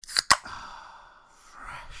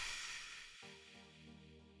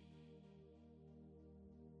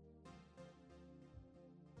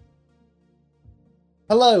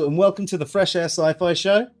Hello and welcome to the Fresh Air Sci-Fi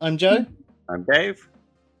Show. I'm Joe. I'm Dave.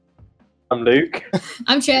 I'm Luke.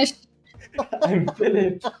 I'm Chesh. I'm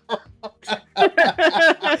Philip.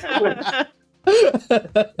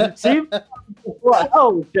 See? What?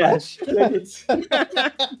 Oh, Josh. I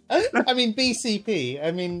mean, BCP.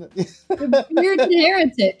 I mean... Weird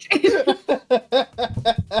heretic.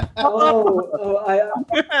 I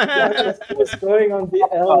was going on the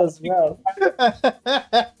L as well.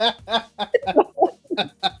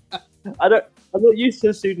 I'm not used to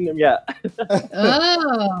the pseudonym yet.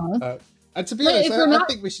 Oh. And to be honest, I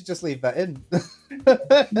think we should just leave that in.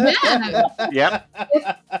 Yeah. Yep.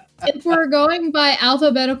 If we're going by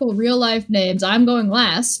alphabetical real life names, I'm going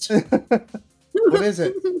last. What is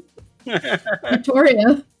it?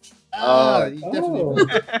 Victoria. You definitely.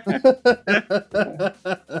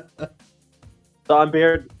 So I'm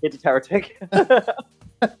bearded heretic.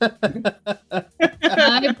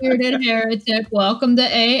 Hi, bearded heretic. Welcome to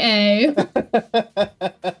AA.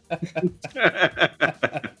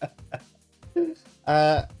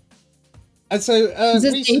 And so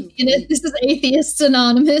This is Atheists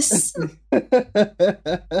Anonymous.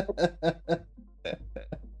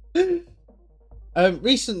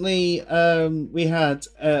 Recently, we had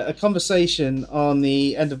a conversation on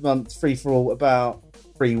the end of month free for all about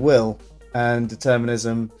free will and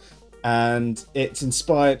determinism, and it's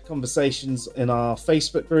inspired conversations in our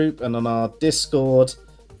Facebook group and on our Discord,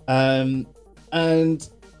 and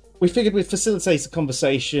we figured we'd facilitate a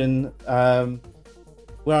conversation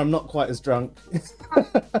where I'm not quite as drunk.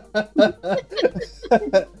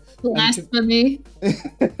 Blasphemy.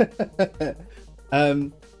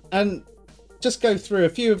 And just go through a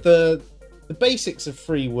few of the basics of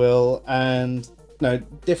free will and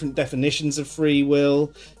different definitions of free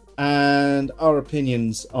will and our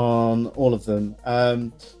opinions on all of them.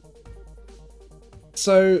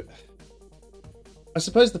 So I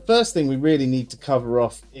suppose the first thing we really need to cover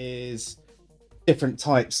off is different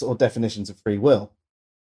types or definitions of free will.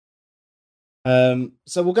 So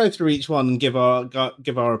we'll go through each one and give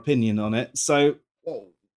our opinion on it. So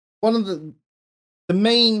one of the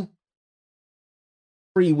main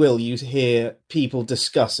free will you hear people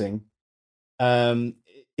discussing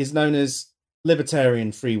is known as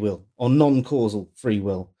libertarian free will or non-causal free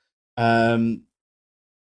will. And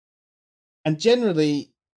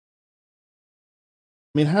generally,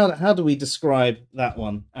 I mean, how do we describe that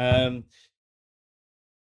one? To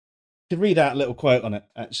read out a little quote on it,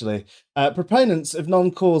 actually. Proponents of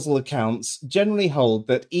non-causal accounts generally hold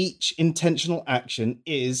that each intentional action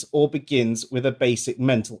is or begins with a basic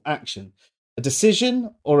mental action. A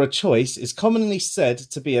decision or a choice is commonly said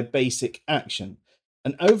to be a basic action.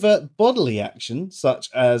 An overt bodily action, such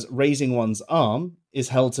as raising one's arm, is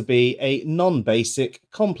held to be a non-basic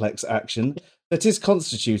complex action that is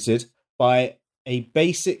constituted by a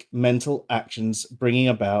basic mental actions bringing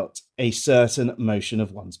about a certain motion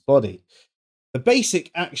of one's body. The basic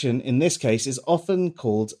action in this case is often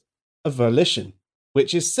called a volition,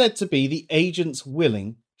 which is said to be the agent's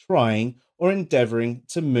willing, trying, or endeavouring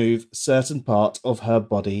to move certain part of her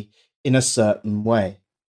body in a certain way.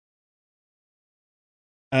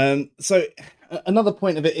 So another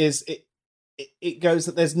point of it is it goes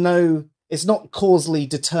that it's not causally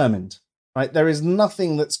determined, right? There is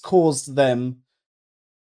nothing that's caused them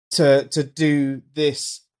to do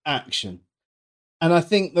this action. And I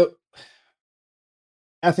think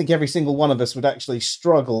every single one of us would actually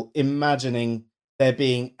struggle imagining there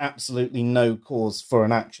being absolutely no cause for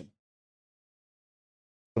an action.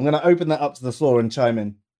 I'm going to open that up to the floor and chime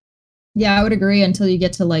in. Yeah, I would agree until you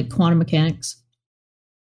get to like quantum mechanics.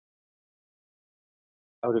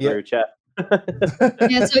 I would agree with Chet.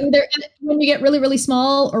 Yeah, so either when you get really, really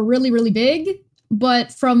small or really, really big,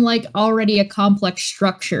 but from like already a complex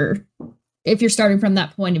structure. If you're starting from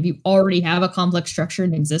that point, if you already have a complex structure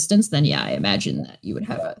in existence, then yeah, I imagine that you would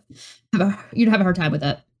you'd have a hard time with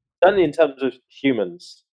that. Certainly in terms of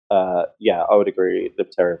humans, yeah, I would agree.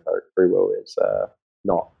 Libertarian free will is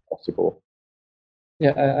not possible.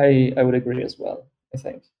 Yeah, I would agree as well, I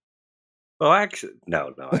think. Well, actually,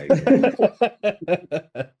 no.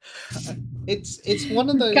 It's one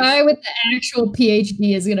of those guy with the actual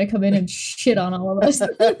PhD is gonna come in and shit on all of us.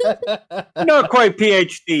 Not quite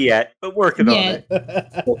PhD yet, but working on it.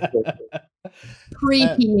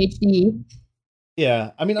 Pre-PhD.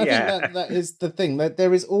 Yeah, I mean, I think that is the thing, that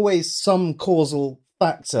there is always some causal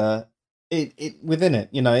factor within it.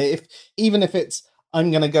 You know, even if it's I'm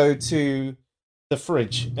going to go to the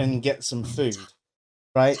fridge and get some food.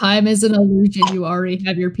 Right. Time is an illusion. You already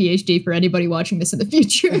have your PhD for anybody watching this in the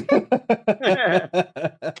future.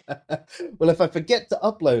 Well, if I forget to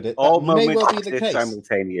upload it, All that may moments well be the exist case.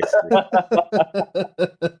 simultaneously.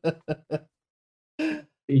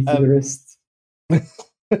 Easy the wrist.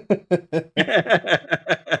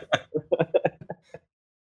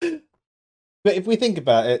 But if we think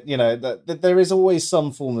about it, that there is always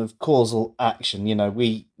some form of causal action.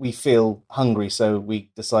 We feel hungry, so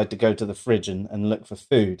we decide to go to the fridge and look for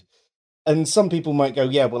food. And some people might go,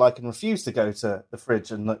 yeah, well, I can refuse to go to the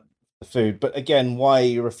fridge and look for food. But again, why are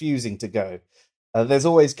you refusing to go? There's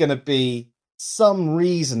always going to be some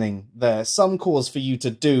reasoning there, some cause for you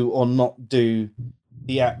to do or not do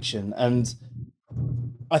the action. And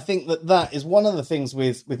I think that is one of the things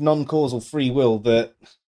with non-causal free will that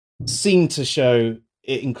seem to show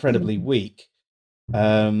it incredibly weak.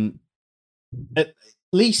 At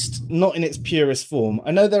least not in its purest form.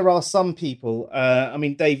 I know there are some people,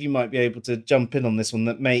 Dave, you might be able to jump in on this one,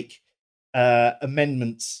 that make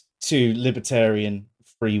amendments to libertarian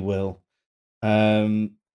free will. I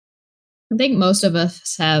think most of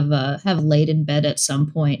us have laid in bed at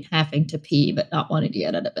some point having to pee but not wanting to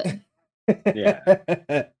get out of bed.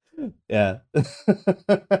 Yeah.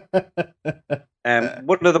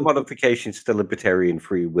 One of the modifications to libertarian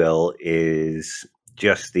free will is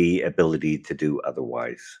just the ability to do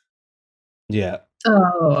otherwise. Yeah.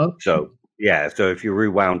 Oh. So if you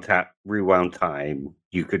rewound time,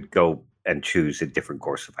 you could go and choose a different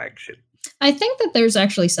course of action. I think that there's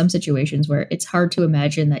actually some situations where it's hard to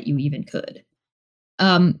imagine that you even could.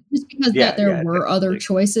 Just because there were other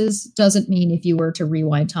choices doesn't mean if you were to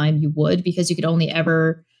rewind time, you would, because you could only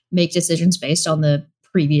ever make decisions based on the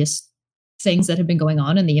previous things that have been going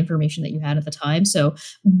on and the information that you had at the time. So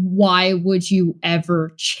why would you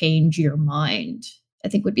ever change your mind? I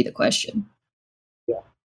think would be the question.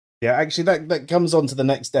 Yeah, actually, that comes on to the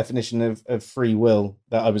next definition of free will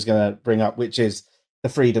that I was going to bring up, which is the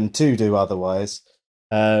freedom to do otherwise.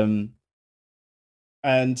 And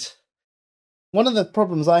one of the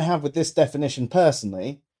problems I have with this definition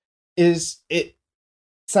personally is it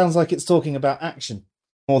sounds like it's talking about action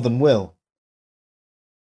more than will.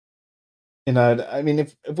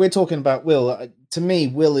 If we're talking about will, to me,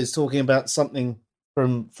 will is talking about something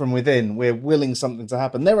from within. We're willing something to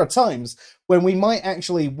happen. There are times when we might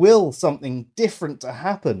actually will something different to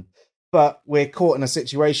happen, but we're caught in a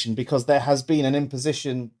situation because there has been an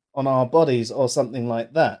imposition on our bodies or something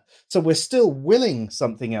like that. So we're still willing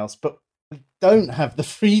something else, but we don't have the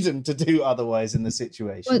freedom to do otherwise in the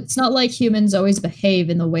situation. Well, it's not like humans always behave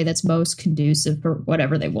in the way that's most conducive for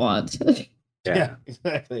whatever they want. Yeah,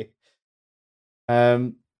 exactly.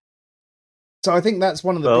 So I think that's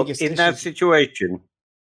one of the biggest in issues. that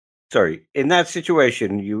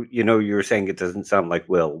situation, you were saying it doesn't sound like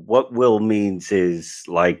will. What will means is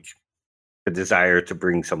like the desire to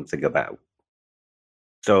bring something about.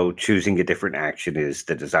 So choosing a different action is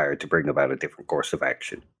the desire to bring about a different course of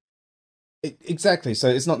action. Exactly. So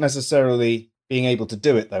it's not necessarily being able to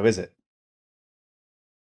do it, though, is it?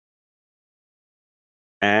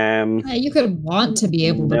 You could want to be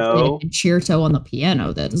able to play a concerto on the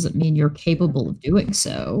piano. That doesn't mean you're capable of doing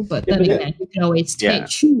so. But then again, you can always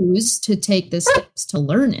choose to take the steps to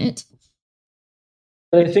learn it.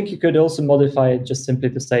 But I think you could also modify it just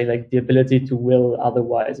simply to say like the ability to will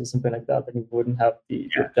otherwise or something like that, and you wouldn't have the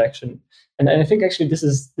objection. And I think actually this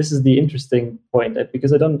is the interesting point,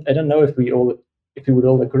 because I don't know if we would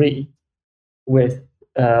all agree with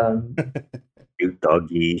you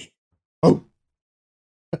doggy. Oh.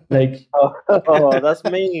 Like that's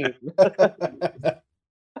mean.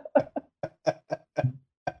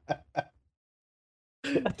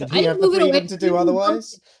 Did he have the freedom to do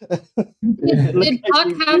otherwise? Did Puck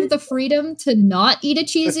have the freedom to not eat a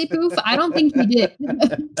cheesy poof? I don't think he did.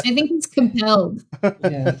 I think he's compelled.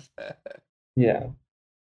 Yeah.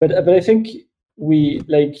 But I think we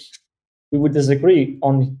would disagree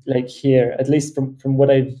on here, at least from what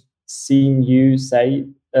I've seen you say,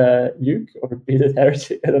 Luke, or Peter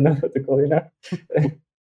Heretic. I don't know what to call you now.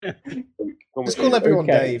 Just call everyone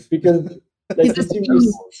Dave. Because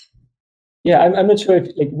I'm not sure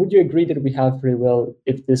if would you agree that we have free will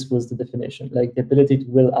if this was the definition, like the ability to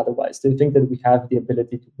will otherwise? Do you think that we have the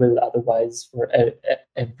ability to will otherwise for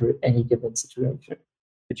any given situation?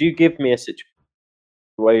 Could you give me a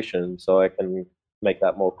situation so I can make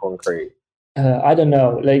that more concrete? I don't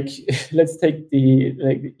know. Let's take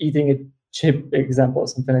the eating a chip example or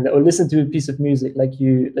something like that, or listen to a piece of music like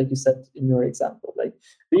you said in your example. Do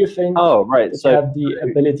you think so you have the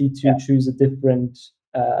ability to choose a different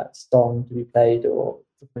song to be played, or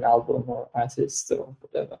different album or artist or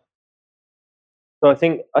whatever? So I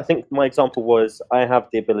think my example was I have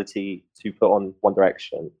the ability to put on One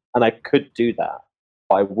Direction, and I could do that,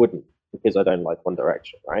 but I wouldn't because I don't like One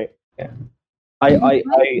Direction, right? I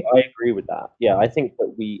agree with that. Yeah, I think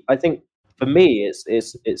for me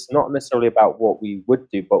it's not necessarily about what we would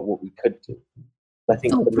do, but what we could do. I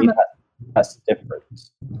think for me that's the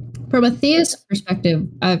difference. From a theist perspective,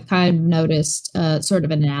 I've kind of noticed sort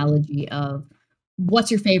of an analogy of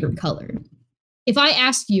what's your favorite color? If I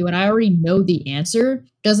ask you and I already know the answer,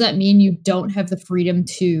 does that mean you don't have the freedom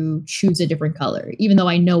to choose a different color, even though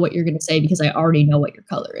I know what you're going to say because I already know what your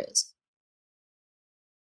color is?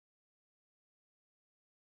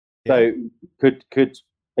 So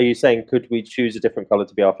are you saying could we choose a different color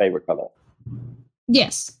to be our favorite color?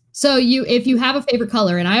 Yes. So if you have a favorite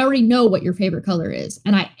color and I already know what your favorite color is,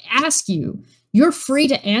 and I ask you, you're free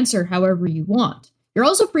to answer however you want. You're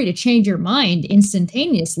also free to change your mind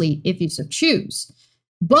instantaneously if you so choose.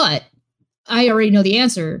 But I already know the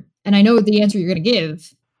answer, and I know the answer you're going to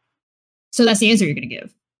give. So that's the answer you're going to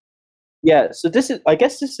give. Yeah. So this is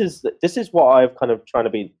what I've kind of trying to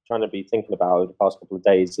be thinking about over the past couple of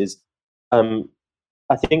days. Is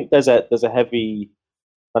I think there's a heavy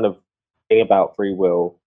kind of thing about free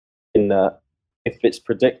will in that if it's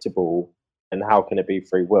predictable, then how can it be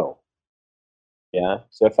free will? Yeah.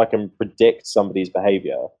 So if I can predict somebody's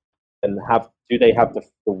behavior, then do they have the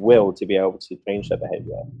will to be able to change their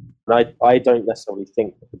behavior? And I don't necessarily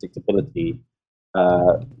think the predictability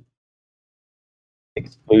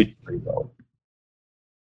excludes free will.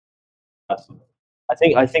 I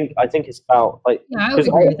think it's about like I would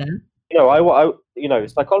agree with that.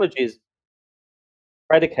 Psychology is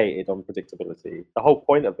predicated on predictability. The whole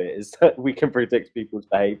point of it is that we can predict people's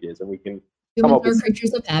behaviors and we can come up with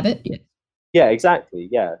creatures of habit. Yeah. Yeah, exactly.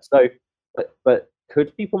 Yeah. So, but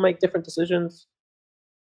could people make different decisions?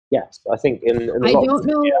 Yes, I think I don't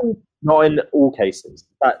know. Yeah, not in all cases.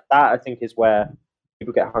 That I think is where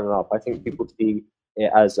people get hung up. I think people see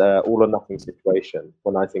it as a all or nothing situation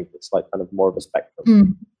when I think it's like kind of more of a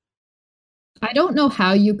spectrum. I don't know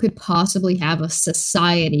how you could possibly have a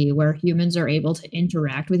society where humans are able to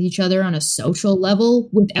interact with each other on a social level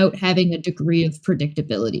without having a degree of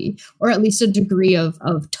predictability, or at least a degree of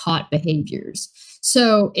taught behaviors.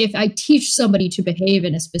 So if I teach somebody to behave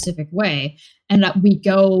in a specific way, and that we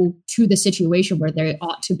go to the situation where they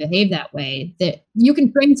ought to behave that way, that you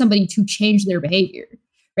can train somebody to change their behavior,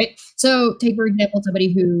 right? So take, for example,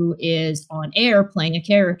 somebody who is on air playing a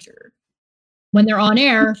character. When they're on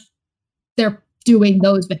air, they're doing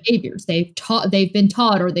those behaviors. They've been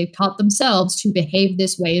taught, or they've taught themselves to behave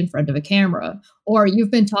this way in front of a camera, or you've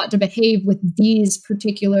been taught to behave with these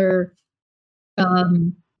particular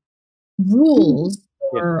rules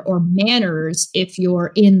or manners if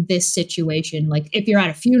you're in this situation. Like if you're at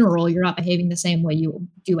a funeral, you're not behaving the same way you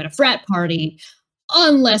do at a frat party,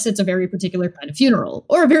 unless it's a very particular kind of funeral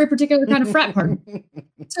or a very particular kind of frat party.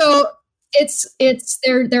 So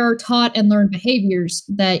there are taught and learned behaviors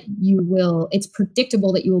that it's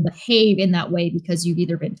predictable that you will behave in that way because you've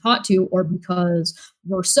either been taught to or because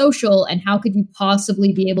we're social. And how could you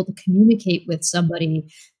possibly be able to communicate with somebody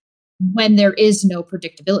when there is no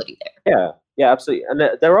predictability there? Yeah, absolutely. And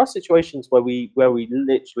there are situations where we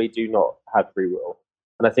literally do not have free will.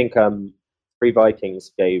 And I think Three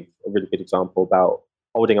Vikings gave a really good example about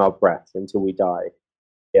holding our breath until we die.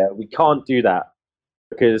 Yeah, we can't do that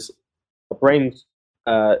because our brain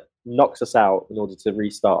knocks us out in order to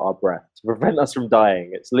restart our breath to prevent us from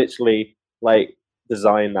dying. It's literally like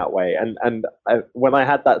designed that way. And when I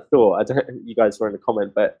had that thought, I don't know if you guys were in the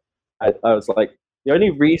comment, but I was like, the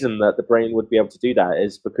only reason that the brain would be able to do that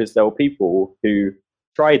is because there were people who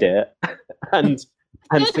tried it and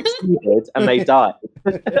succeeded and they died.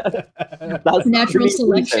 That's natural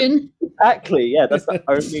selection. Reason. Exactly. Yeah, that's the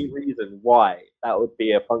only reason why that would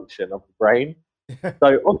be a function of the brain.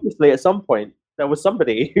 So obviously, at some point, there was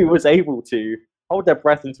somebody who was able to hold their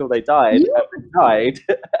breath until they died,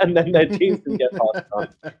 and then their genes didn't get passed on.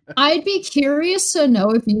 I'd be curious to know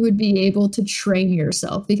if you would be able to train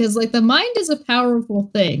yourself, because like the mind is a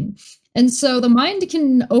powerful thing. And so the mind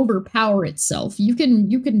can overpower itself. You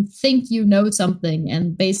can think you know something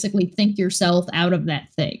and basically think yourself out of that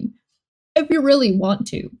thing if you really want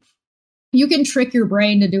to. You can trick your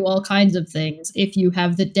brain to do all kinds of things if you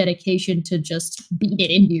have the dedication to just beat it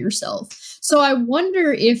into yourself. So I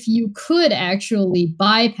wonder if you could actually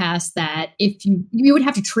bypass that. If you would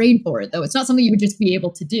have to train for it, though. It's not something you would just be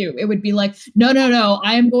able to do. It would be like, no,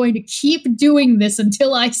 I am going to keep doing this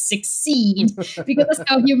until I succeed, because that's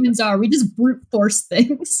how humans are. We just brute force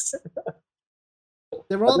things.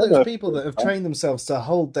 There are those people that have trained themselves to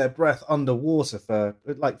hold their breath underwater for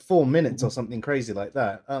like 4 minutes or something crazy like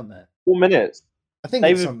that, aren't there? 4 minutes. I think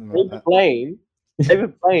it's something like that.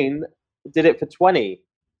 David Blaine did it for 20.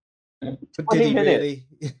 But did he minutes.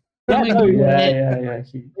 really? Yeah, no, Yeah.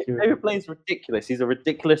 David Blaine's ridiculous. He's a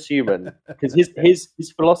ridiculous human because his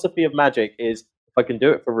philosophy of magic is if I can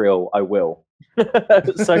do it for real, I will.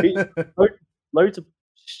 So he loads of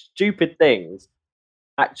stupid things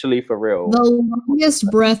actually for real. The longest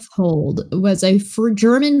breath hold was a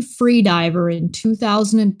German freediver in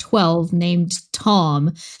 2012 named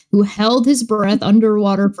Tom, who held his breath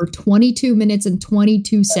underwater for 22 minutes and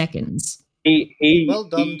 22 seconds. Well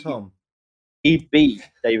done, Tom. He beat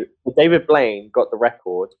David Blaine got the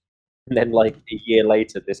record, and then like a year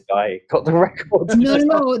later, this guy got the record.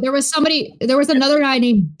 No. There was another guy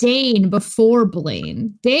named Dane before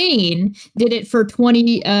Blaine. Dane did it for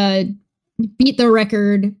 20. Beat the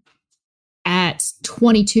record at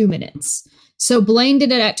 22 minutes. So Blaine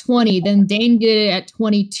did it at 20, then Dane did it at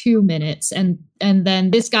 22 minutes, and then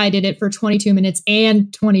this guy did it for 22 minutes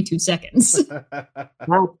and 22 seconds.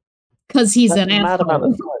 Because he's an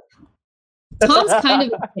asshole. Tom's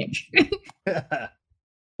kind of a dick.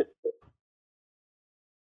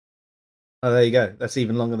 Oh, there you go. That's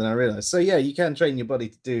even longer than I realized. So yeah, you can train your body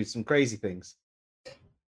to do some crazy things.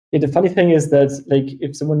 Yeah, the funny thing is that like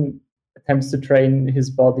if someone attempts to train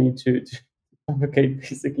his body to suffocate,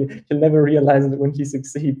 basically, he'll never realize it when he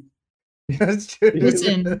succeeds. That's true.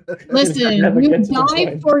 Listen, you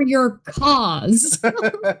die for your cause.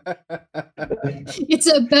 It's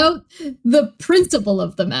about the principle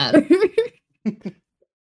of the matter.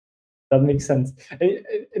 That makes sense.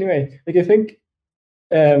 Anyway, like I think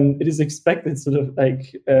it is expected sort of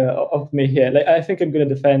like of me here. Like I think I'm going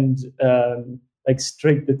to defend like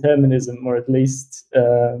strict determinism, or at least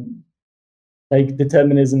like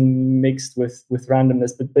determinism mixed with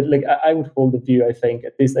randomness. But like I would hold the view. I think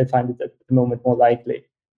at least I find it at the moment more likely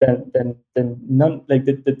than none. Like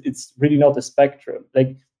that it's really not a spectrum.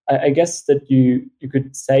 Like I guess that you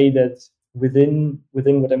could say that within what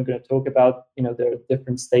I'm going to talk about, you know, there are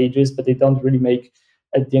different stages, but they don't really make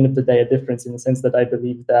at the end of the day a difference, in the sense that I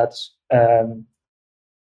believe that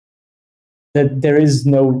that there is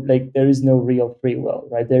no real free will,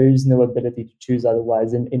 right? There is no ability to choose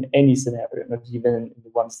otherwise in any scenario, not even in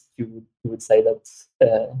the ones that you would say that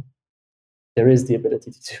there is the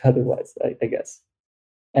ability to do otherwise, I guess.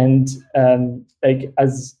 And like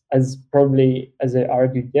as probably as I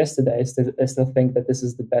argued yesterday, I still think that this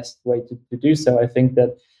is the best way to do so. I think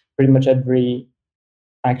that pretty much every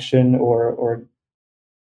action or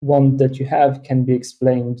want that you have can be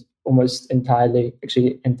explained almost entirely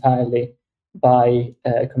by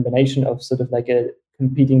a combination of sort of like a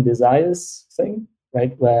competing desires thing,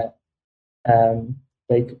 right? Where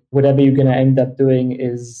like whatever you're going to end up doing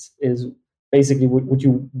is basically what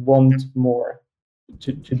you want more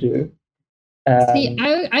to do. See,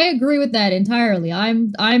 I agree with that entirely.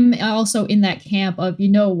 I'm also in that camp of, you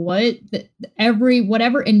know what,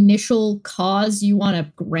 whatever initial cause you want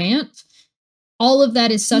to grant, all of that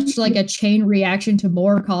is such like a chain reaction to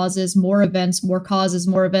more causes, more events, more causes,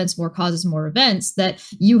 more events, more causes, more events, that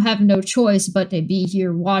you have no choice but to be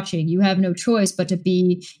here watching. You have no choice but to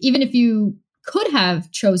be, even if you could have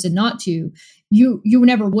chosen not to, you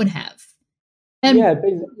never would have. And, yeah,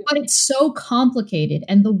 but it's so complicated,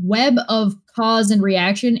 and the web of cause and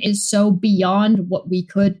reaction is so beyond what we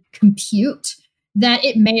could compute that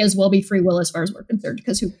it may as well be free will as far as we're concerned.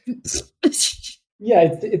 Because who? Yeah,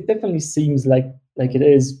 it definitely seems like it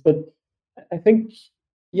is, but I think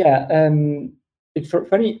even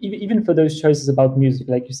for those choices about music,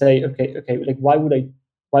 like you say, okay, like why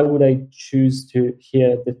would I choose to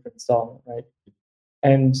hear a different song, right?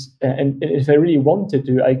 And if I really wanted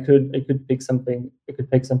to, I could pick something. I could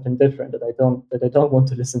pick something different that I don't want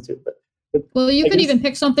to listen to. But well, you could even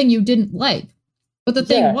pick something you didn't like. But the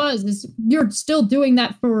thing is you're still doing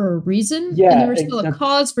that for a reason, and there was still a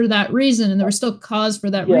cause for that reason, and there was still cause for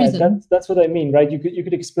that reason. That's what I mean, right? You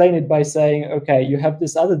could explain it by saying, okay, you have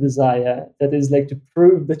this other desire that is like to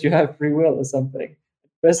prove that you have free will or something.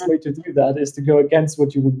 The best way to do that is to go against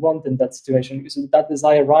what you would want in that situation, so that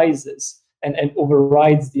desire rises and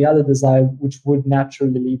overrides the other desire, which would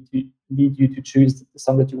naturally lead you to choose the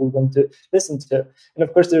song that you would want to listen to. And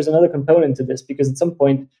of course, there's another component to this, because at some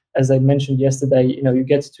point, as I mentioned yesterday, you know, you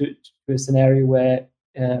get to a scenario where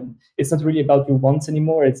it's not really about your wants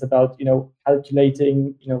anymore. It's about, you know,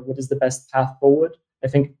 calculating, you know, what is the best path forward. I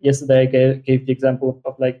think yesterday I gave the example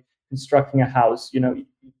of like constructing a house. You know,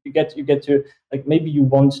 you get to like, maybe you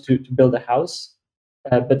want to build a house.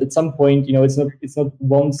 But at some point, you know, it's not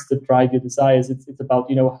wants that drive your desires. It's about,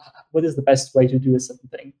 you know, what is the best way to do a certain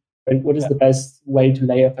thing, right? What is the best way to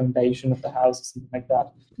lay a foundation of the house, or something like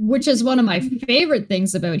that. Which is one of my favorite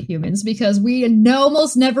things about humans, because we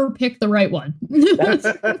almost never pick the right one.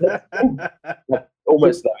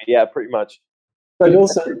 Almost, yeah, pretty much. But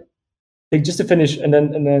also, like just to finish, and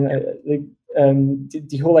then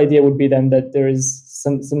the whole idea would be then that there is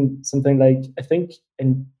something like, I think,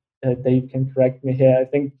 and Dave can correct me here, I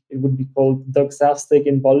think it would be called doxastic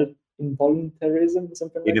involuntarism or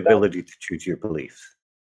something like that. Inability to choose your beliefs.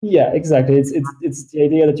 Yeah, exactly. It's the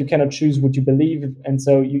idea that you cannot choose what you believe, and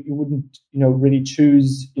so you wouldn't really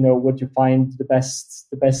choose what you find the best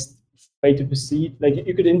way to proceed. Like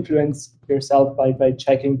you could influence yourself by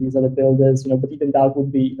checking these other builders, but even that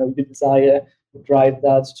would be the desire to drive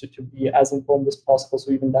that to be as informed as possible.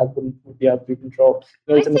 So even that would be out of your control.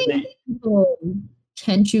 Ultimately, I think people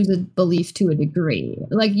can choose a belief to a degree.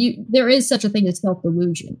 Like there is such a thing as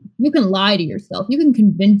self-delusion. You can lie to yourself. You can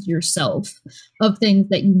convince yourself of things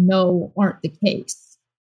that aren't the case.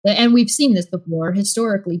 And we've seen this before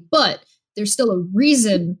historically, but there's still a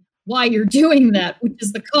reason why you're doing that, which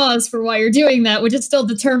is the cause for why you're doing that, which is still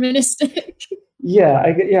deterministic.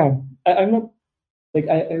 I'm not like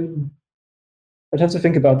I'd have to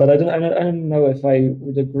think about that. I don't know if I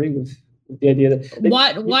would agree with the idea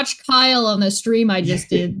that watch Kyle on the stream I just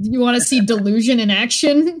did. You want to see delusion in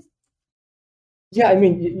action? Yeah, I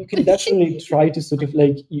mean, you can definitely try to sort of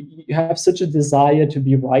like you have such a desire to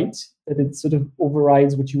be right that it sort of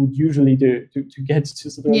overrides what you would usually do to get to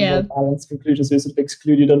sort of a more balanced conclusion. So you sort of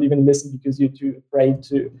exclude, you don't even listen because you're too afraid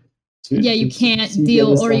to you can't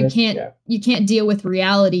deal, or you can't deal with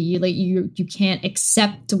reality. Like you can't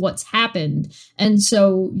accept what's happened, and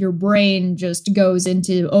so your brain just goes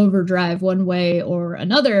into overdrive one way or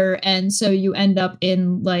another, and so you end up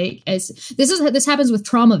in this happens with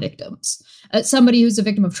trauma victims. Somebody who's a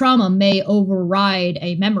victim of trauma may override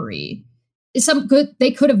a memory.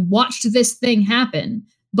 They could have watched this thing happen,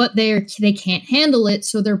 but they can't handle it,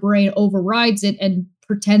 so their brain overrides it and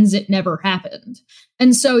pretends it never happened.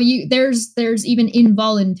 And so there's even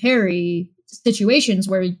involuntary situations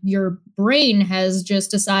where your brain has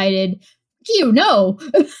just decided,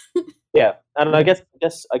 Yeah, and I guess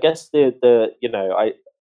the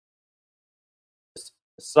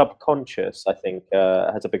subconscious, I think,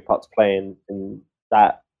 has a big part to play in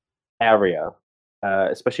that area,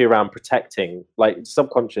 especially around protecting. Like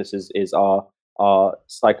subconscious is our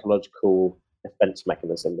psychological defense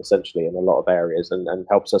mechanism, essentially, in a lot of areas, and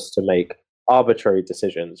helps us to make arbitrary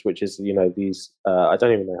decisions, which is these I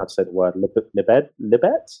don't even know how to say the word libet.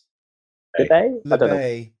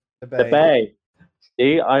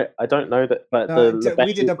 I don't know that, but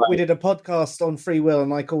we did a podcast on free will,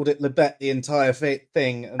 and I called it Libet the entire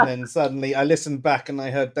thing, and then suddenly I listened back and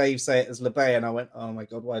I heard Dave say it as Libet, and I went, "Oh my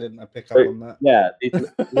god, why didn't I pick up on that?"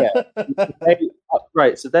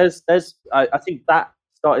 Right. So there's I think that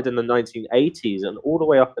started in the 1980s, and all the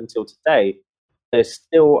way up until today, they're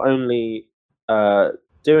still only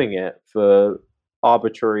doing it for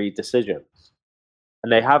arbitrary decisions.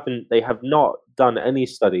 And they have not done any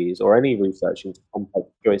studies or any research into complex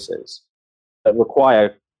choices that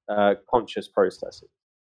require conscious processes.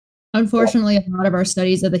 Unfortunately, a lot of our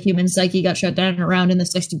studies of the human psyche got shut down around in the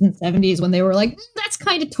 60s and 70s when they were like, that's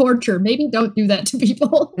kind of torture. Maybe don't do that to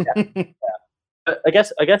people. I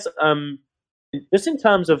guess just in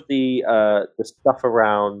terms of the stuff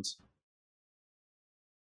around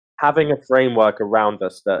having a framework around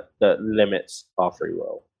us that limits our free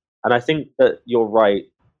will. And I think that you're right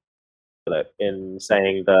in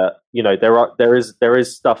saying that there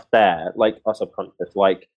is stuff there, like our subconscious,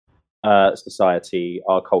 like society,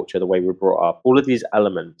 our culture, the way we're brought up. All of these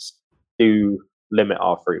elements do limit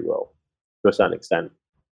our free will to a certain extent.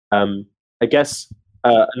 I guess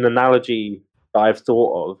an analogy that I've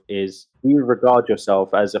thought of is: do you regard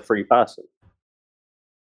yourself as a free person?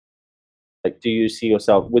 Like, do you see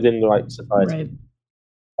yourself within the right society? Right.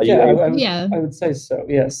 I would say so.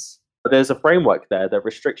 Yes. But there's a framework there that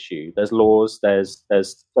restricts you. There's laws. There's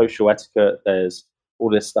social etiquette. There's all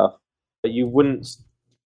this stuff. But you wouldn't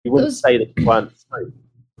say that you weren't free.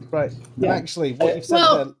 Right. Yeah. And actually, what you've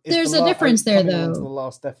said is there's a difference there, though. The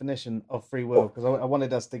last definition of free will, because I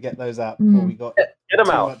wanted us to get those out before we got too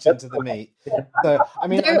much into the meat. So, I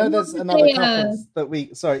mean, I know there's another couple that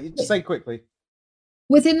we. Sorry, just say quickly.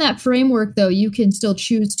 Within that framework, though, you can still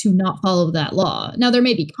choose to not follow that law. Now, there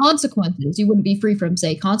may be consequences. You wouldn't be free from,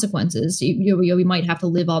 say, consequences. You might have to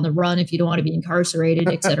live on the run if you don't want to be incarcerated,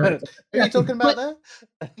 etc. Who are you talking about there?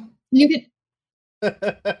 You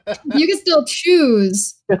can still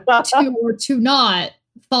choose to or to not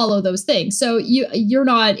follow those things. So you're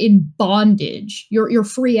not in bondage. You're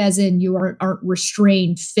free, as in you aren't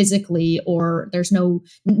restrained physically, or there's no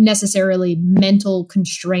necessarily mental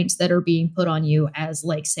constraints that are being put on you as,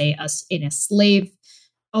 like, say, us in a slave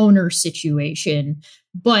owner situation.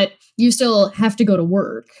 But you still have to go to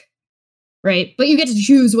work. right? But you get to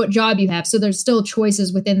choose what job you have. So there's still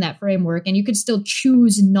choices within that framework, and you can still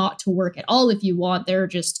choose not to work at all if you want.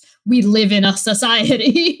 We live in a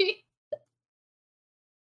society.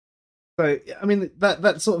 So, I mean,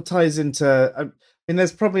 that sort of ties into. I mean,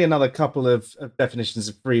 there's probably another couple of definitions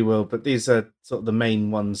of free will, but these are sort of the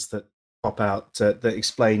main ones that pop out that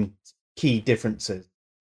explain key differences.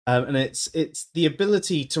 And it's the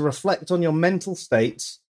ability to reflect on your mental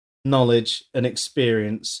states, knowledge, and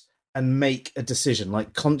experience, and make a decision,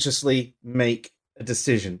 like consciously make a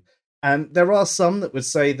decision. And there are some that would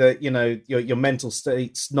say that, your mental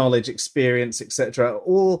states, knowledge, experience, etc., are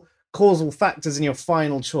all causal factors in your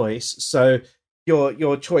final choice. So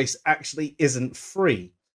your choice actually isn't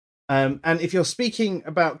free. And if you're speaking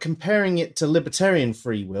about comparing it to libertarian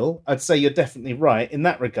free will, I'd say you're definitely right in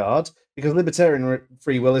that regard, because libertarian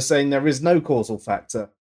free will is saying there is no causal factor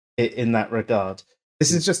in that regard.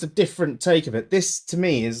 This is just a different take of it. This, to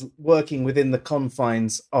me, is working within the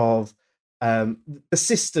confines of the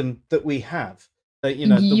system that we have.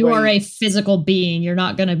 You are a physical being. You're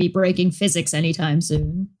not going to be breaking physics anytime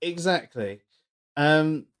soon. Exactly.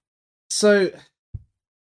 So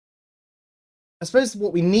I suppose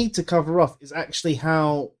what we need to cover off is actually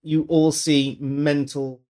how you all see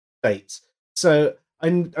mental states. So I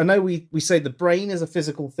know we say the brain is a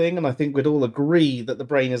physical thing, and I think we'd all agree that the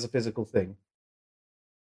brain is a physical thing.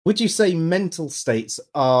 Would you say mental states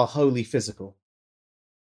are wholly physical?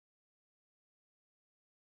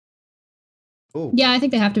 Ooh. Yeah, I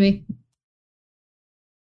think they have to be.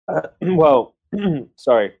 Well,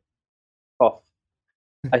 sorry, cough.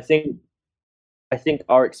 I think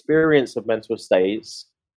our experience of mental states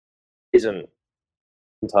isn't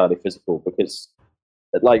entirely physical, because,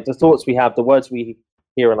 like, the thoughts we have, the words we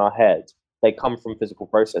hear in our head, they come from physical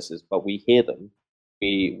processes, but we hear them.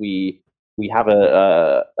 We have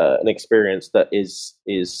an experience that is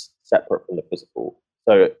separate from the physical.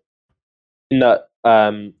 So, in that,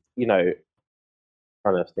 trying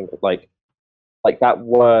to think of like that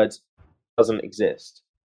word doesn't exist.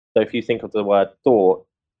 So if you think of the word thought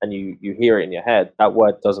and you hear it in your head, that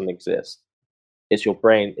word doesn't exist. It's your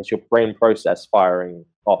brain process firing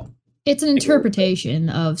off. It's an interpretation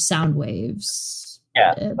of sound waves.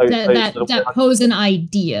 Yeah. That pose an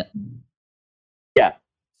idea. Yeah.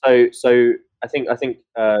 So I think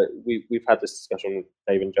we've had this discussion with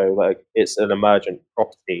Dave and Joe. Like, it's an emergent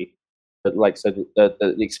property, but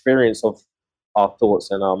the experience of our thoughts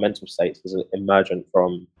and our mental states is emergent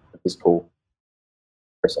from the physical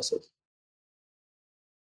processes.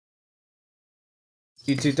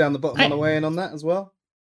 You two down the bottom want to weigh in on that as well?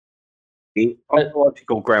 The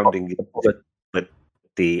ontological grounding, but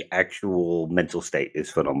the actual mental state is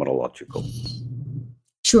phenomenological.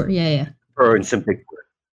 Sure, yeah. Or in simple words.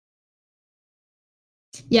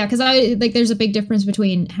 Yeah, because there's a big difference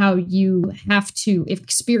between how you have to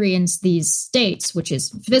experience these states, which is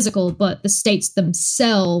physical, but the states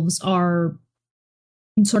themselves are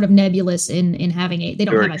sort of nebulous in having they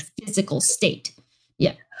don't have a physical state.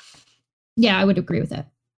 Yeah. Yeah, I would agree with that.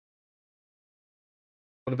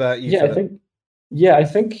 What about you? Yeah, I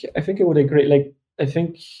think I would agree. Like, I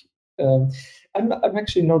think I'm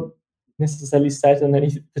actually not necessarily set on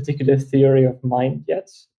any particular theory of mind yet.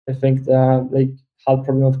 I think that hard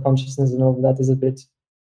problem of consciousness and all of that is a bit.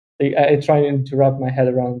 I try to wrap my head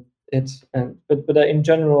around it, but in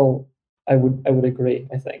general, I would agree.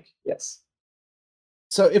 I think, yes.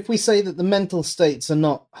 So if we say that the mental states are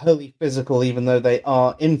not wholly physical, even though they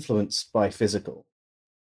are influenced by physical,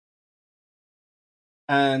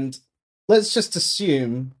 and let's just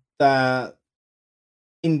assume that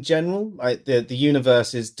in general, like the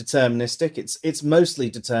universe is deterministic. It's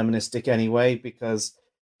mostly deterministic anyway, because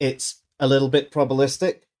it's a little bit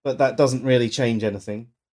probabilistic, but that doesn't really change anything.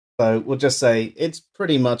 So we'll just say it's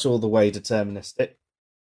pretty much all the way deterministic.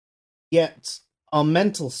 Yet our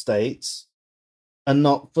mental states are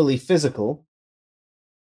not fully physical.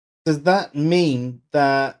 Does that mean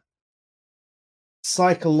that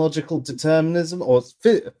psychological determinism or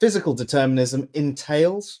physical determinism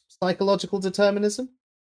entails psychological determinism?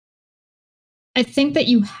 I think that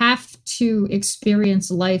you have to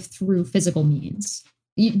experience life through physical means.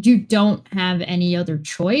 You don't have any other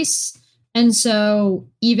choice. And so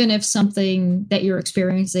even if something that you're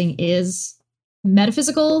experiencing is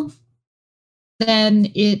metaphysical,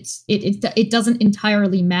 then it doesn't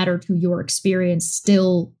entirely matter to your experience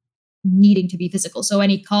still needing to be physical. So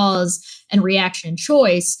any cause and reaction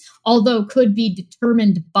choice, although could be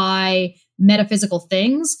determined by metaphysical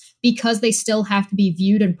things, because they still have to be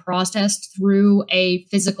viewed and processed through a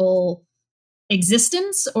physical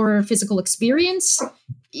existence or physical experience,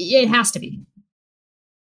 it has to be.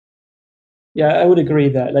 Yeah, I would agree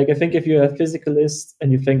that. Like, I think if you're a physicalist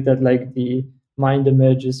and you think that like the mind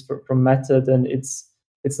emerges from matter, then it's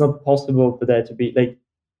not possible for there to be like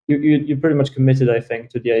you're pretty much committed, I think,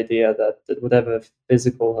 to the idea that whatever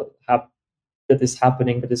physical that is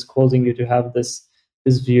happening that is causing you to have this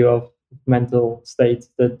view of mental state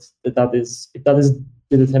that is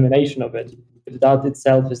the determination of it. If that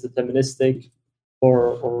itself is deterministic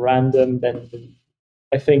or random, then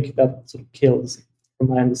I think that sort of kills, from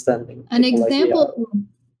my understanding. An the whole idea. example.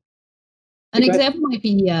 An example might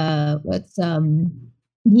be what's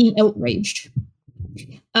being outraged.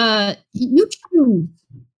 You choose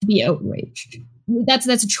to be outraged. That's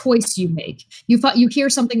a choice you make. You hear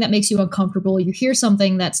something that makes you uncomfortable. You hear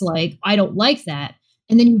something that's like, I don't like that,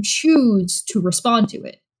 and then you choose to respond to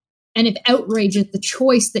it. And if outrage is the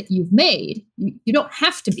choice that you've made, you don't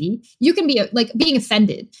have to be. You can be like being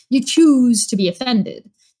offended. You choose to be offended.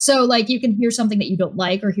 So like you can hear something that you don't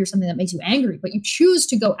like or hear something that makes you angry, but you choose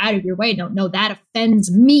to go out of your way. No, that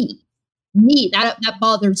offends me. That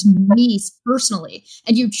bothers me personally.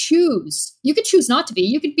 And you can choose not to be.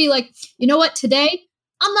 You could be like, you know what, today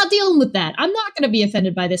I'm not dealing with that. I'm not going to be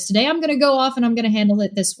offended by this today. I'm going to go off and I'm going to handle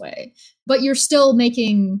it this way. But you're still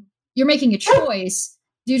making a choice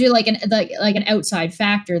due to like an outside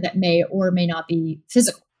factor that may or may not be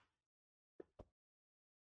physical.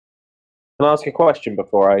 Can I ask a question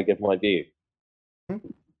before I give my view?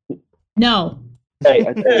 No. Hey,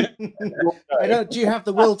 I don't. Do you have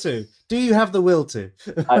the will to? Do you have the will to?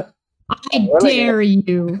 I dare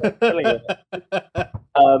you.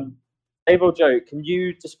 Dave or Joe, can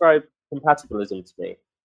you describe compatibilism to me?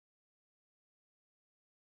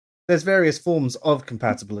 There's various forms of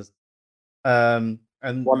compatibilism.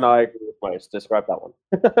 And one I agree with most. Describe that one.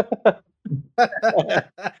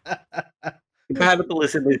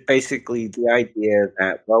 Compatibilism is basically the idea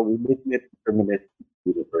that, well, we live in a deterministic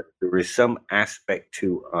universe. There is some aspect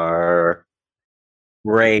to our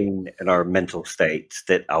brain and our mental states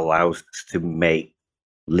that allows us to make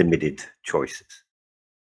limited choices.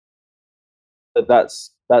 But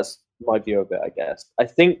that's my view of it, I guess. I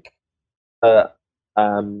think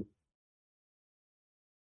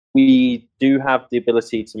we do have the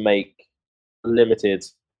ability to make limited,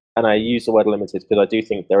 and I use the word limited because I do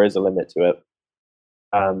think there is a limit to it,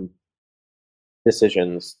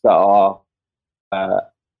 decisions that are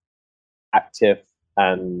active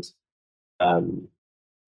and I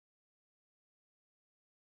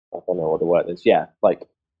don't know what the word is. Yeah, like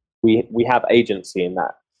we have agency in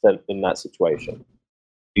that situation.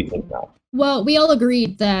 Do you think that? Well, we all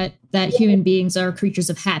agreed that human beings are creatures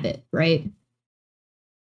of habit, right?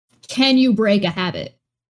 Can you break a habit?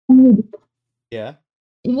 Yeah.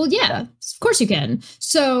 Well, yeah, of course you can.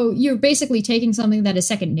 So you're basically taking something that is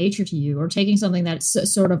second nature to you, or taking something that's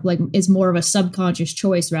sort of like is more of a subconscious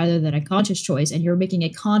choice rather than a conscious choice, and you're making a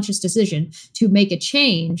conscious decision to make a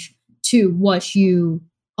change to what you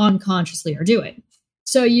unconsciously are doing.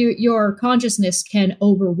 So your consciousness can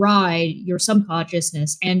override your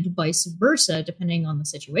subconsciousness and vice versa, depending on the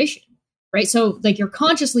situation, right? So like you're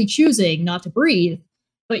consciously choosing not to breathe,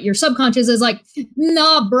 but your subconscious is like,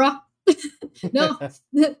 nah, bruh. No,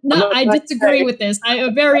 I disagree with this. I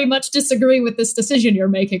very much disagree with this decision you're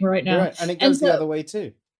making right now. Right. And it goes the other way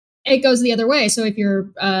too. It goes the other way. So if you're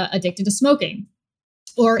addicted to smoking,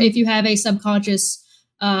 or if you have a subconscious,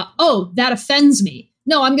 that offends me.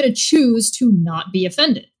 No, I'm going to choose to not be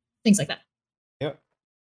offended. Things like that. Yeah.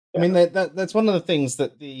 I mean, that's one of the things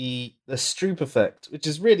that the Stroop effect, which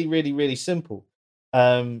is really, really, really simple,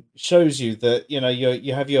 shows you that, you know,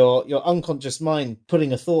 you have your unconscious mind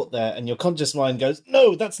putting a thought there, and your conscious mind goes,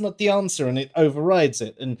 no, that's not the answer, and it overrides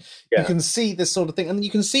it. And you can see this sort of thing, and you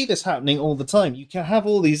can see this happening all the time. You can have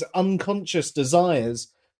all these unconscious desires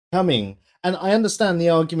coming. And I understand the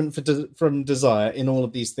argument from desire in all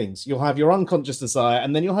of these things. You'll have your unconscious desire,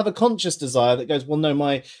 and then you'll have a conscious desire that goes, well, no,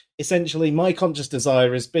 my conscious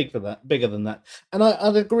desire is bigger than that. And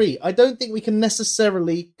I'd agree. I don't think we can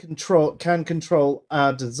necessarily control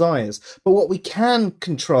our desires, but what we can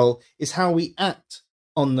control is how we act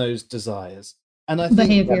on those desires. And I think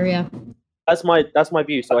behavior, yeah. That's my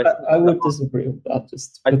view. So I would disagree with that.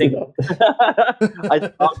 I think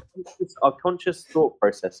our conscious thought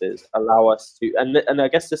processes allow us to, and I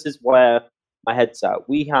guess this is where my head's at.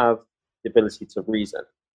 We have the ability to reason.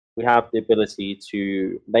 We have the ability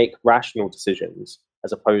to make rational decisions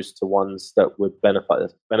as opposed to ones that would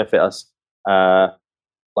benefit us,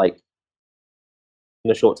 like in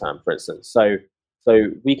the short term, for instance. So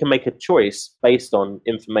we can make a choice based on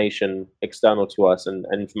information external to us and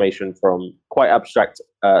information from quite abstract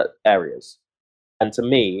areas. And to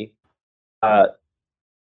me,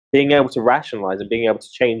 being able to rationalize and being able to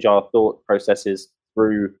change our thought processes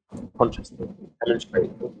through consciousness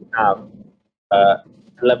demonstrates that we have a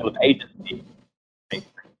level of agency.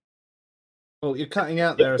 Oh, you're cutting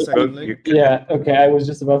out there a second, Luke. Yeah, okay. I was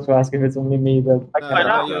just about to ask if it's only me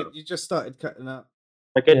that. You just started cutting out.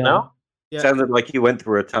 Are good now? Yeah. Sounded like you went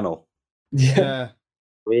through a tunnel. Yeah.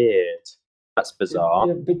 Weird. That's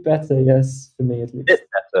bizarre. A bit better, yes, for me at least. It's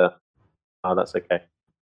better. Oh, that's okay.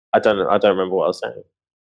 I don't remember what I was saying.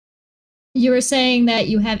 You were saying that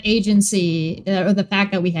you have agency, or the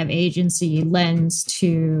fact that we have agency lends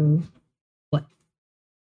to what?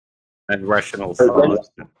 And rational thought.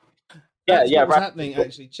 That's what was happening,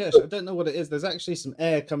 actually. Chesh, I don't know what it is. There's actually some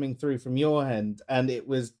air coming through from your end, and it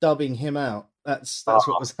was dubbing him out. That's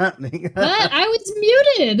what was happening. What? I was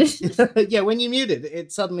muted. Yeah, when you muted,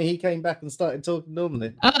 it suddenly he came back and started talking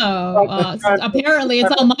normally. Oh, apparently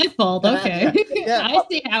it's all my fault. Okay, Yeah. I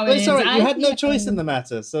see how it is. Sorry, you had no choice in the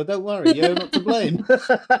matter, so don't worry, you're not to blame.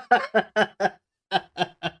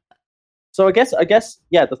 So I guess,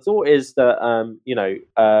 yeah. The thought is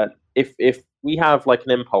that if we have like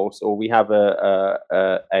an impulse or we have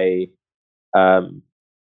a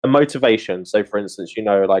motivation. So, for instance,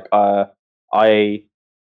 I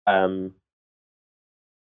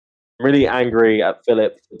really angry at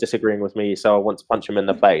Philip for disagreeing with me, so I want to punch him in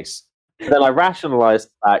the face. And then I rationalized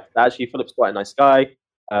the fact that actually Philip's quite a nice guy.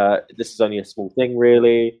 This is only a small thing,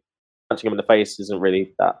 really. Punching him in the face isn't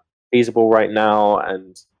really that feasible right now,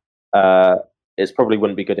 and it probably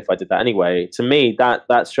wouldn't be good if I did that anyway. To me,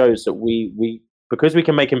 that shows that we because we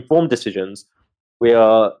can make informed decisions, we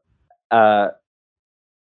are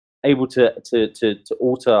able to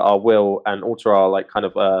alter our will and alter our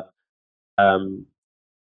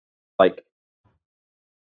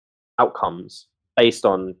outcomes based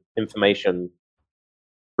on information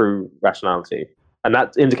through rationality, and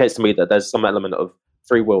that indicates to me that there's some element of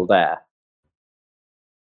free will there.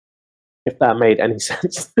 If that made any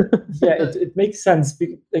sense. Yeah, it makes sense.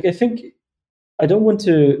 Like, I think I don't want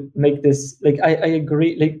to make this like I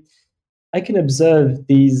agree. Like, I can observe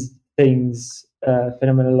these things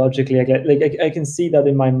phenomenologically. I can see that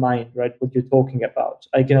in my mind, right? What you're talking about.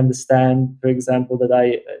 I can understand, for example, that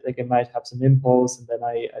I might have some impulse, and then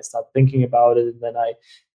I start thinking about it, and then I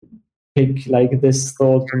pick like this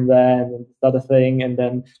thought from there and this other thing, and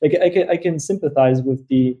then like I can sympathize with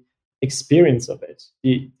the experience of it,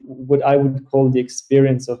 what I would call the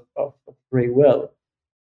experience of free will,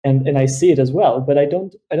 and I see it as well. But I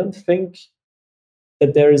don't think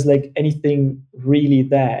that there is like anything really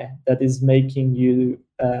there that is making you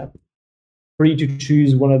free to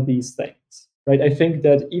choose one of these things, right? I think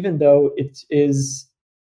that even though it is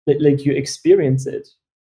like you experience it,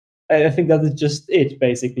 I think that is just it.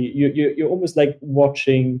 Basically, you're almost like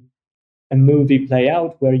watching a movie play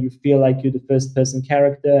out where you feel like you're the first person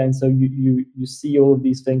character, and so you see all of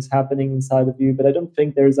these things happening inside of you. But I don't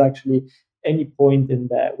think there is actually any point in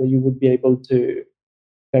there where you would be able to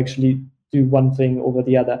actually do one thing over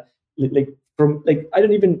the other. Like I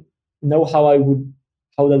don't even know how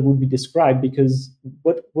that would be described, because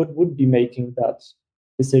what would be making that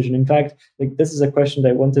decision? In fact, like, this is a question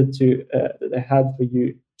that I wanted to that I had for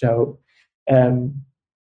you, Joe.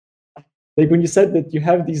 Like, when you said that you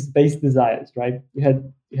have these base desires, right? You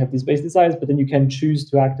have these base desires, but then you can choose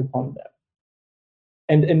to act upon them.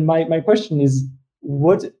 And my question is,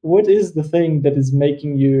 what is the thing that is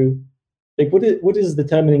making you, like, what is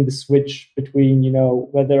determining the switch between,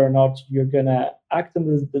 whether or not you're gonna act on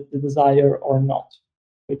the desire or not?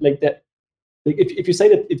 Like that, like if you say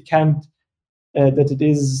that it can't, that it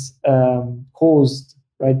is caused,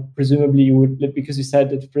 right? Presumably you would, because you said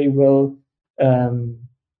that free will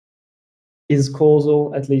is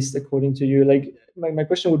causal, at least according to you. Like, my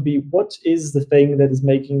question would be, what is the thing that is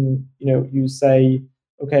making you say,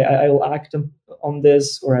 okay, I will act on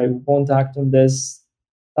this, or I won't act on this?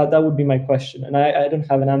 That would be my question, and I don't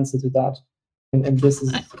have an answer to that. And this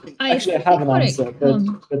is I have an answer, but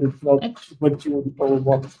it's not what you would all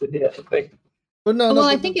want to hear, I think. Well, no,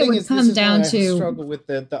 I think it would come down to I struggle with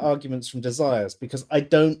the arguments from desires, because I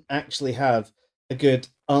don't actually have a good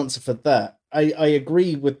answer for that. I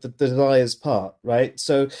agree with the desires part, right?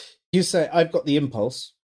 So you say I've got the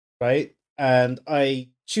impulse, right? And I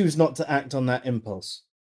choose not to act on that impulse.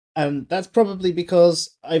 And that's probably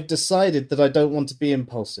because I've decided that I don't want to be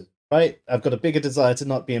impulsive, right? I've got a bigger desire to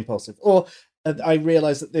not be impulsive. Or I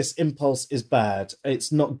realize that this impulse is bad.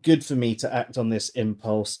 It's not good for me to act on this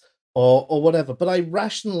impulse, or whatever. But I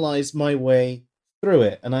rationalize my way through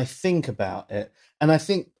it, and I think about it. And I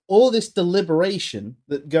think all this deliberation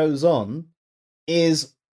that goes on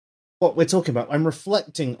is what we're talking about. I'm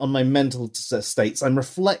reflecting on my mental states. I'm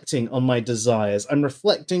reflecting on my desires. I'm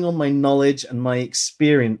reflecting on my knowledge and my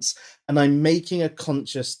experience, and I'm making a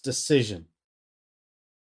conscious decision.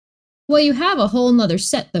 Well, you have a whole nother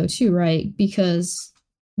set though too, right? Because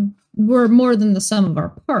we're more than the sum of our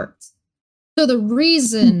parts. So the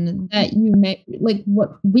reason that you make, like,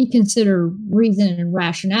 what we consider reason and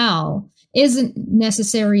rationale isn't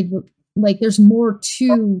necessary. Like, there's more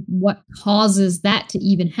to what causes that to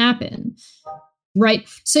even happen, right?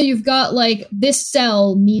 So you've got, like, this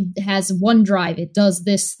cell has one drive, it does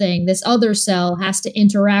this thing, this other cell has to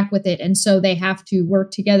interact with it, and so they have to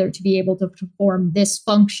work together to be able to perform this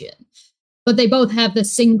function. But they both have the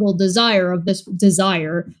single desire of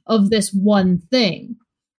this one thing,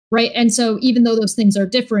 right? And so even though those things are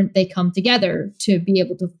different, they come together to be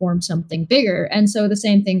able to form something bigger. And so the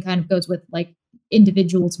same thing kind of goes with, like,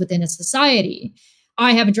 individuals within a society.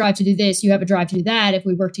 I have a drive to do this, you have a drive to do that. If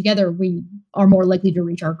we work together, we are more likely to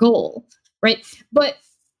reach our goal, right? But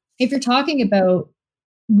if you're talking about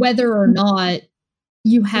whether or not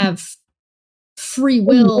you have free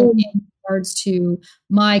will in regards to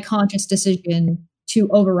my conscious decision to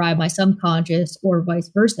override my subconscious or vice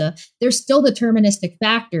versa, there's still deterministic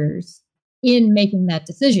factors in making that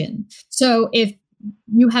decision. So if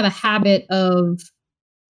you have a habit of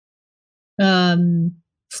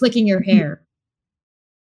flicking your hair,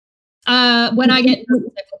 when I get nervous,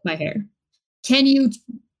 I flick my hair. Can you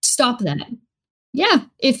stop that? Yeah,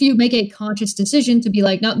 if you make a conscious decision to be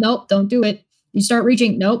like, nope, don't do it. You start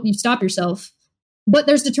reaching, nope, you stop yourself. But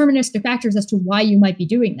there's deterministic factors as to why you might be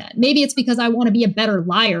doing that. Maybe it's because I want to be a better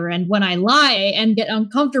liar, and when I lie and get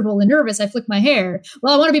uncomfortable and nervous, I flick my hair.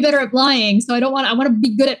 Well, I want to be better at lying, so I want to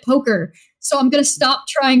be good at poker. So I'm going to stop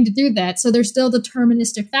trying to do that. So there's still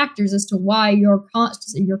deterministic factors as to why your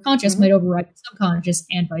conscious might override your subconscious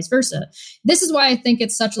and vice versa. This is why I think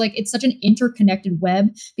it's such an interconnected web,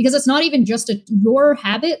 because it's not even just your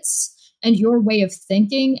habits and your way of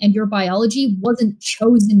thinking and your biology wasn't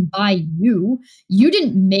chosen by you. You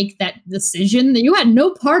didn't make that decision. You had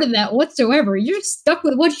no part of that whatsoever. You're stuck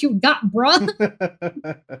with what you got, bruh.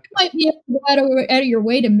 You might be able to go out of your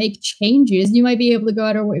way to make changes. You might be able to go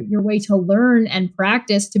out of your way to learn and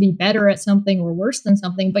practice to be better at something or worse than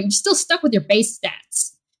something, but you're still stuck with your base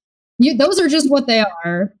stats. Those are just what they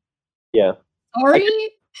are. Yeah. Sorry?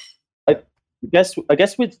 I guess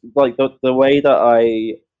with, like, the way that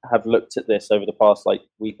I have looked at this over the past, like,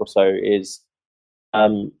 week or so is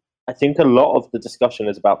I think a lot of the discussion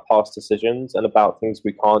is about past decisions and about things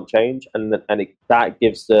we can't change, and that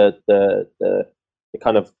gives the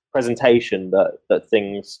kind of presentation that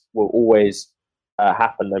things will always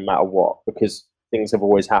happen no matter what, because things have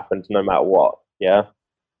always happened no matter what. Yeah,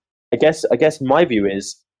 I guess my view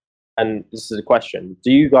is, and this is a question: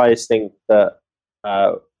 do you guys think that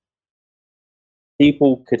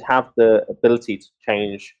people could have the ability to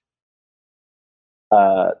change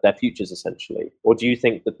their futures, essentially? Or do you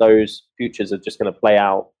think that those futures are just going to play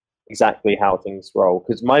out exactly how things roll?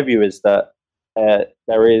 Because my view is that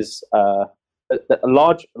there is a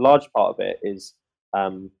large part of it is,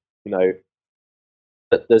 that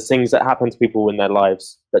there's things that happen to people in their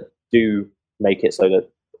lives that do make it so that,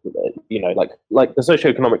 like the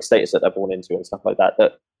socioeconomic status that they're born into and stuff like that,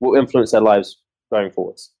 that will influence their lives going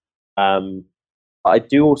forwards. I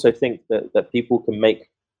do also think that people can make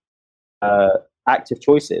active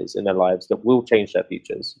choices in their lives that will change their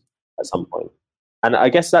futures at some point. And I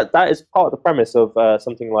guess that is part of the premise of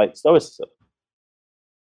something like Stoicism.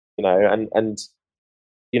 And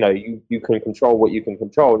you can control what you can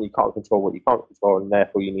control, and you can't control what you can't control, and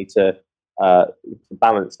therefore you need to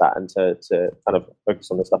balance that and to kind of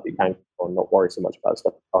focus on the stuff you can control and not worry so much about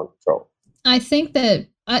stuff you can't control. I think that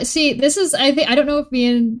I don't know if me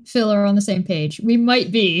and Phil are on the same page. We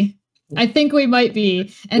might be. I think we might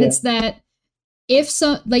be. And it's that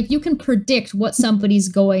you can predict what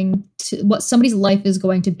somebody's life is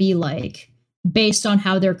going to be like based on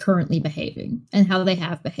how they're currently behaving and how they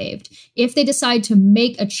have behaved. If they decide to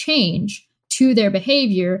make a change to their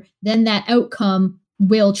behavior, then that outcome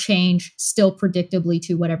will change still predictably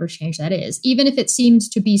to whatever change that is, even if it seems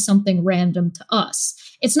to be something random to us.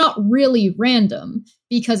 It's not really random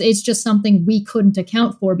because it's just something we couldn't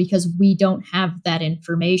account for because we don't have that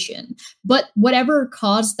information. But whatever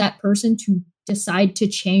caused that person to decide to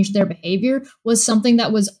change their behavior was something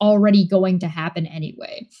that was already going to happen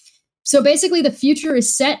anyway. So basically the future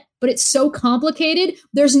is set, but it's so complicated,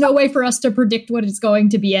 there's no way for us to predict what it's going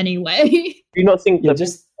to be anyway. Do you not think that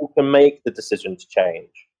people can make the decision to change?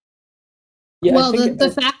 Yeah, well,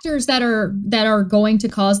 the factors that are going to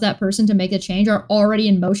cause that person to make a change are already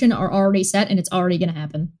in motion, are already set, and it's already going to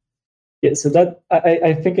happen. Yeah, so that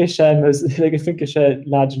I think I share most like I think I share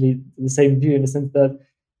largely the same view in the sense that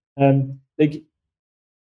like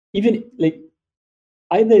even like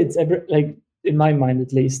either it's ever like in my mind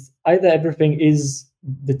at least either everything is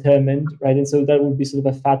determined, right? And so that would be sort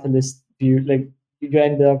of a fatalist view, like you're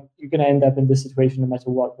gonna end up in this situation no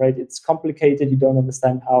matter what, right? It's complicated, you don't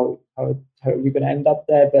understand how you're gonna end up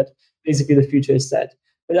there, but basically the future is set.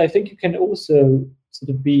 But I think you can also sort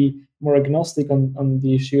of be more agnostic on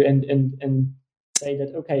the issue and say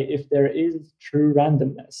that okay, if there is true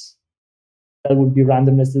randomness, that would be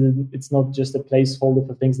randomness. It's not just a placeholder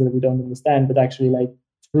for things that we don't understand, but actually like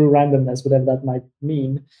true randomness, whatever that might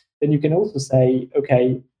mean. Then you can also say,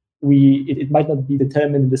 okay, it might not be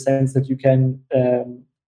determined in the sense that you can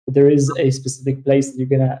there is a specific place that you're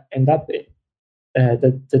going to end up in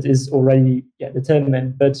that is already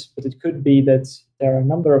determined, but it could be that there are a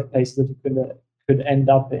number of places that you could end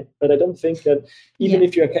up in. But I don't think that even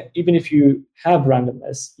if you have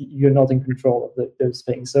randomness, you're not in control of those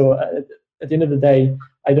things. So at the end of the day,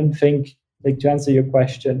 I don't think, like, to answer your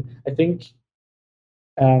question, I think,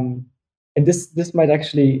 and this might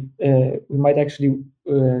actually we might actually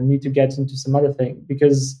need to get into some other thing,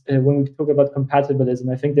 because when we talk about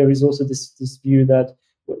compatibilism, I think there is also this view that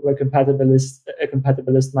where a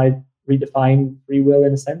compatibilist might redefine free will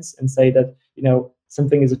in a sense and say that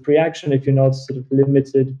something is a pre-action if you're not sort of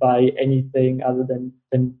limited by anything other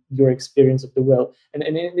than your experience of the will. And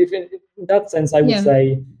if in that sense, I would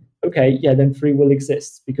say, okay, then free will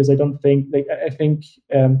exists, because I don't think, I think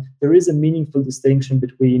there is a meaningful distinction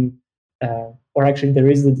between, or actually there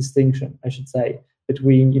is a distinction, I should say,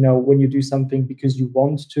 between, when you do something because you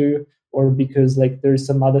want to, or because like there is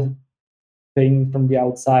some other thing from the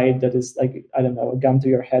outside that is like, I don't know, a gun to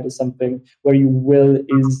your head or something, where your will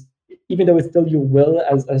is, even though it's still your will,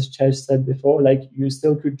 as Chesh said before, like you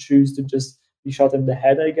still could choose to just be shot in the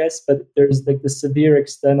head, I guess, but there's like the severe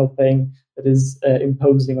external thing that is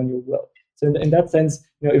imposing on your will. So in that sense,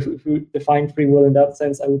 if we define free will in that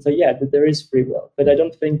sense, I would say, that there is free will. But I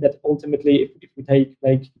don't think that ultimately, if we take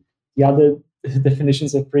like the other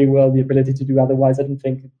definitions of free will, the ability to do otherwise, I don't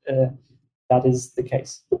think that is the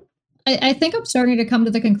case. I think I'm starting to come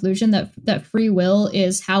to the conclusion that free will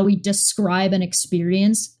is how we describe an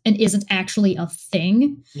experience and isn't actually a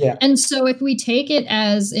thing. Yeah. And so if we take it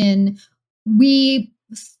as in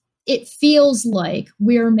it feels like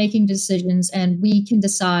we're making decisions and we can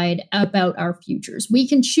decide about our futures. We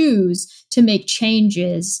can choose to make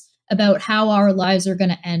changes about how our lives are going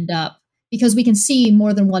to end up, because we can see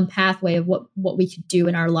more than one pathway of what we could do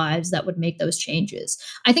in our lives that would make those changes.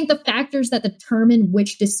 I think the factors that determine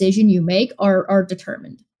which decision you make are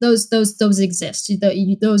determined. Those exist.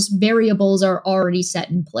 Those variables are already set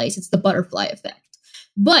in place. It's the butterfly effect.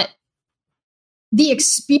 But the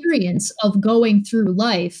experience of going through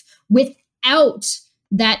life without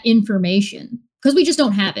that information, because we just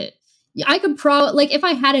don't have it. I could if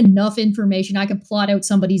I had enough information, I could plot out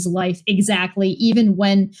somebody's life exactly, even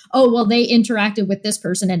when, they interacted with this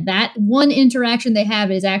person and that one interaction they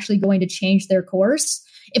have is actually going to change their course.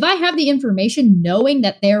 If I have the information knowing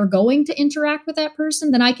that they're going to interact with that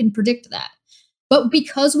person, then I can predict that. But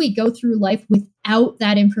because we go through life without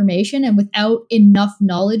that information and without enough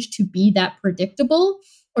knowledge to be that predictable,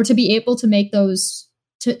 or to be able to make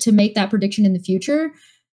to make that prediction in the future,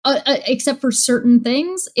 except for certain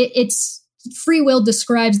things, it's free will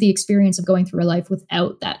describes the experience of going through a life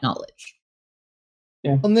without that knowledge.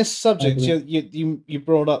 Yeah. On this subject, you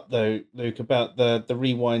brought up though, Luke, about the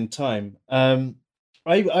rewind time. I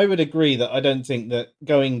would agree that I don't think that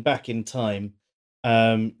going back in time,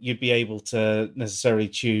 you'd be able to necessarily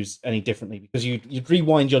choose any differently, because you'd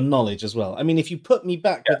rewind your knowledge as well. I mean, if you put me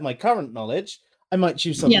back with my current knowledge, I might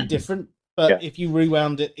choose something different. But if you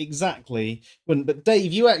rewound it exactly, wouldn't. But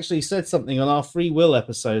Dave, you actually said something on our free will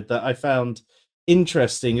episode that I found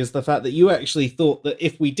interesting, is the fact that you actually thought that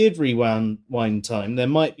if we did rewind time, there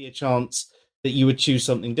might be a chance that you would choose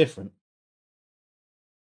something different.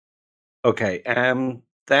 Okay,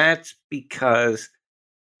 that's because,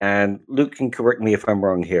 and Luke can correct me if I'm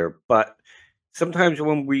wrong here, but sometimes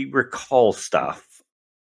when we recall stuff,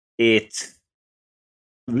 it's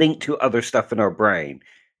linked to other stuff in our brain,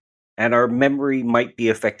 and our memory might be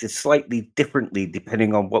affected slightly differently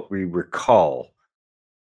depending on what we recall.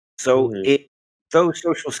 So those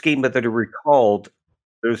social schema that are recalled,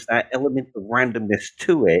 there's that element of randomness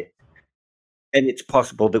to it, and it's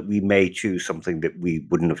possible that we may choose something that we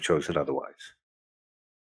wouldn't have chosen otherwise.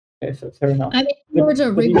 Okay, so fair enough. I mean, if you were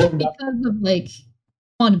to rewind because of like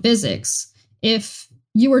quantum physics, if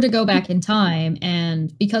you were to go back in time,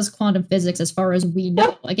 and because quantum physics, as far as we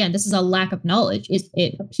know, again, this is a lack of knowledge,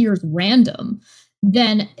 it appears random,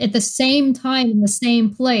 then at the same time, in the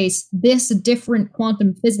same place, this different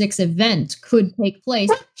quantum physics event could take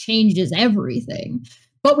place, changes everything.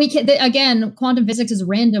 But we can, again, quantum physics is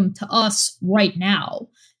random to us right now.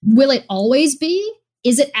 Will it always be?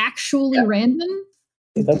 Is it actually random?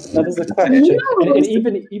 That is the question. And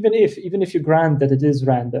even if you grant that it is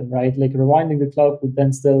random, right? Like rewinding the clock would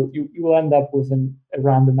then still you will end up with a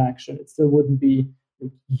random action. It still wouldn't be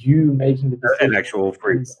you making the decision. An actual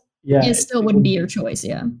free. Yeah, it still wouldn't be your choice.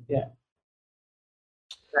 Yeah.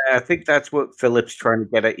 I think that's what Philip's trying to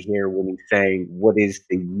get at here when he's saying, "What is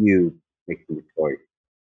the you making the choice?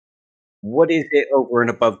 What is it over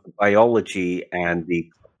and above the biology and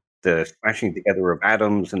the smashing together of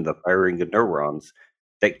atoms and the firing of neurons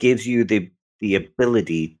that gives you the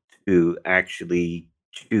ability to actually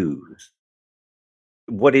choose?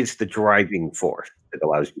 What is the driving force that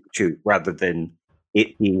allows you to choose, rather than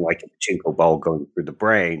it being like a pachinko ball going through the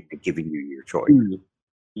brain and giving you your choice?"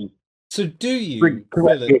 So do you,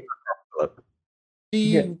 Philip, do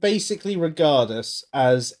you basically regard us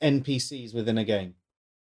as NPCs within a game?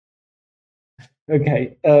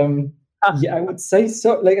 Okay. Yeah, I would say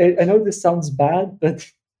so. Like, I know this sounds bad, but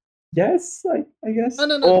yes, I guess.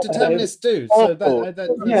 No. Determinists do. So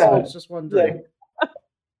I was just wondering.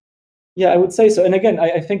 Yeah, I would say so. And again,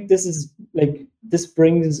 I think this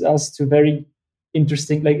brings us to very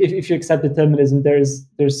interesting. Like, if you accept determinism, there's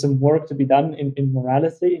some work to be done in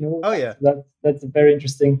morality. Oh yeah. That's a very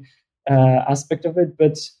interesting aspect of it.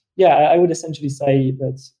 But yeah, I would essentially say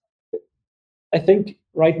that I think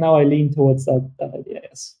right now I lean towards that idea.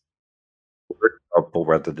 Yes.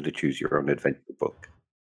 Rather than to choose your own adventure book.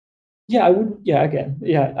 Yeah, I would. Yeah, again,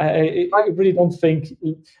 yeah. I really don't think.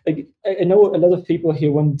 Like, I know a lot of people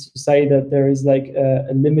here want to say that there is like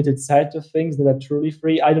a limited set of things that are truly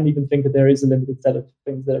free. I don't even think that there is a limited set of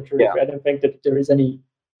things that are truly free. I don't think that there is any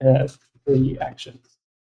free actions.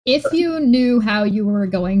 If you knew how you were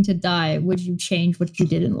going to die, would you change what you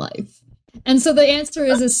did in life? And so the answer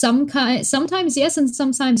is sometimes yes and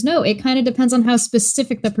sometimes no. It kind of depends on how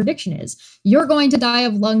specific the prediction is. You're going to die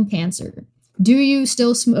of lung cancer. Do you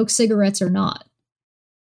still smoke cigarettes or not?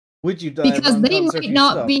 Would you die because of lung they cancer might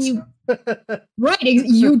not stopped? be right.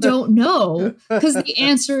 You don't know, because the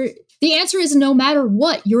answer is no matter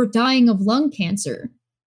what, you're dying of lung cancer.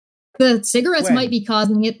 The cigarettes might be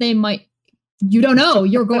causing it. They might. You don't know.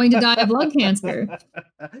 You're going to die of lung cancer.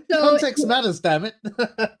 So, context matters, damn it.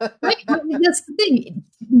 Right. That's the thing.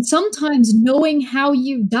 Sometimes knowing how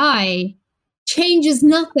you die changes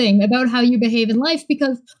nothing about how you behave in life,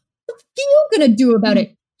 because what are you going to do about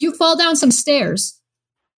it? You fall down some stairs.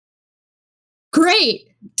 Great.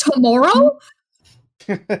 Tomorrow?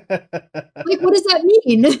 Like, what does that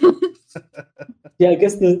mean? Yeah, I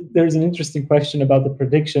guess there's an interesting question about the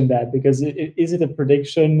prediction there, because is it a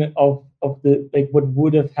prediction of the like what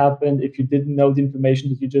would have happened if you didn't know the information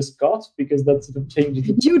that you just got? Because that sort of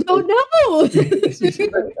changes. You don't know.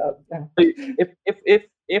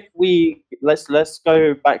 If we let's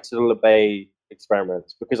go back to the LeBay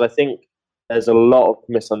experiments, because I think there's a lot of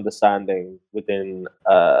misunderstanding within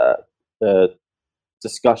the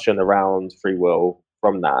discussion around free will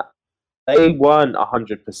from that. They weren't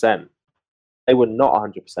 100%. They were not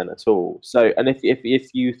 100% at all. So, and if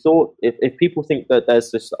you thought, if people think that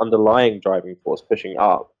there's this underlying driving force pushing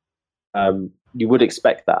up, you would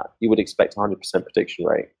expect that. You would expect 100% prediction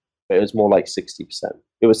rate, but it was more like 60%.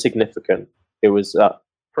 It was significant. It was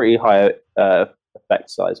pretty high effect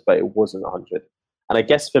size, but it wasn't 100. And I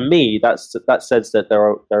guess for me, that says that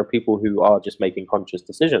there are people who are just making conscious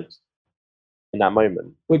decisions in that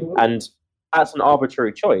moment, and that's an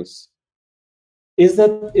arbitrary choice. Is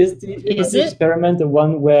the experiment the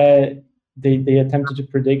one where they attempted to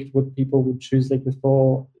predict what people would choose like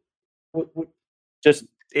before? Just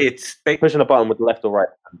it's pushing a button with the left or right.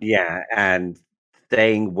 Yeah, and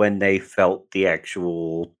saying when they felt the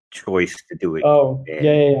actual choice to do it. Oh,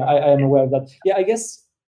 yeah. I am aware of that. Yeah, I guess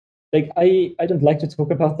like I don't like to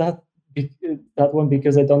talk about that one,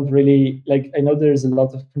 because I don't really like. I know there's a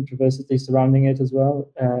lot of controversy surrounding it as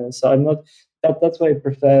well. So I'm not. That's why I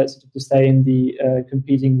prefer sort of to stay in the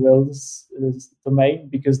competing wills domain,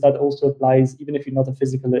 because that also applies even if you're not a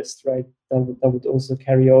physicalist, right? That would also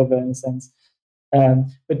carry over in a sense.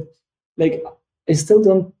 But like, I still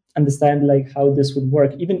don't understand like how this would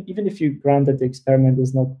work. Even if you grant that the experiment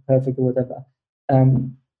is not perfect or whatever.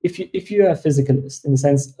 If you're a physicalist in the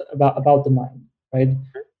sense about the mind, right?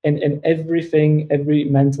 And every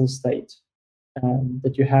mental state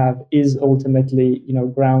that you have is ultimately,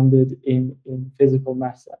 grounded in physical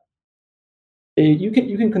matter. You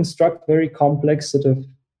can construct very complex sort of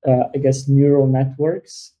I guess, neural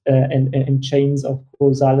networks and chains of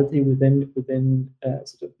causality within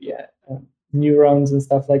neurons and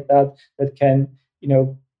stuff like that can,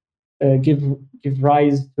 give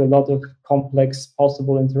rise to a lot of complex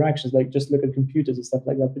possible interactions. Like just look at computers and stuff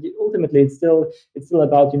like that. But ultimately, it's still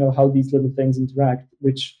about how these little things interact,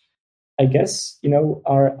 which I guess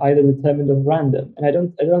are either determined or random. And I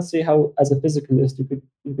don't see how, as a physicalist, you could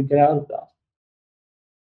get out of that.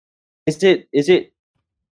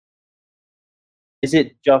 Is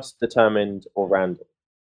it just determined or random?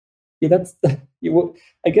 Yeah,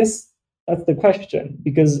 I guess that's the question,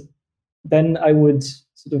 because then I would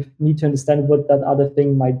sort of need to understand what that other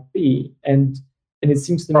thing might be, and it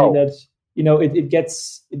seems to me that it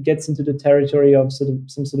gets into the territory of some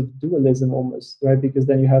sort of dualism almost, right? Because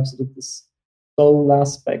then you have sort of this soul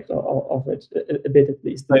aspect of it a bit, at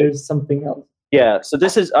least. But there's something else. Yeah, so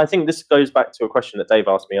I think this goes back to a question that Dave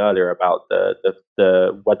asked me earlier about the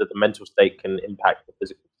whether the mental state can impact the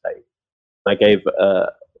physical state. And I gave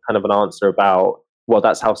kind of an answer about, well,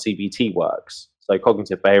 that's how CBT works. So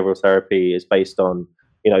cognitive behavioral therapy is based on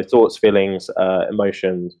thoughts, feelings,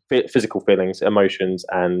 emotions, physical feelings, emotions,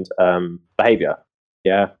 and behavior.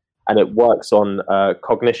 Yeah, and it works on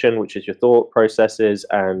cognition, which is your thought processes,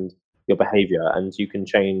 and your behavior, and you can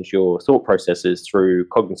change your thought processes through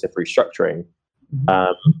cognitive restructuring,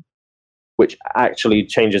 which actually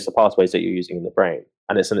changes the pathways that you're using in the brain,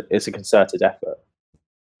 and it's a concerted effort.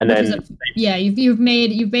 And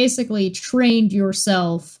you've basically trained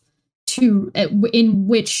yourself to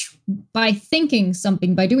by doing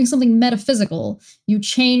something metaphysical, you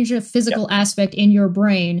change a physical aspect in your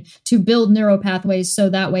brain to build neural pathways, so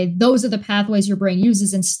that way those are the pathways your brain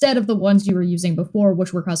uses instead of the ones you were using before,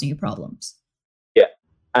 which were causing you problems. Yeah,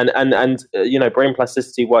 and brain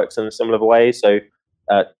plasticity works in a similar way. So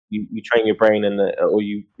you train your brain or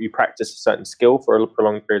you practice a certain skill for a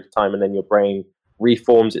prolonged period of time, and then your brain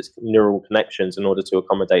reforms its neural connections in order to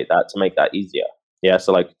accommodate that, to make that easier. Yeah,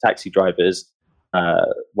 so like taxi drivers,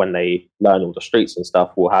 when they learn all the streets and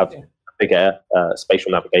stuff, will have a bigger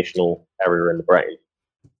spatial navigational area in the brain.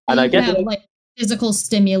 And I guess have like physical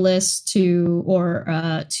stimulus to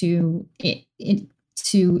entice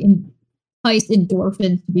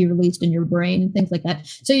endorphins to be released in your brain, things like that.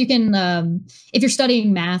 So you can, if you're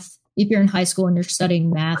studying math, if you're in high school and you're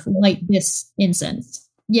studying math, light this incense.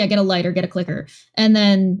 Yeah, get a lighter, get a clicker, and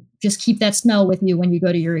then just keep that smell with you when you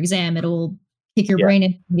go to your exam. It'll kick your brain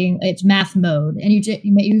into its math mode, and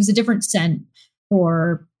you may use a different scent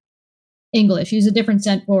for English, use a different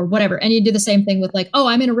scent for whatever, and you do the same thing with like, oh,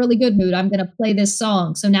 I'm in a really good mood, I'm going to play this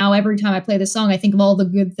song. So now every time I play this song, I think of all the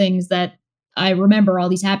good things that I remember, all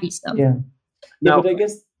these happy stuff. But I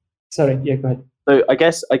guess, sorry, go ahead. So I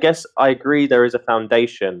guess I agree there is a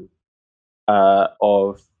foundation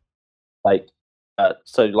of like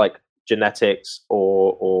genetics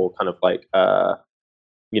or kind of like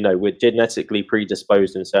we're genetically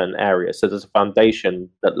predisposed in certain areas, so there's a foundation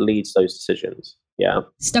that leads those decisions.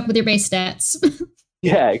 Stuck with your base stats.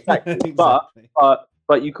 Yeah, exactly.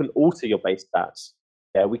 But you can alter your base stats.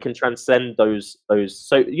 We can transcend those.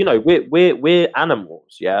 So we're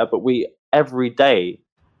animals. But we every day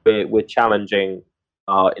we're challenging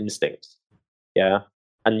our instincts.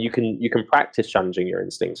 And you can practice challenging your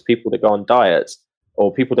instincts. People that go on diets,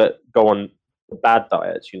 or people that go on bad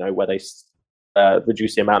diets, where they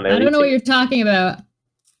reduce the amount they're eating. I don't know what you're talking about.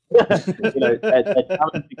 They're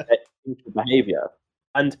challenging their behavior.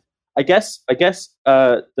 And I guess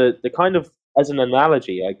the kind of, as an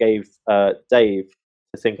analogy, I gave Dave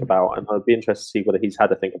to think about, and I'd be interested to see whether he's had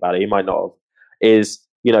to think about it. He might not have. Is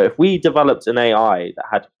if we developed an AI that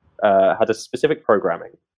had a specific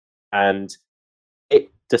programming, and it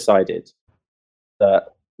decided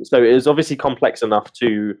that, so it was obviously complex enough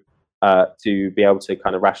to be able to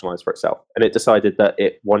kind of rationalize for itself, and it decided that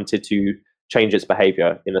it wanted to change its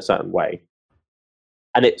behavior in a certain way,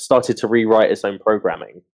 and it started to rewrite its own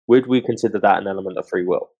programming. Would we consider that an element of free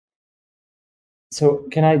will? So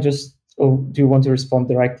can I just, do you want to respond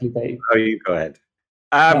directly, Dave? Oh, you go ahead.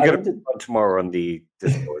 I'm going to respond tomorrow on the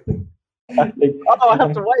Discord. I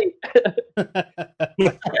have to wait.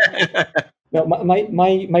 No,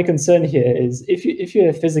 my concern here is if you're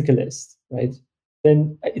a physicalist, right,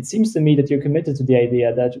 then it seems to me that you're committed to the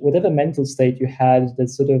idea that whatever mental state you had that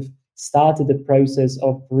sort of started the process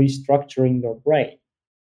of restructuring your brain,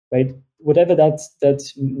 right? Whatever that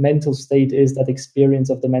mental state is, that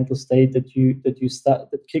experience of the mental state that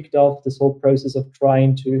kicked off this whole process of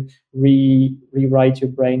trying to rewrite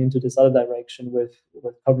your brain into this other direction with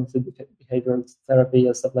cognitive behavioral therapy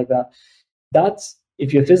or stuff like that. That,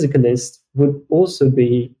 if you're a physicalist, would also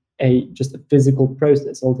be just a physical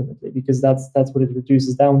process ultimately, because that's what it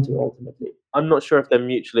reduces down to ultimately. I'm not sure if they're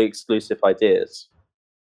mutually exclusive ideas.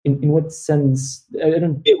 In what sense? I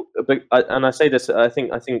don't. And I say this. I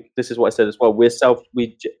think this is what I said as well.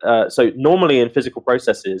 So normally in physical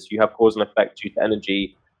processes, you have cause and effect due to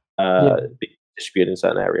energy being distributed in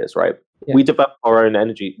certain areas, right? Yeah. We develop our own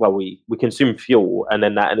energy. Well, we consume fuel, and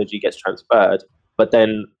then that energy gets transferred. But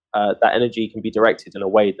then that energy can be directed in a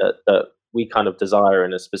way that we kind of desire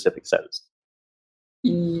in a specific sense.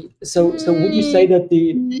 So would you say that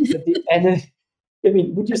the energy? I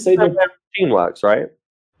mean, would you say that a machine works, right?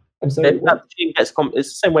 I'm sorry. That machine gets it's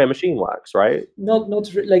the same way a machine works, right? Not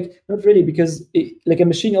really, because a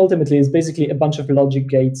machine ultimately is basically a bunch of logic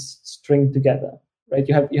gates stringed together, right?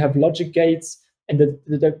 You have logic gates, and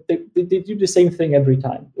they do the same thing every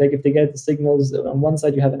time. Like if they get the signals on one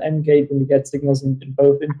side, you have an AND gate. When you get signals in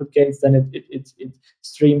both input gates, then it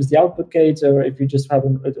streams the output gate. Or if you just have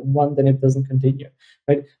one, then it doesn't continue,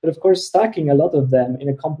 right? But of course, stacking a lot of them in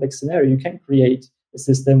a complex scenario, you can create a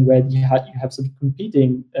system where you have sort of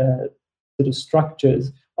competing sort of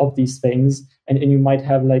structures of these things, and you might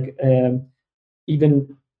have like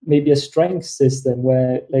even maybe a strength system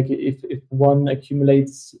where like if one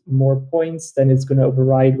accumulates more points, then it's going to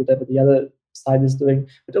override whatever the other side is doing.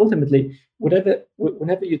 But ultimately,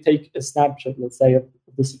 whenever you take a snapshot, let's say, of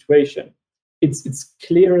the situation, it's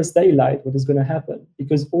clear as daylight what is going to happen,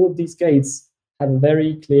 because all of these gates have a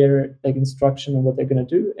very clear like instruction on what they're going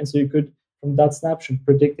to do, and so you could, from that snapshot,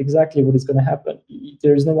 predict exactly what is going to happen.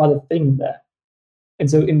 There is no other thing there. And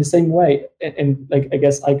so in the same way, and like I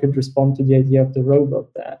guess I could respond to the idea of the robot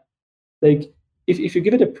there. Like if you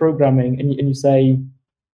give it a programming and you say,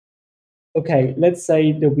 okay, let's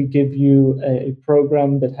say that we give you a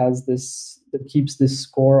program that has this, that keeps this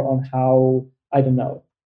score on how, I don't know,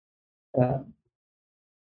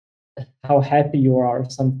 how happy you are or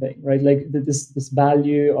something, right? Like this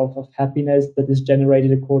value of happiness that is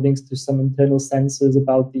generated according to some internal sensors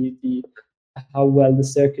about the how well the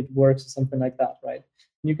circuit works or something like that, right?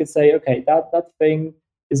 And you could say, okay, that thing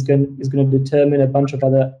is going to determine a bunch of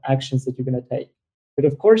other actions that you're going to take. But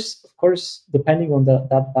of course, depending on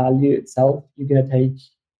that value itself, you're going to take,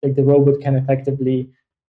 like the robot can effectively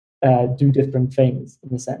do different things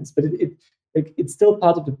in a sense. But it's still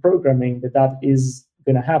part of the programming that is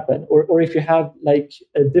going to happen. Or if you have like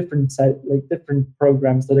a different set, like different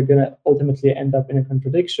programs that are going to ultimately end up in a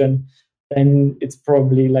contradiction, then it's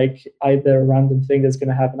probably like either a random thing that's going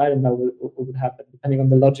to happen. I don't know what would happen, depending on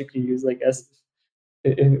the logic you use, I guess.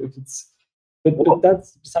 If it's, but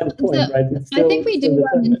that's beside the point, right? It's still, I think we do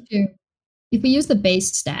run into, if we use the base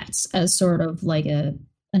stats as sort of like an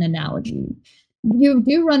analogy, you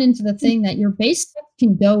do run into the thing that your base stats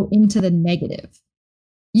can go into the negative.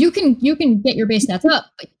 You can get your base stats up,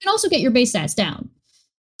 but you can also get your base stats down.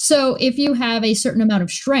 So if you have a certain amount of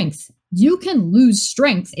strength, you can lose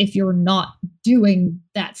strength if you're not doing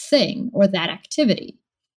that thing or that activity.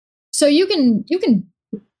 So you can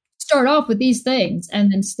start off with these things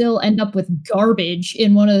and then still end up with garbage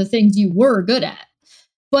in one of the things you were good at.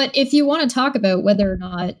 But if you want to talk about whether or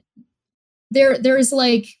not there is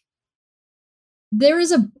a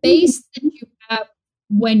base that you have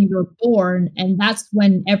when you're born, and that's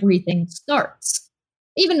when everything starts.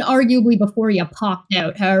 Even arguably before you popped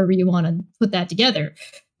out, however you want to put that together.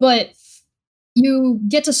 But you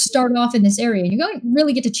get to start off in this area, and you don't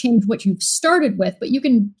really get to change what you've started with, but you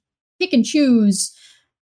can pick and choose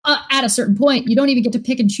at a certain point. You don't even get to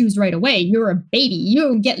pick and choose right away. You're a baby. You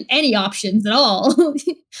don't get any options at all.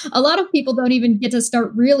 A lot of people don't even get to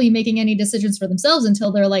start really making any decisions for themselves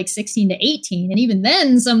until they're like 16 to 18. And even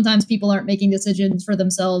then, sometimes people aren't making decisions for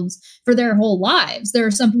themselves for their whole lives. There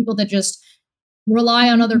are some people that just rely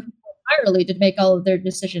on other people entirely to make all of their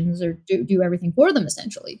decisions or do everything for them,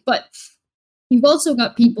 essentially. But you've also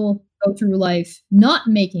got people go through life not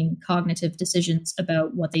making cognitive decisions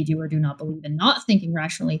about what they do or do not believe, and not thinking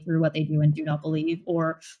rationally through what they do and do not believe,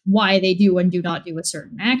 or why they do and do not do a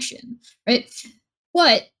certain action, right?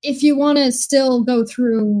 But if you want to still go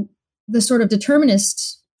through the sort of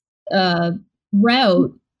determinist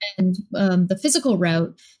route and the physical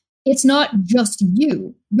route, it's not just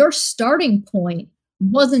you. Your starting point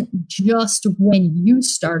wasn't just when you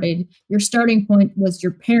started. Your starting point was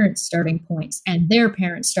your parents' starting points, and their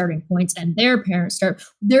parents' starting points, and their parents' start.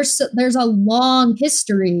 There's a long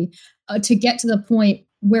history to get to the point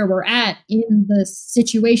where we're at in the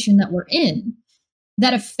situation that we're in,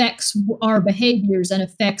 that affects our behaviors and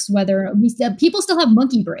affects whether people still have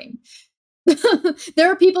monkey brain.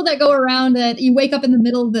 There are people that go around that you wake up in the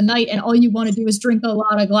middle of the night and all you want to do is drink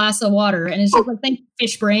a glass of water, and it's just like, thank you,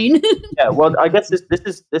 fish brain. Yeah, well, I guess this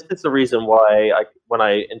is the reason why when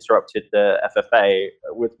I interrupted the FFA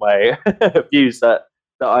with my views that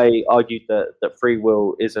I argued that free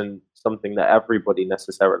will isn't something that everybody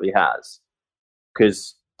necessarily has,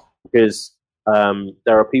 because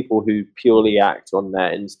there are people who purely act on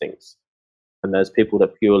their instincts, and there's people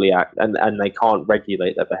that purely act and they can't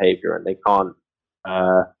regulate their behavior, and they can't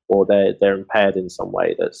or they're impaired in some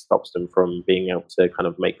way that stops them from being able to kind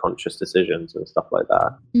of make conscious decisions and stuff like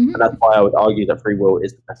that. Mhm. And that's why I would argue that free will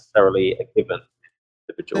isn't necessarily a given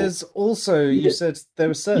individual. There's also, you said there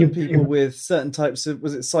were certain people with certain types of,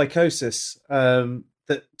 was it psychosis,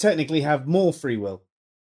 that technically have more free will?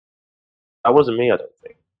 That wasn't me, I don't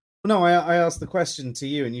think. No, I asked the question to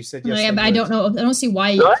you, and you said yes. Yeah, but I don't know. I don't see why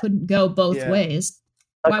you couldn't go both ways.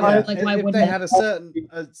 Why if wouldn't they had a certain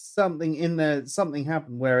something in there, something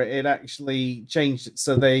happened where it actually changed it,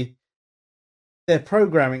 so their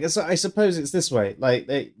programming. So I suppose it's this way: like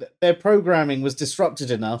their programming was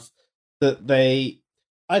disrupted enough that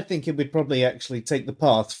I think it would probably actually take the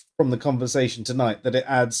path from the conversation tonight that it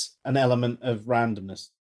adds an element of randomness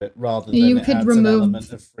rather than an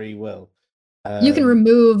element of free will. You can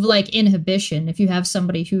remove like inhibition if you have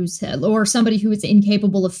somebody who is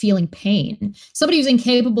incapable of feeling pain. Somebody who's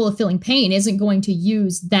incapable of feeling pain isn't going to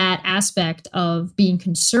use that aspect of being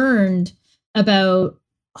concerned about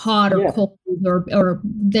hot or cold or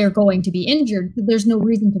they're going to be injured. There's no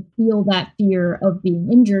reason to feel that fear of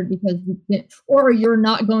being injured or you're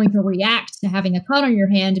not going to react to having a cut on your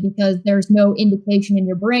hand because there's no indication in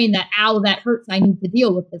your brain that, ow, that hurts, I need to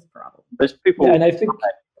deal with this problem. There's people and I think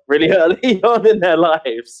really early on in their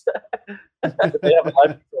lives. They have a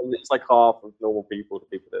life, it's like half of normal people to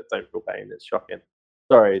people that don't feel pain. It's shocking.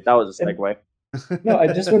 Sorry, that was a segue. No, I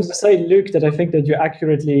just wanted to say, Luke, that I think that you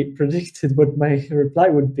accurately predicted what my reply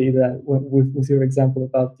would be that with your example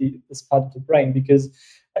about this part of the brain, because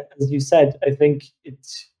as you said, I think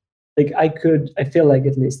it's like I feel like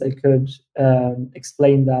at least I could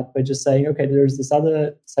explain that by just saying, okay, there's this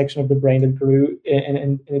other section of the brain that grew,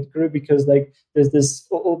 and it grew because like there's this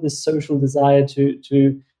social desire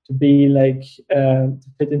to be like to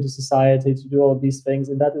fit into society, to do all these things,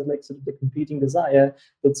 and that is like sort of the competing desire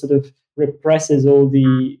that sort of represses all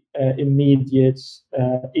the immediate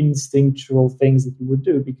instinctual things that you would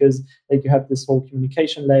do, because like you have this whole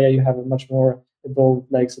communication layer, you have a much more evolved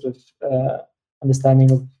like sort of understanding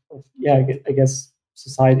of I guess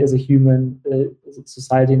society as a human,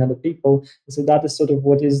 society and other people. And so that is sort of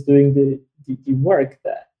what is doing the work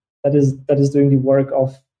there. That is doing the work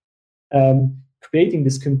of creating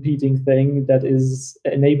this competing thing that is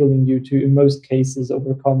enabling you to, in most cases,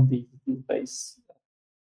 overcome the base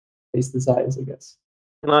desires, I guess.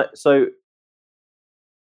 So,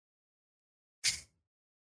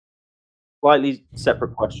 slightly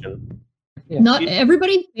separate question. Yeah. Not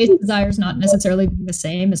everybody's base desires not necessarily being the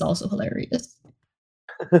same is also hilarious.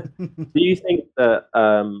 Do you think that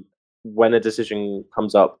when a decision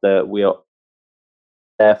comes up that we are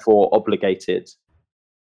therefore obligated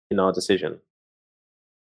in our decision?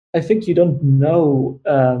 I think you don't know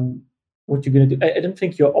what you're going to do. I don't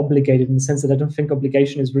think you're obligated in the sense that I don't think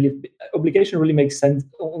obligation really makes sense.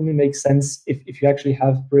 Only makes sense if you actually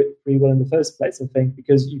have free will in the first place. I think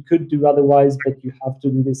because you could do otherwise, but you have to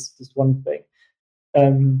do this one thing.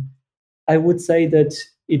 I would say that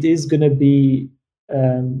it is going to be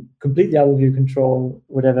completely out of your control,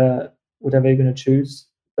 whatever you're going to choose.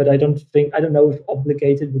 But I don't know if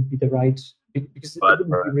obligated would be the right, because it wouldn't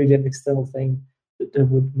be really an external thing that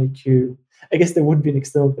would make you. I guess there would be an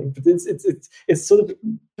external thing, but it's sort of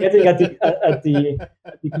getting at the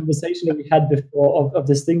conversation that we had before of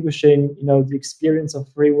distinguishing, the experience of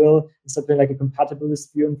free will and something like a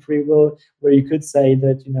compatibilist view on free will, where you could say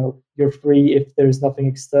that you're free if there is nothing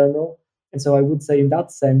external. And so I would say in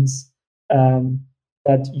that sense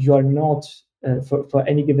that you are not for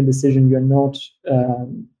any given decision, you're not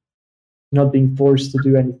being forced to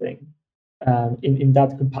do anything. In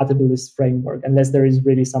that compatibilist framework, unless there is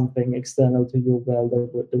really something external to your will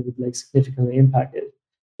that would like significantly impact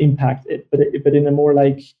it. But in a more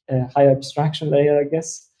like higher abstraction layer, I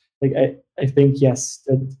guess, like I think yes,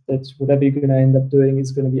 that whatever you're going to end up doing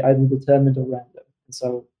is going to be either determined or random, and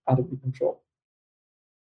so out of your control.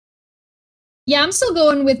 Yeah, I'm still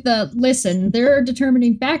going with listen, there are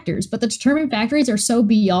determining factors, but the determining factors are so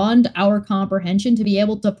beyond our comprehension to be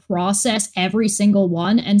able to process every single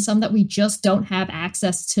one, and some that we just don't have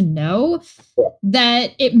access to know,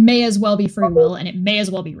 that it may as well be free will and it may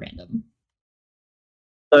as well be random.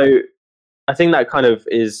 So I think that kind of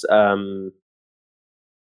is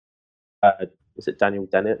is it Daniel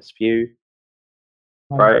Dennett's view?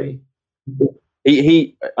 Might Right. be.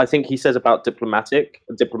 He I think he says about a diplomatic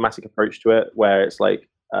approach to it, where it's like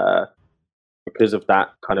because of that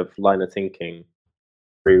kind of line of thinking,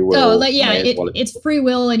 free will. Oh, like yeah, may as well- it's free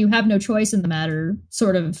will and you have no choice in the matter,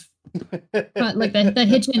 sort of like the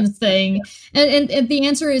Hitchens thing. And the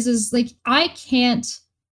answer is like, I can't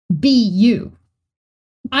be you.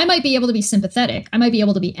 I might be able to be sympathetic. I might be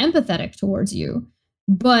able to be empathetic towards you.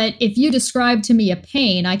 But if you describe to me a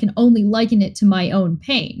pain, I can only liken it to my own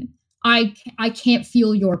pain. I can't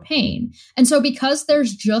feel your pain. And so because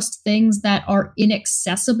there's just things that are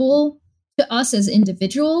inaccessible to us as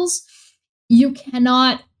individuals, you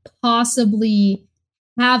cannot possibly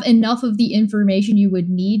have enough of the information you would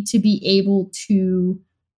need to be able to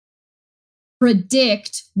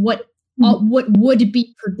predict what would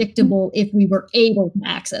be predictable if we were able to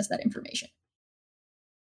access that information.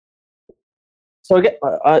 So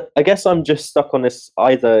I guess I'm just stuck on this.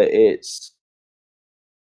 Either it's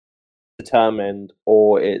determined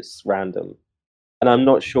or it's random, and I'm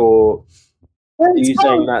not sure. Are you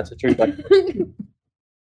saying that's a truth?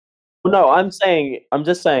 Well, no, I'm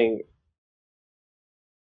just saying.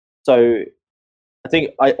 So,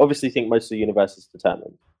 I obviously think most of the universe is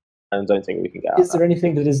determined, and I don't think we can get out. Is there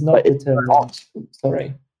anything that is not determined?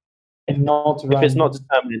 Sorry, and not if it's not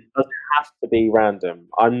determined, it doesn't have to be random.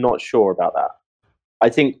 I'm not sure about that. I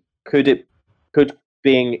think could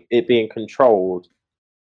being controlled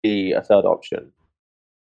be a third option?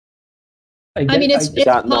 I mean, it's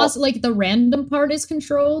possible. Like the random part is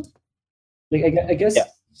controlled. Like I guess,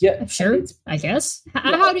 yeah, sure. I guess.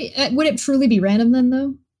 How would it truly be random then,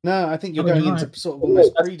 though? No, I think you're going into sort of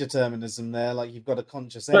almost predeterminism there. Like you've got a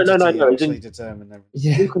conscious entity actually determine everything.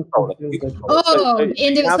 Yeah. You control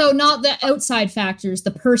it. So not the outside factors, the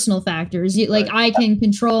personal factors. I can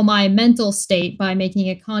control my mental state by making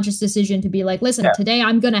a conscious decision to be like, listen, today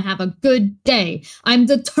I'm going to have a good day. I'm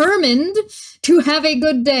determined to have a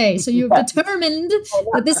good day. So you've determined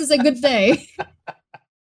that this is a good day.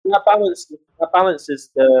 That balance is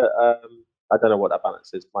the. I don't know what that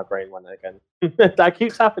balance is. My brain went again. That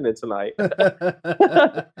keeps happening tonight. But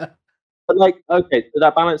okay, so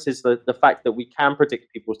that balance is the fact that we can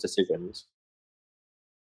predict people's decisions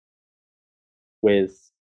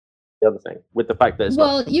with the other thing, with the fact that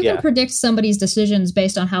it's you can predict somebody's decisions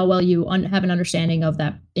based on how well you have an understanding of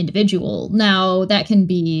that individual. Now, that can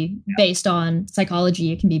be based on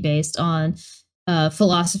psychology. It can be based on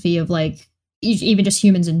philosophy of even just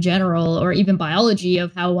humans in general, or even biology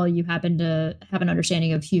of how well you happen to have an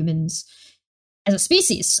understanding of humans as a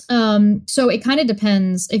species. So it kind of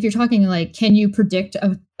depends. If you're talking can you predict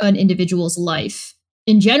an individual's life?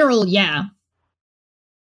 In general, yeah.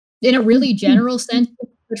 In a really general sense, you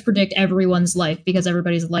can predict everyone's life because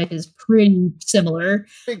everybody's life is pretty similar.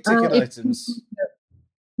 Big ticket items.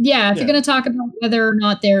 If you're going to talk about whether or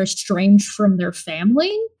not they're estranged from their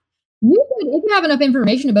family, if you have enough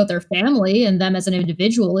information about their family and them as an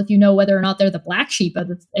individual, if you know whether or not they're the black sheep,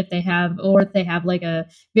 if they have a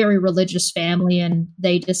very religious family and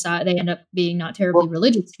they end up being not terribly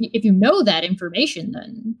religious, if you know that information,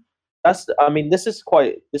 then this is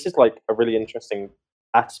like a really interesting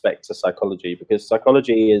aspect to psychology, because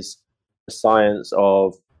psychology is the science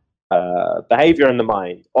of behavior in the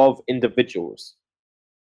mind of individuals.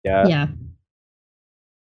 Yeah.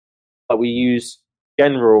 But we use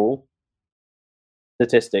general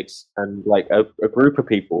statistics and a group of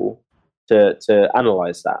people to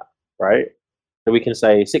analyze that, right? So we can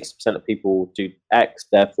say 60% of people do X,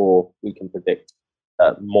 therefore we can predict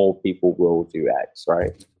that more people will do X,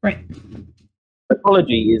 right? Right.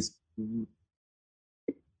 Psychology is, in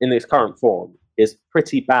its current form, is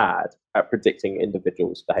pretty bad at predicting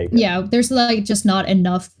individuals' behavior. Yeah, there's just not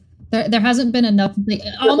enough. There hasn't been enough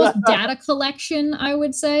almost data collection, I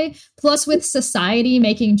would say. Plus, with society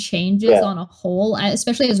making changes on a whole,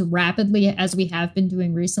 especially as rapidly as we have been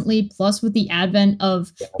doing recently, plus with the advent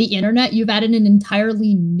of the internet, you've added an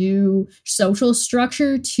entirely new social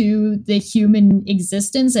structure to the human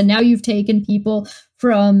existence. And now you've taken people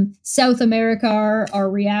from South America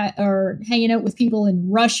are hanging out with people in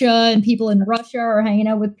Russia, and people in Russia are hanging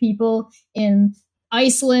out with people in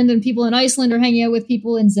Iceland, and people in Iceland are hanging out with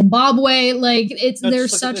people in Zimbabwe.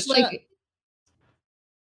 There's such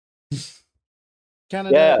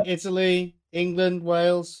Canada, Italy, England,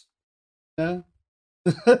 Wales. Yeah.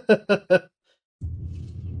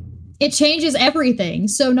 It changes everything.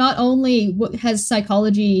 So not only has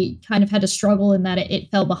psychology kind of had to struggle in that it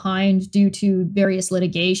fell behind due to various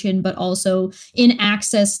litigation, but also in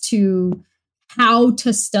access to how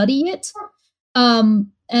to study it.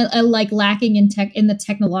 like lacking in the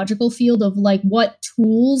technological field of like what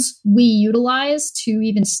tools we utilize to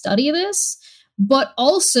even study this, but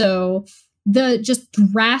also the just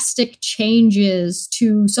drastic changes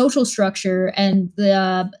to social structure and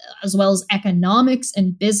as well as economics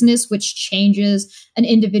and business, which changes an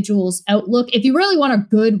individual's outlook. If you really want a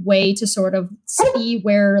good way to sort of see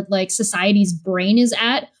where like society's brain is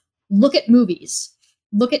at, look at movies.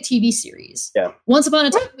 Look at TV series. Yeah. Once upon a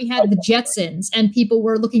time, we had the Jetsons, and people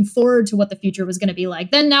were looking forward to what the future was going to be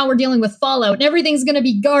like. Then now we're dealing with Fallout, and everything's going to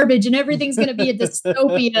be garbage, and everything's going to be a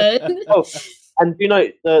dystopia. Oh, and you know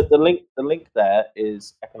the link there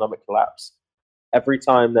is economic collapse. Every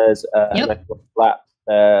time there's an economic collapse,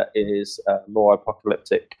 there is more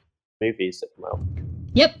apocalyptic movies that come out.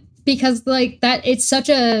 Yep, because like that, it's such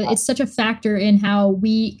a factor in how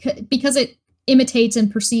because it imitates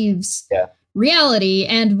and perceives. Yeah. Reality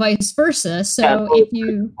and vice versa. So if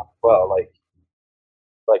you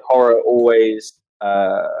like horror always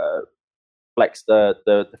reflects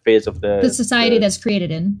the fears of the society that's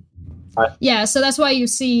created in. Yeah, so that's why you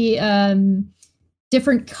see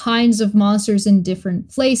different kinds of monsters in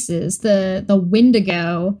different places. The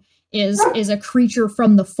Wendigo is a creature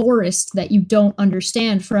from the forest that you don't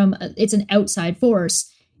understand it's an outside force.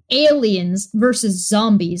 Aliens versus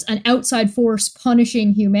zombies, an outside force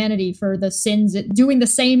punishing humanity for the sins, doing the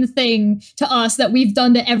same thing to us that we've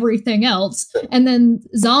done to everything else. And then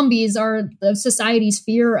zombies are the society's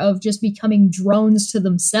fear of just becoming drones to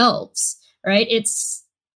themselves, right?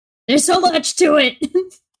 There's so much to it.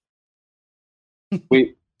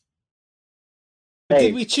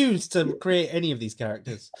 Did we choose to create any of these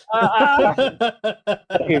characters?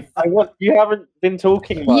 You haven't been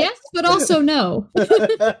talking much. Yes, but also no.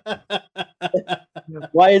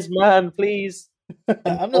 Wise man, please.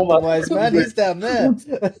 I'm not the wise man. He's down there.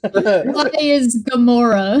 Why is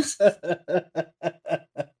Gamora?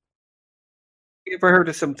 You ever heard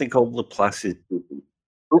of something called Laplace's demon?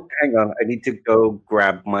 Oh, hang on. I need to go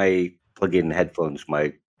grab my plug-in headphones.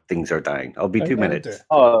 My things are dying. I'll be 2 minutes.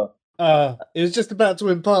 Oh. He was just about to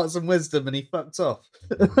impart some wisdom and he fucked off.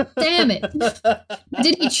 Damn it.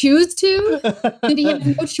 Did he choose to? Did he have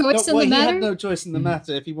no choice in the matter? He had no choice in the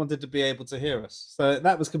matter if he wanted to be able to hear us. So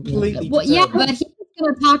that was completely Well, yeah, but he's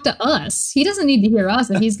going to talk to us. He doesn't need to hear us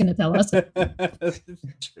if he's going to tell us. True.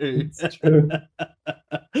 It's true.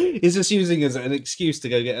 He's just using it as an excuse to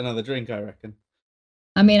go get another drink, I reckon.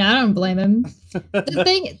 I mean, I don't blame him. The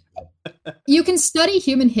thing, you can study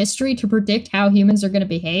human history to predict how humans are going to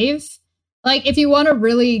behave. Like, if you want a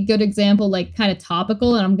really good example, like kind of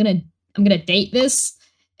topical, and I'm gonna date this,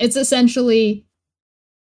 it's essentially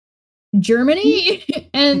Germany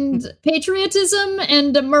and patriotism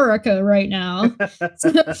and America right now.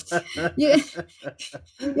 So, yeah.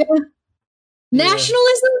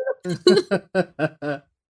 Nationalism.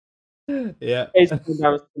 Yeah, it's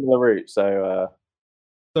down a similar route. So.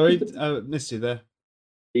 Sorry, I missed you there.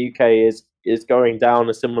 The UK is going down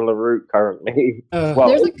a similar route currently.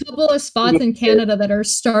 There's a couple of spots in Canada that are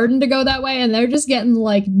starting to go that way, and they're just getting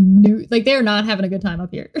like they're not having a good time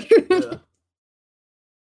up here. Go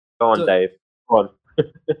on, Dave. Go on.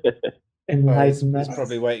 He's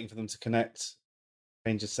probably waiting for them to connect.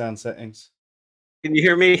 Change the sound settings. Can you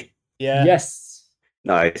hear me? Yeah. Yes.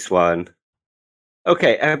 Nice one.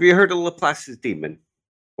 Okay, have you heard of Laplace's demon?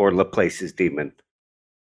 Or Laplace's demon?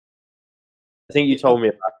 I think you told me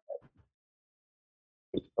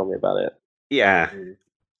about it. Yeah.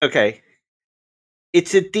 Okay.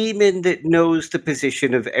 It's a demon that knows the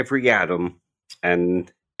position of every atom and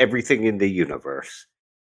everything in the universe,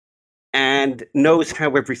 and knows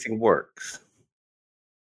how everything works.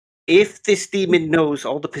 If this demon knows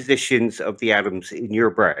all the positions of the atoms in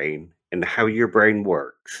your brain and how your brain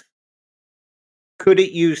works, could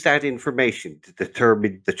it use that information to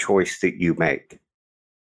determine the choice that you make?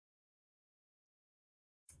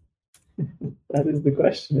 That is the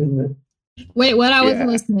question, isn't it? Wait, what? I wasn't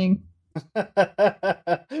listening.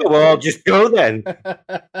 Well, I'll just go then.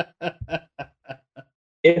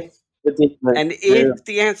 If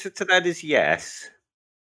the answer to that is yes,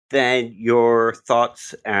 then your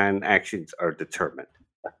thoughts and actions are determined.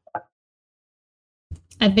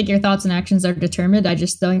 I think your thoughts and actions are determined. I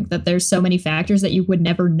just think that there's so many factors that you would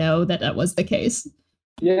never know that was the case.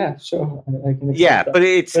 Yeah, sure. I can yeah, that. But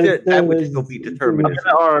that would still be determined. I'm going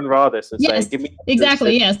to R&R and yes, say, give me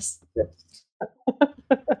exactly, yes.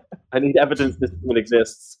 I need evidence this demon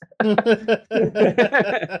exists. I'm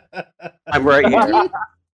right here.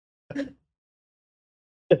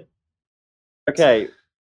 Okay.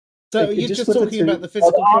 So you're just talking about the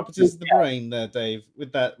physical properties of the brain there, Dave,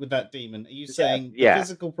 with that demon. Are you saying the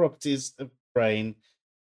physical properties of the brain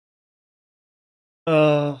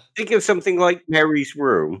Think of something like Mary's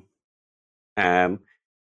room.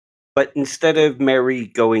 But instead of Mary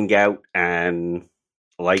going out and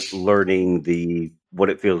learning what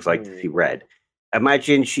it feels like to see red,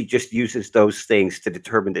 imagine she just uses those things to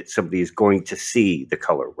determine that somebody is going to see the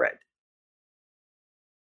color red.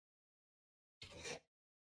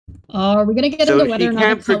 Are we going to get into whether or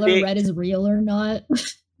not the color red is real or not?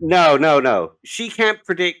 No. She can't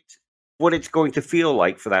predict what it's going to feel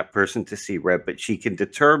like for that person to see red, but she can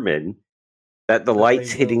determine that the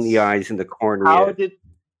light's hitting the eyes and the cornea.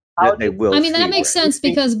 That makes sense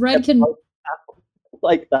because red can...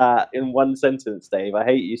 Like that in one sentence, Dave. I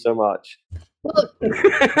hate you so much. Well,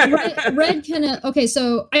 red can... okay,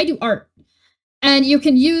 so I do art. And you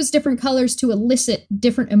can use different colors to elicit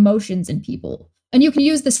different emotions in people. And you can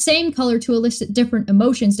use the same color to elicit different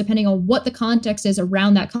emotions depending on what the context is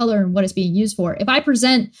around that color and what it's being used for. If I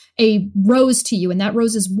present a rose to you and that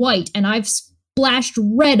rose is white and I've splashed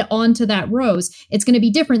red onto that rose, it's going to be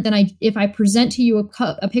different than if I present to you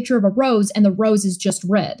a picture of a rose and the rose is just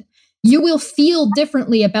red. You will feel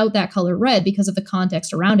differently about that color red because of the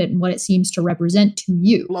context around it and what it seems to represent to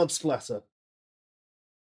you. Blood splatter.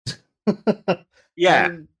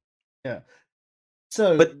 Yeah. Yeah.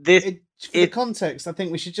 So, but for the context, I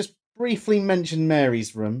think we should just briefly mention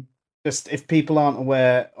Mary's room, just if people aren't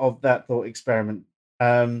aware of that thought experiment.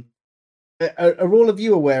 Are all of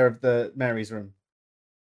you aware of the Mary's room?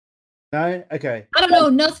 No? Okay. I don't know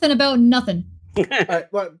nothing about nothing. Right,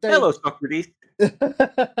 well, hello, Socrates. Dave,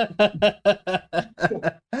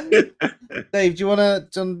 do you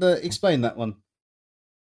want to explain that one?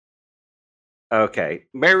 Okay.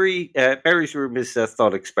 Mary's room is a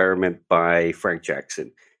thought experiment by Frank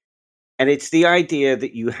Jackson. And it's the idea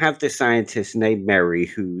that you have this scientist named Mary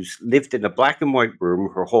who's lived in a black and white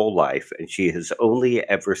room her whole life, and she has only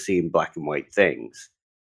ever seen black and white things.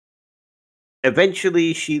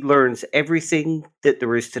 Eventually, she learns everything that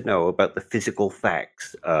there is to know about the physical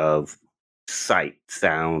facts of sight,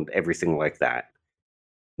 sound, everything like that.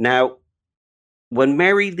 Now, when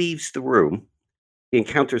Mary leaves the room, she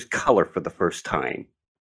encounters color for the first time.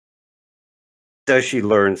 Does she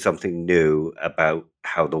learn something new about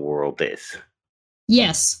how the world is?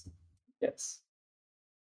 Yes.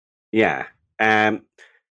 Yeah.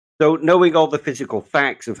 So knowing all the physical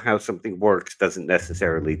facts of how something works doesn't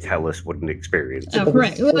necessarily tell us what an experience is. Oh,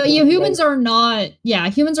 correct. Well, humans are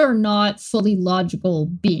not fully logical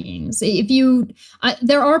beings.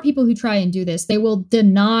 There are people who try and do this. They will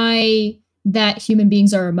deny that human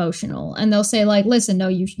beings are emotional. And they'll say, listen, no,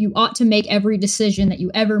 you ought to make every decision that you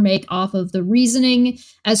ever make off of the reasoning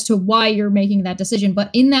as to why you're making that decision. But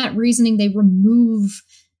in that reasoning, they remove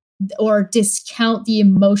or discount the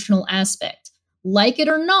emotional aspect. Like it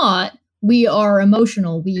or not, we are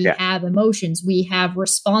emotional. We have emotions. We have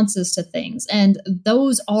responses to things. And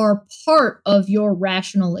those are part of your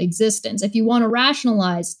rational existence. If you want to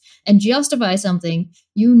rationalize and justify something,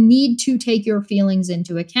 you need to take your feelings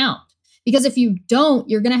into account. Because if you don't,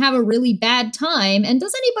 you're going to have a really bad time. And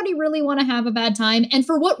does anybody really want to have a bad time? And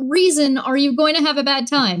for what reason are you going to have a bad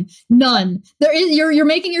time? None. You're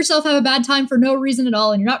making yourself have a bad time for no reason at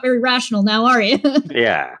all. And you're not very rational now, are you?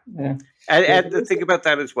 Yeah. And the thing about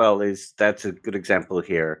that as well is that's a good example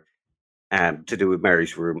here to do with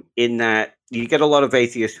Mary's room, in that you get a lot of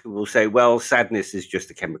atheists who will say, well, sadness is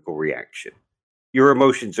just a chemical reaction. Your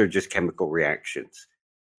emotions are just chemical reactions.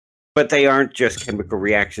 But they aren't just chemical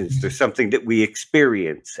reactions. There's something that we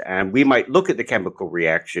experience. And we might look at the chemical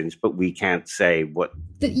reactions, but we can't say what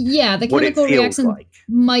the chemical reaction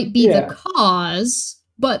might be the cause,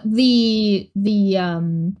 but the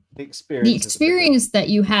experience that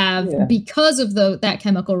you have because of that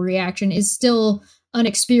chemical reaction is still an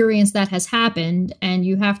experience that has happened, and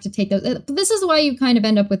you have to take those. This is why you kind of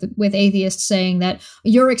end up with atheists saying that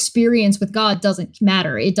your experience with God doesn't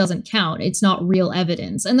matter. It doesn't count. It's not real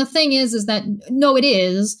evidence. And the thing is that no, it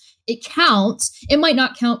is. It counts. It might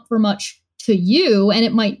not count for much to you, and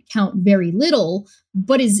it might count very little,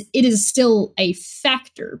 but it is still a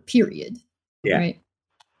factor, period. Yeah. Right.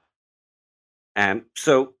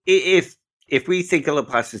 So if we think of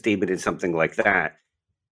Laplace's demon is something like that,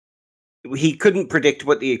 he couldn't predict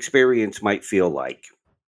what the experience might feel like.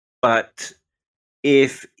 But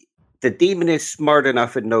if the demon is smart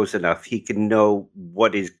enough and knows enough, he can know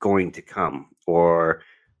what is going to come or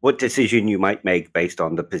what decision you might make based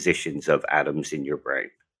on the positions of atoms in your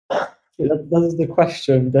brain. That is the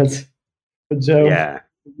question. That's for Joe. Yeah.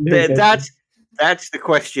 That's the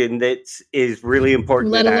question that is really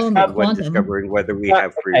important to ask when discovering whether we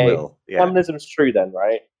have free will. Communism's true then,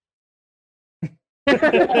 right? Every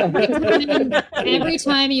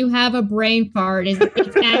time you have a brain fart,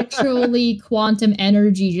 it's actually quantum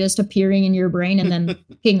energy just appearing in your brain and then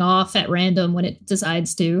picking off at random when it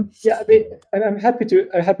decides to. Yeah, I mean, I'm happy to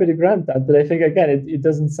grant that, but I think again, it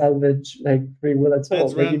doesn't salvage like free will at all.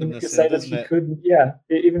 Adds Like, even if you randomness say in, that doesn't he it? couldn't, yeah,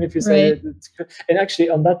 even if you say Right. that and actually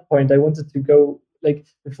on that point, I wanted to go like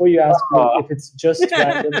before you ask me if it's just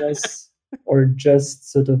randomness or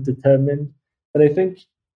just sort of determined, but I think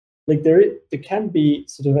like there can be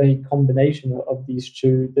sort of a combination of these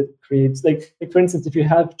two that creates like for instance, if you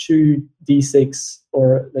have two d6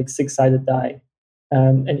 or like six-sided die,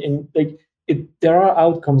 and like there are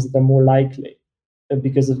outcomes that are more likely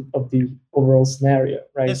because of the overall scenario,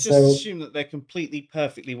 right? Let's just assume that they're completely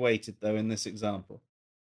perfectly weighted, though, in this example.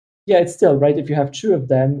 Yeah, it's still right. If you have two of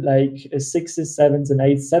them, like sixes, sevens, and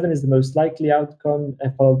eights, 7 is the most likely outcome,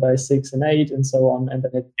 followed by 6 and 8, and so on, and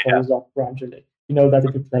then it goes up gradually. You know that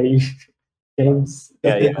if you play games,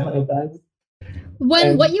 that.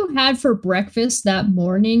 When what you had for breakfast that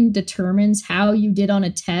morning determines how you did on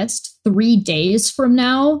a test 3 days from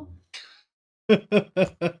now.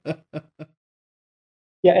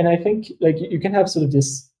 Yeah, and I think like you can have sort of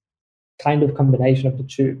this kind of combination of the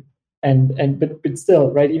two, but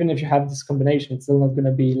still, right? Even if you have this combination, it's still not going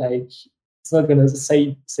to be like it's not going to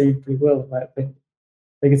save free will, right?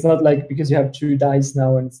 Like it's not like because you have two dice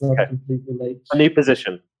now, and it's not completely like a new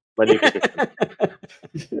position. Here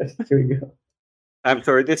we go. I'm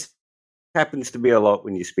sorry, this happens to me a lot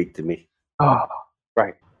when you speak to me. Oh,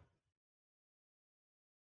 right.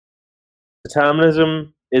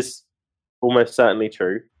 Determinism is almost certainly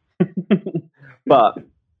true, but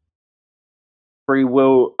free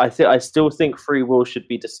will. I still think free will should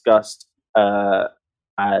be discussed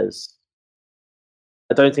as.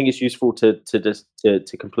 I don't think it's useful to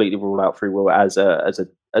completely rule out free will as a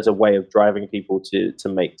way of driving people to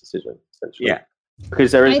make decisions. Essentially, Yeah,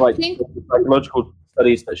 because there is psychological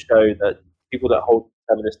studies that show that people that hold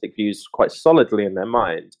deterministic views quite solidly in their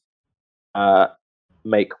mind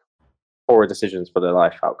make poorer decisions for their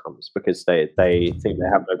life outcomes because they think they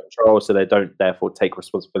have no control, so they don't therefore take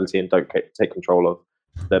responsibility and don't take control of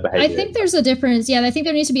their behavior. I think there's a difference. Yeah, I think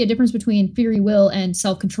there needs to be a difference between free will and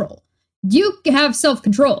self-control. You have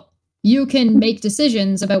self-control. You can make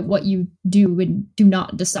decisions about what you do and do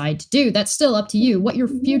not decide to do. That's still up to you. What your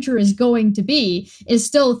future is going to be is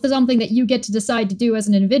still something that you get to decide to do as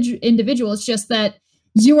an individual. It's just that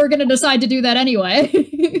you are going to decide to do that anyway.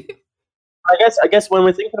 I guess when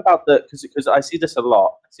we're thinking about because I see this a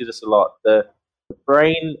lot. The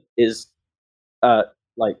brain is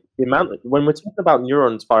like the amount when we're talking about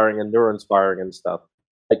neurons firing and stuff.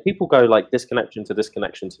 Like people go like this connection to this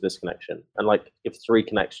connection to this connection, and like give 3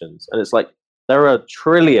 connections, and it's like there are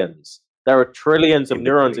trillions of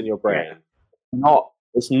neurons in your brain.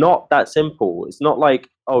 It's not that simple. It's not like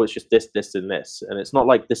it's just this, and this, and it's not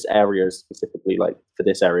like this area is specifically like for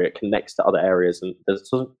this area. It connects to other areas, and there's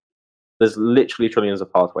literally trillions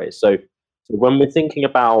of pathways. So when we're thinking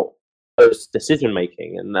about those decision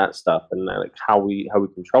making and that stuff, and like how we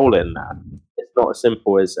control it, in that it's not as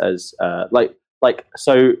simple as like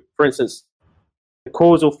so. For instance, the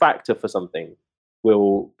causal factor for something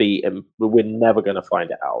will be we're never going to find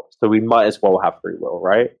it out. So we might as well have free will,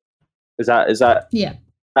 right? Is that yeah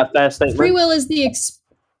a fair statement? Free will is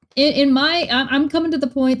I'm coming to the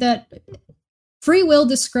point that free will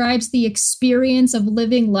describes the experience of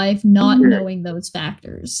living life not knowing those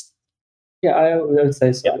factors. Yeah, I would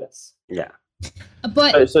say so. Yes. Yeah.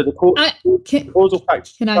 But so the causal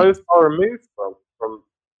factor so far removed from.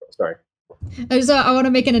 Sorry. I want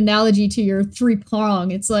to make an analogy to your 3-prong.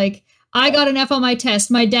 It's like I got an F on my test.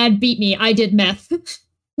 My dad beat me. I did meth.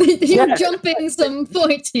 You're jumping some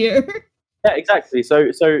points here. Yeah, exactly. So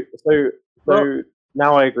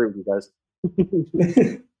now I agree with you guys.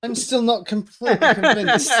 I'm still not completely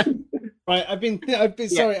convinced. Right, I've been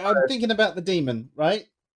sorry. I'm thinking about the demon. Right,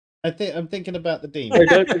 I'm thinking about the demon.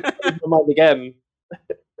 Don't my mind again.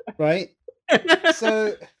 Right.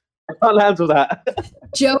 So I can't handle that.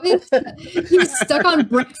 Joey, he's stuck on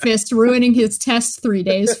breakfast, ruining his test 3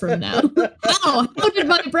 days from now. How did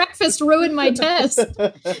my breakfast ruin my test?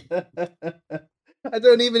 I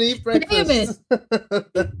don't even eat breakfast. Damn it.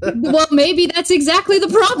 Well, maybe that's exactly the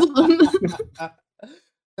problem.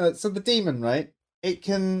 So the demon, right? It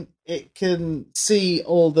can see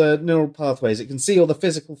all the neural pathways. It can see all the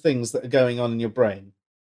physical things that are going on in your brain.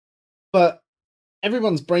 But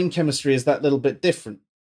everyone's brain chemistry is that little bit different.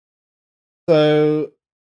 So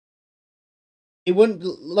it wouldn't,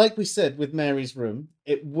 like we said with Mary's room,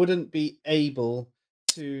 it wouldn't be able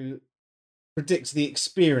to predict the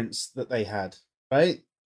experience that they had, right?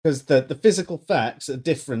 Because the physical facts are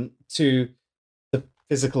different to the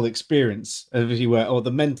physical experience, as you were, or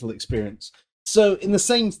the mental experience. So in the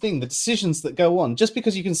same thing, the decisions that go on, just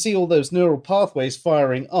because you can see all those neural pathways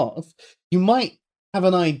firing off, you might have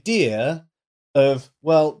an idea of,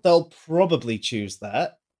 well, they'll probably choose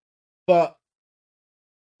that, but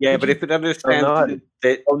but if it understands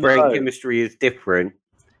that brain chemistry is different,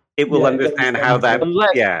 it will understand how that.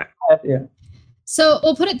 Yeah. So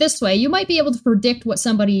we'll put it this way: you might be able to predict what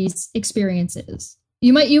somebody's experience is.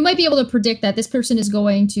 You might be able to predict that this person is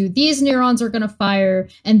going to, these neurons are going to fire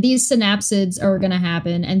and these synapses are going to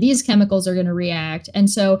happen and these chemicals are going to react. And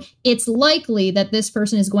so it's likely that this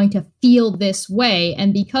person is going to feel this way.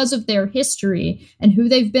 And because of their history and who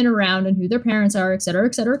they've been around and who their parents are, et cetera,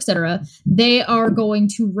 et cetera, et cetera, they are going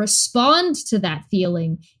to respond to that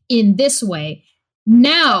feeling in this way.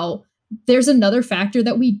 Now, there's another factor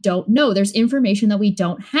that we don't know. There's information that we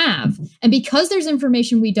don't have. And because there's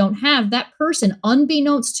information we don't have, that person,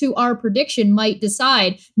 unbeknownst to our prediction, might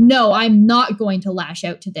decide, no, I'm not going to lash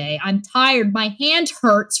out today. I'm tired. My hand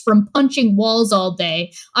hurts from punching walls all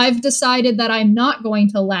day. I've decided that I'm not going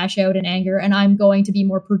to lash out in anger and I'm going to be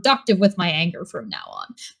more productive with my anger from now on.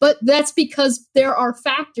 But that's because there are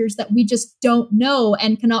factors that we just don't know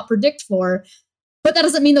and cannot predict for. But that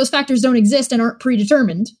doesn't mean those factors don't exist and aren't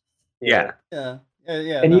predetermined. Yeah.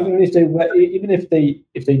 And even if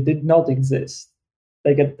they did not exist,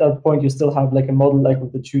 like at that point you still have like a model like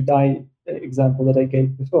with the 2-die example that I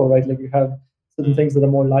gave before, right? Like you have certain things that are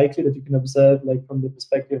more likely that you can observe, like from the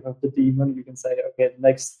perspective of the demon, you can say, okay, the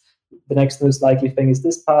next most likely thing is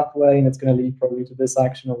this pathway, and it's going to lead probably to this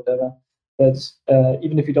action or whatever. But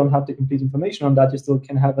even if you don't have the complete information on that, you still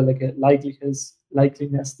can have a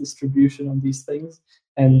likeliness distribution on these things,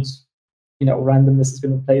 and randomness is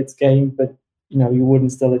going to play its game, but you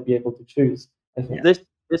wouldn't still be able to choose. I think.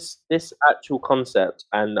 This actual concept,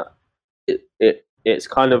 and it's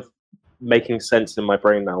kind of making sense in my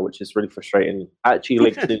brain now, which is really frustrating. Actually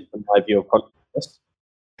links into my view of consciousness.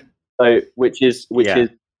 So, which is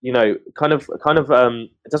kind of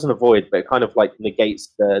it doesn't avoid, but it kind of like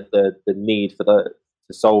negates the need to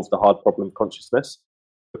solve the hard problem of consciousness,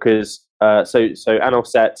 because so Anil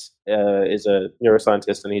Seth is a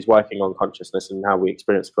neuroscientist and he's working on consciousness and how we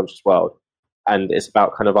experience the conscious world, and it's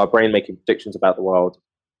about kind of our brain making predictions about the world,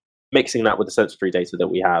 mixing that with the sensory data that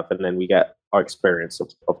we have, and then we get our experience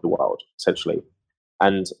of the world essentially,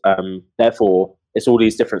 and therefore it's all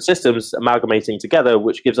these different systems amalgamating together,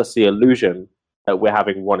 which gives us the illusion that we're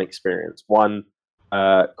having one experience, one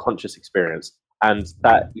conscious experience, and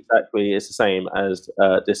that exactly is the same as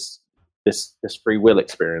this free will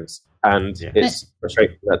experience. And it's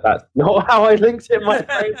frustrating that that's not how I linked it in my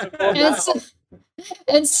brain before.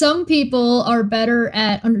 And some people are better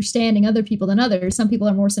at understanding other people than others. Some people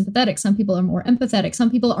are more sympathetic. Some people are more empathetic.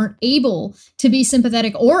 Some people aren't able to be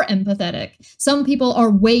sympathetic or empathetic. Some people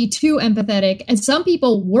are way too empathetic. And some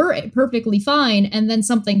people were perfectly fine. And then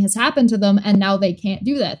something has happened to them and now they can't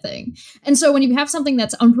do that thing. And so when you have something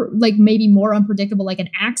that's like maybe more unpredictable, like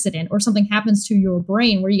an accident, or something happens to your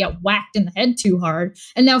brain where you get whacked in the head too hard,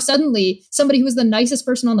 and now suddenly somebody who was the nicest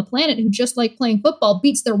person on the planet who just liked playing football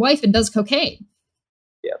beats their wife and does cocaine.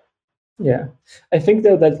 Yeah, I think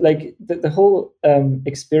though that like the whole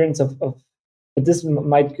experience of but this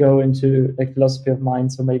might go into like philosophy of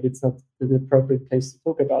mind, so maybe it's not the appropriate place to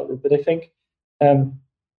talk about it. But I think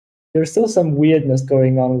there's still some weirdness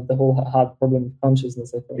going on with the whole hard problem of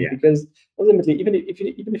consciousness. I think because ultimately, even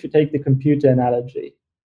if you take the computer analogy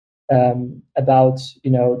about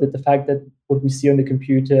the fact that what we see on the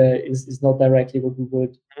computer is not directly what we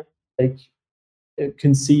would like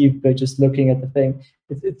conceive by just looking at the thing.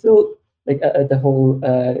 It's still like the whole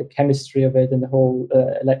chemistry of it and the whole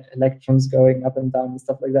electrons going up and down and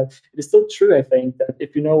stuff like that. It is still true, I think, that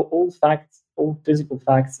if you know all physical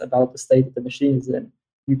facts about the state that the machine is in,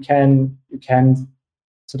 you can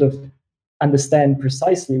sort of understand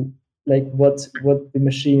precisely like what the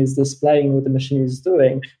machine is displaying, what the machine is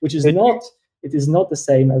doing, which is it is not the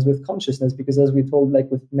same as with consciousness, because as we told,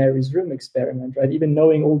 like with Mary's room experiment, right? Even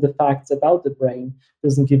knowing all the facts about the brain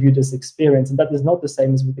doesn't give you this experience, and that is not the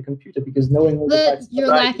same as with the computer, because knowing all the facts. You're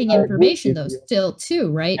lacking information though, still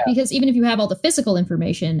too, right? Yeah. Because even if you have all the physical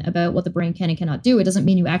information about what the brain can and cannot do, it doesn't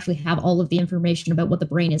mean you actually have all of the information about what the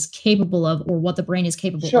brain is capable of or what the brain is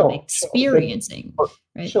capable of experiencing.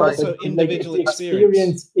 Right? Sure. So individual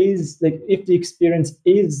experience is like if the experience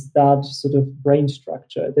is that sort of brain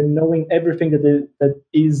structure, then knowing everything that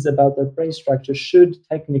is about that brain structure should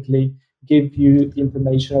technically give you the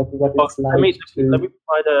information of what it's like. Let me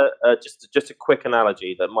provide just a quick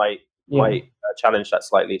analogy that might challenge that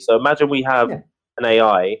slightly. So imagine we have an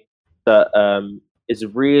AI that is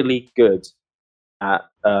really good at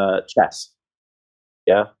chess,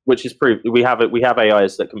 Yeah, which is proved. We have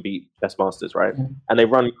AIs that can beat chess masters, right? Mhm. And they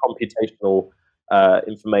run computational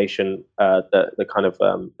information that kind of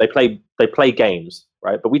they play games,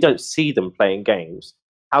 right? But we don't see them playing games.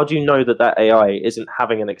 How do you know that AI isn't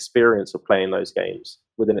having an experience of playing those games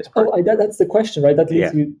within its brain? That's the question, right? That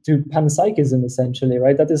leads Yeah. you to panpsychism, essentially,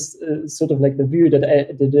 right? That is sort of like the view that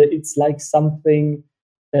it's like something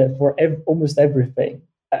for almost everything.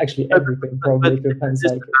 Actually, everything, probably, if you're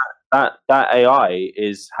panpsychic. That AI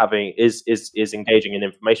is engaging in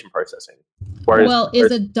information processing.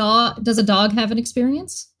 Does a dog have an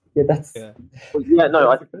experience? Yeah, that's Yeah. Well, yeah, no,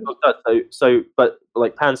 I think it does. So, but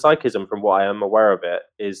like panpsychism, from what I am aware of it,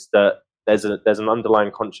 is that there's an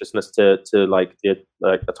underlying consciousness to like the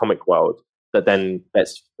atomic world that then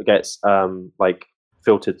gets like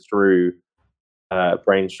filtered through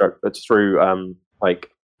brain structure through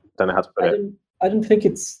like I don't know how to put it. I don't think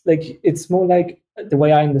it's more like the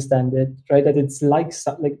way I understand it, right? That it's like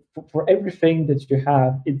for everything that you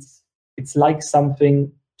have, it's like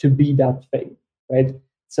something to be that thing, right?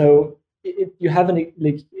 So you have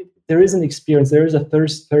there is an experience, there is a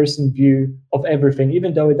first-person view of everything,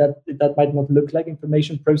 even though that might not look like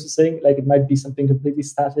information processing. Like it might be something completely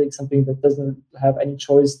static, something that doesn't have any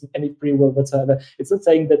choice, any free will whatsoever. It's not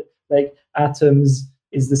saying that like atoms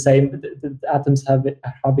is the same. The atoms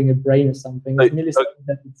having a brain or something. It's merely saying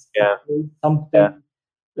that it's something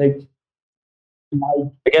like.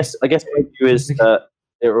 I guess my view is that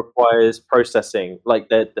it requires processing. Like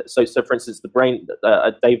so for instance, the brain.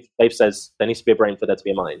 Dave says there needs to be a brain for there to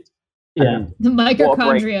be a mind. Yeah, the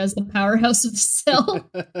mitochondria is the powerhouse of the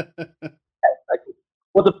cell.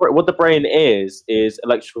 What the brain is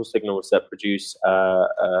electrical signals that produce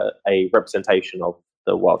a representation of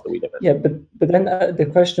the world that we live in. Yeah, but then the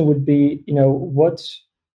question would be, what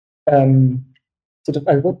sort of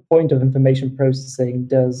at what point of information processing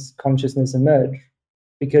does consciousness emerge?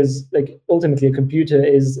 Because like ultimately a computer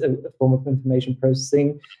is a form of information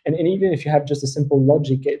processing, and even if you have just a simple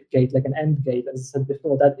logic gate like an AND gate, as I said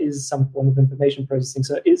before, that is some form of information processing.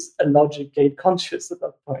 So is a logic gate conscious at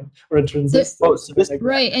that point, or a transistor?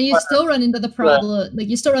 Right, and you still run into the problem, like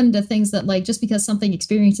you still run into things that like just because something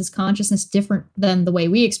experiences consciousness different than the way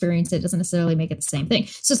we experience it doesn't necessarily make it the same thing.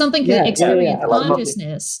 So something could experience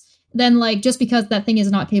consciousness. Then, like, just because that thing is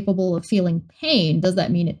not capable of feeling pain, does that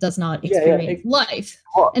mean it does not experience life?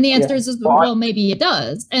 And the answer is, well, maybe it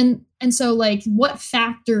does. And so, like, what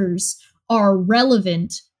factors are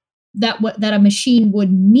relevant that a machine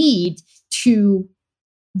would need to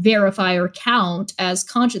verify or count as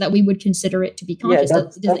conscious, that we would consider it to be conscious?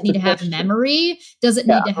 Does it need to have memory? Does it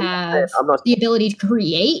need to have the ability to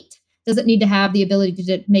create? Does it need to have the ability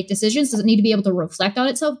to make decisions? Does it need to be able to reflect on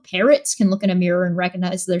itself? Parrots can look in a mirror and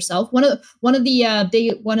recognize themselves. One of the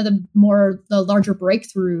larger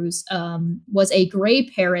breakthroughs was a gray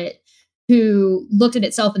parrot who looked at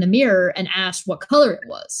itself in the mirror and asked what color it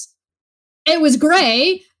was. It was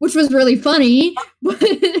gray, which was really funny, but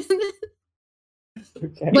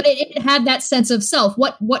it had that sense of self.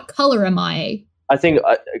 What color am I? I think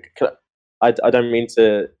I don't mean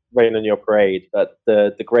to rain on your parade, but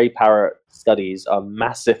the grey parrot studies are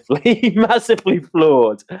massively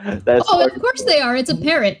flawed. Of course they are. It's a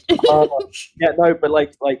parrot. Yeah, no, but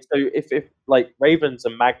like so if like ravens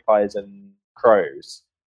and magpies and crows,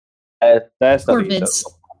 their studies,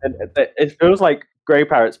 it feels like grey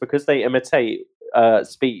parrots because they imitate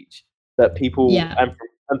speech that people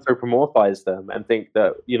anthropomorphize them and think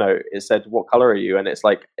that it said what color are you, and it's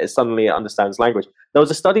like it suddenly understands language. There was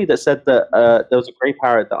a study that said that there was a grey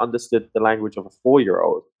parrot that understood the language of a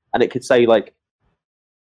 4-year-old, and it could say like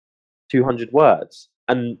 200 words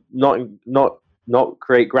and not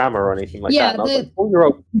create grammar or anything like that. And I was like,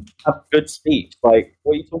 4-year-old have good speech. Like,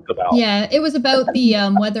 what are you talking about? Yeah, it was about the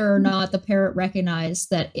whether or not the parrot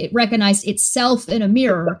recognized itself in a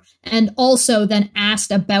mirror, and also then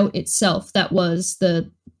asked about itself. That was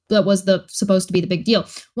supposed to be the big deal.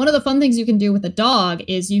 One of the fun things you can do with a dog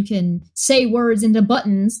is you can say words into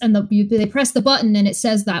buttons, and they press the button and it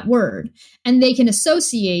says that word, and they can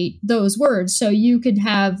associate those words. So you could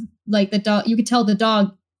have like the dog. You could tell the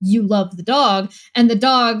dog you love the dog, and the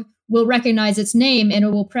dog will recognize its name, and it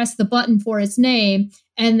will press the button for its name,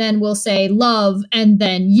 and then will say love and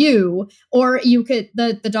then you. Or you could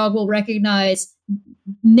the dog will recognize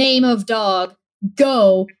name of dog,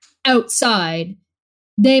 go outside.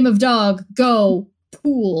 Name of dog, go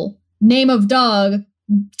pool. Name of dog,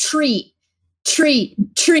 treat. So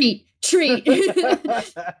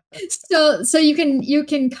you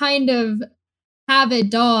can kind of have a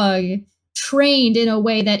dog trained in a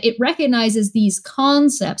way that it recognizes these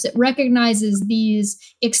concepts. It recognizes these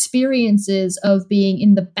experiences of being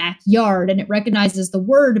in the backyard, and it recognizes the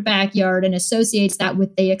word backyard and associates that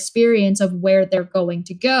with the experience of where they're going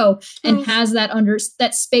to go, and has that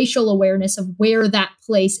that spatial awareness of where that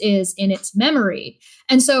place is in its memory.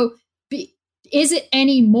 And so is it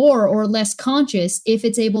any more or less conscious if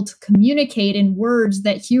it's able to communicate in words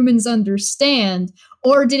that humans understand,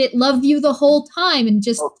 or did it love you the whole time and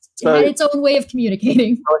just had its own way of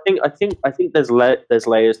communicating? I think there's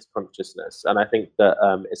layers to consciousness, and I think that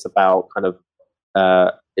it's about kind of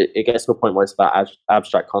it gets to a point where it's about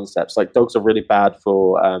abstract concepts. Like dogs are really bad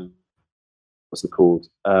for what's it called,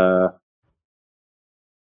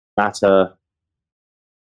 matter.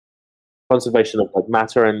 Conservation of like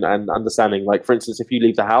matter and understanding, like for instance, if you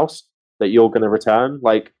leave the house that you're going to return,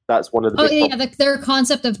 like that's one of the their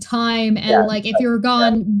concept of time, and like if you're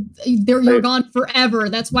gone, you're gone forever.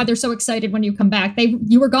 That's why they're so excited when you come back.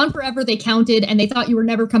 You were gone forever, they counted, and they thought you were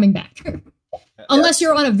never coming back unless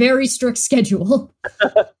you're on a very strict schedule.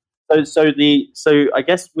 so I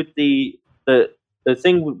guess with the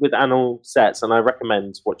thing with Anil Sets, and I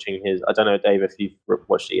recommend watching his, I don't know, Dave, if you've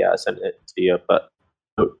watched it yet, I sent it to you, but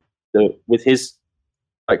with his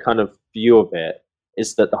like kind of view of it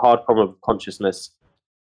is that the hard problem of consciousness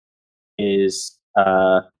is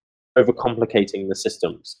overcomplicating the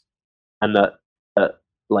systems, and that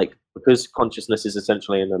like because consciousness is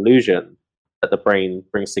essentially an illusion that the brain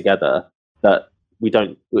brings together, that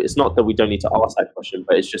it's not that we don't need to ask that question,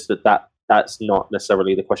 but it's just that's not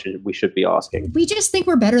necessarily the question we should be asking. We just think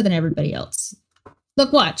we're better than everybody else.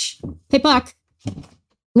 Look, watch. Hey, Puck, you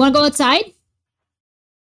want to go outside?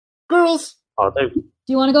 Girls! Oh, do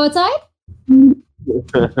you want to go outside? Do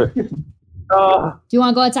you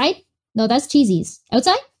want to go outside? No, that's cheesies.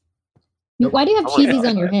 Outside? Why do you have cheesies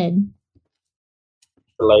on your head?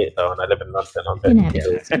 It's late though, and I live in London.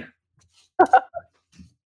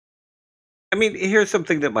 I mean, here's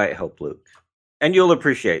something that might help Luke, and you'll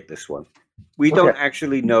appreciate this one. We don't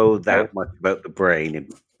actually know that much about the brain,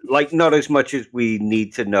 and like not as much as we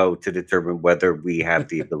need to know to determine whether we have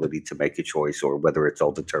the ability to make a choice or whether it's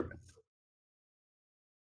all determined.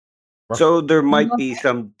 So there might be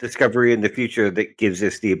some discovery in the future that gives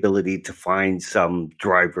us the ability to find some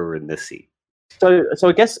driver in the seat. So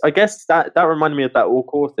I guess that reminded me of that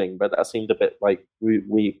all-core thing, but that seemed a bit like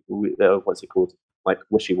we what's it called? Like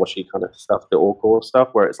wishy-washy kind of stuff, the all-core stuff,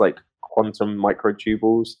 where it's like quantum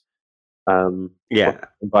microtubules. But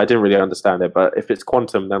I didn't really understand it. But if it's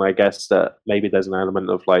quantum, then I guess that maybe there's an element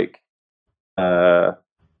of like talk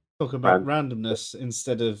about randomness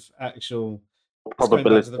instead of actual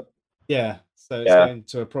probability. So it's going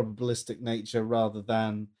to a probabilistic nature rather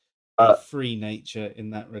than a free nature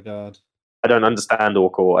in that regard. I don't understand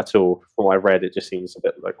all-core at all. From what I read, it just seems a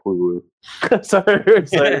bit like woo-woo. so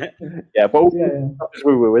yeah, but it's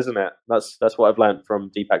woo-woo, isn't it? That's what I've learned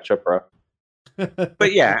from Deepak Chopra.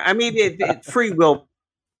 But yeah, I mean, free will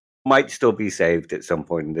might still be saved at some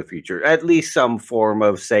point in the future. At least some form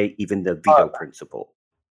of, say, even the veto principle.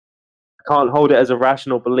 I can't hold it as a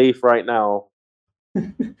rational belief right now.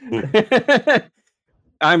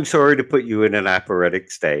 I'm sorry to put you in an aphoretic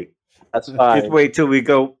state. That's fine. Just wait till we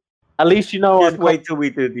go. At least you know. Just wait till we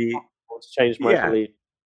do the. To change my belief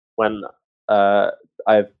when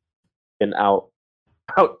I've been out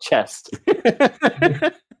chest.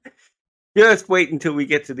 Just wait until we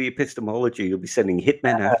get to the epistemology. You'll be sending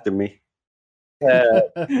hitmen after me.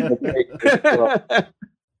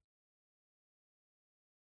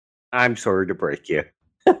 I'm sorry to break you.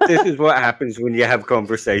 This is what happens when you have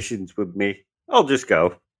conversations with me. I'll just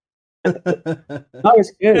go. No,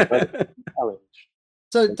 it's good.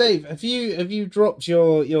 So, Dave, have you dropped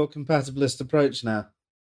your compatibilist approach now?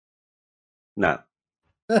 No.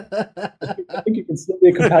 I think you can still be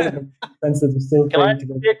a compatible sense that you're still Can I be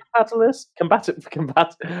a compatibilist? I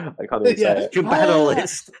can't even say it.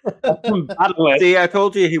 Compatibilist. Compatibilist. See, I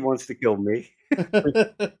told you he wants to kill me.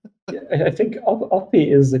 I think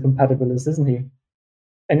Oppie is a compatibilist, isn't he?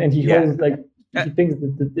 And he holds like he thinks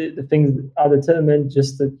that the things that are determined,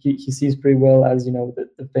 just that he sees free will as, you know,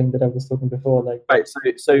 the thing that I was talking before. Like, right.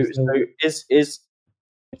 So is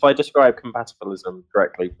if I describe compatibilism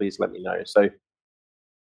correctly, please let me know. So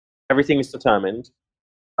everything is determined.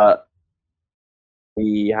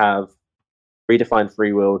 We have redefined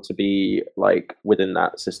free will to be like within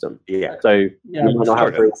that system. Yeah. So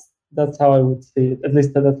that's how I would see it. At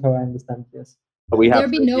least that's how I understand it, yes. But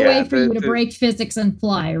there'd be no way for you to break physics and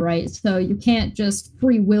fly, right? So you can't just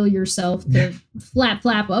free will yourself to flap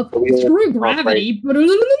up. Screw gravity.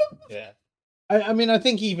 Yeah. I mean, I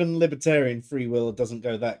think even libertarian free will doesn't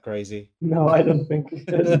go that crazy. No, I don't think.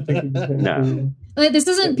 I don't think it's going No. to. Like, this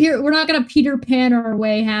isn't pure. We're not going to Peter Pan our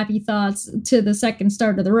way happy thoughts to the second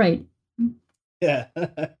star to the right. Yeah,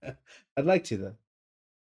 I'd like to though.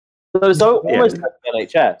 So it's almost like the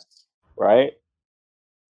NHS, right?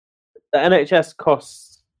 The NHS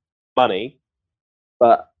costs money,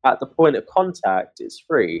 but at the point of contact, it's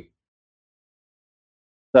free.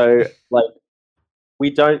 So, like, we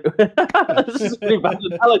don't. This is a pretty bad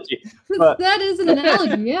analogy. But, that is an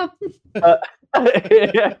analogy, yeah.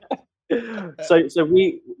 So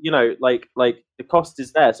we, like the cost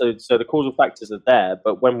is there. So the causal factors are there,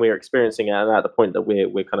 but when we're experiencing it, and at the point that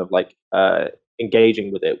we're kind of like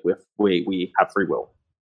engaging with it, we have free will.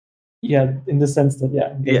 Yeah, in the sense that we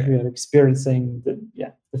are experiencing the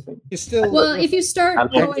thing. You're still Well, if you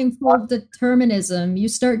start going full determinism, you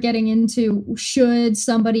start getting into should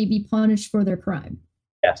somebody be punished for their crime?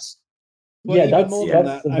 Yes. Well, Yeah, even that's- more than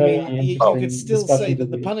that's that. a I very mean, you interesting could still discussion say that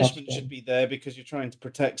that the we punishment touched on. should be there because you're trying to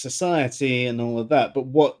protect society and all of that. But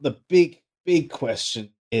what the big question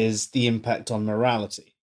is the impact on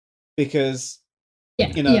morality, because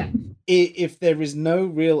Yeah, if there is no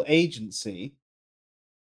real agency,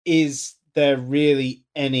 is there really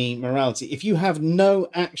any morality? If you have no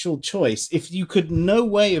actual choice, if you could no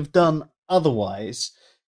way have done otherwise,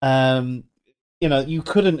 you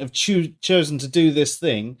couldn't have chosen to do this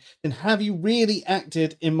thing, then have you really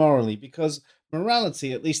acted immorally? Because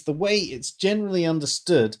morality, at least the way it's generally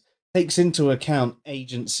understood, takes into account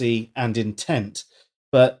agency and intent.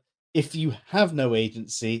 But if you have no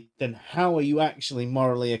agency, then how are you actually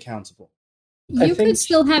morally accountable? you could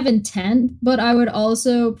still have intent, but I would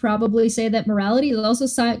also probably say that morality is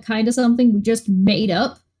also kind of something we just made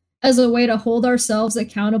up as a way to hold ourselves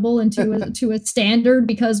accountable and to a standard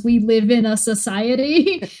because we live in a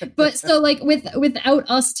society. But so like without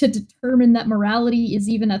us to determine that morality is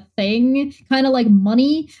even a thing, kind of like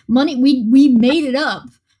money, we made it up.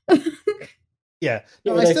 Yeah,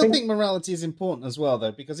 no, I still think morality is important as well,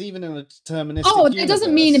 though, because even in a deterministic it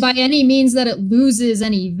doesn't mean by any means that it loses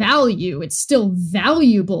any value. It's still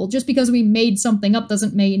valuable. Just because we made something up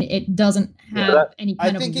doesn't mean it doesn't have any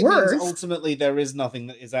kind of worth. I think it means ultimately there is nothing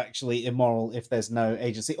that is actually immoral if there's no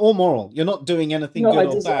agency or moral. You're not doing anything good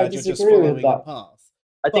or bad. You're just following a path.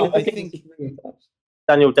 I think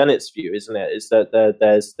Daniel Dennett's view, isn't it, is that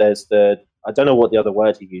there's the I don't know what the other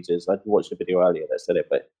word he uses. I watched a video earlier that said it,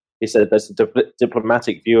 but he said there's a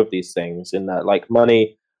diplomatic view of these things in that, like,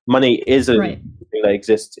 money is a thing that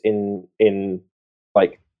exists in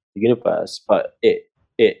like the universe, but it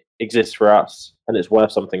exists for us and it's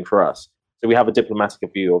worth something for us. So we have a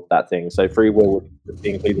diplomatic view of that thing. So free will would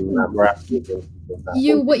be included in that morality.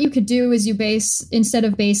 What you could do is instead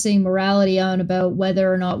of basing morality on about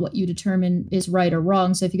whether or not what you determine is right or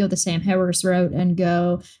wrong. So if you go the Sam Harris route and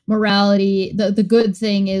go morality, the good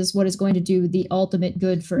thing is what is going to do the ultimate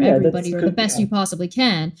good for everybody or the best you possibly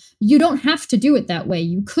can. You don't have to do it that way.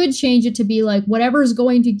 You could change it to be like whatever is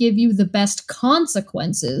going to give you the best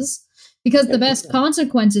consequences. Because the best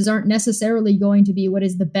consequences aren't necessarily going to be what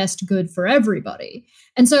is the best good for everybody.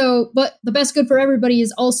 And so, but the best good for everybody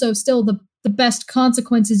is also still the best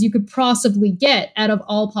consequences you could possibly get out of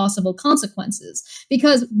all possible consequences.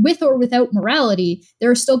 Because with or without morality,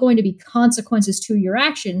 there are still going to be consequences to your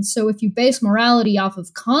actions. So if you base morality off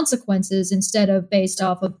of consequences instead of based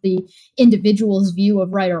off of the individual's view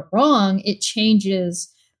of right or wrong, it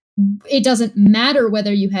changes. It doesn't matter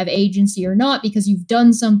whether you have agency or not because you've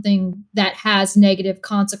done something that has negative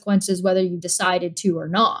consequences, whether you decided to or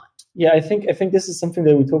not. Yeah, I think this is something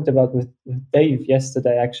that we talked about with Dave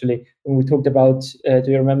yesterday, actually, when we talked about, do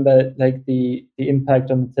you remember, like the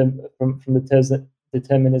impact on from the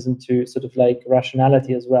determinism to sort of like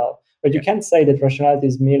rationality as well. But you can't say that rationality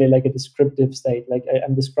is merely like a descriptive state. Like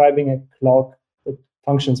I'm describing a clock that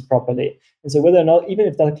functions properly. And so whether or not, even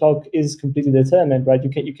if that clock is completely determined, right,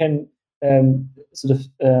 you can sort of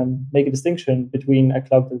make a distinction between a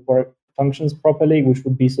clock that functions properly, which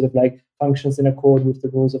would be sort of like functions in accord with the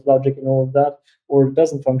rules of logic and all of that, or it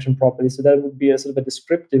doesn't function properly. So that would be a sort of a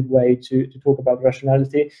descriptive way to talk about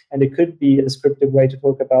rationality. And it could be a descriptive way to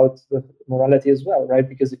talk about the morality as well, right?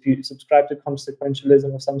 Because if you subscribe to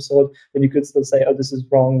consequentialism of some sort, then you could still say, oh, this is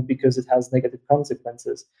wrong because it has negative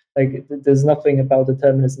consequences. Like there's nothing about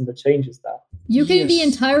determinism that changes that. You can be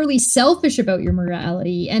entirely selfish about your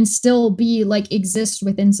morality and still be like exist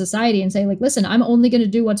within society and say like, listen, I'm only going to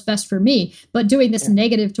do what's best for me, but doing this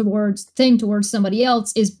negative towards somebody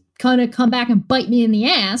else is kind of come back and bite me in the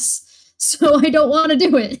ass. So I don't want to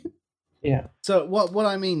do it. Yeah. So what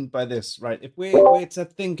I mean by this, right? If we're to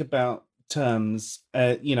think about terms,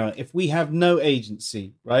 if we have no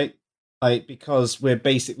agency, right? right? Because we're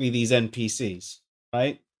basically these NPCs,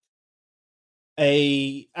 right?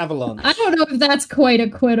 A avalanche. I don't know if that's quite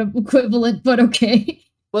equivalent, but okay.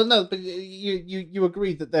 Well, no, but you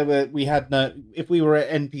agreed that we had no. If we were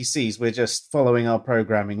NPCs, we're just following our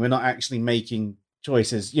programming. We're not actually making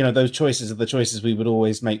choices. Those choices are the choices we would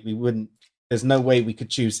always make. We wouldn't. There's no way we could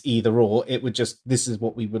choose either or. It would just. This is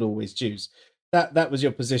what we would always choose. That was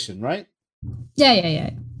your position, right?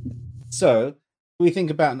 Yeah. So we think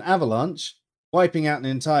about an avalanche wiping out an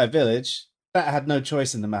entire village. That had no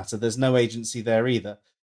choice in the matter. There's no agency there either.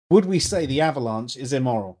 Would we say the avalanche is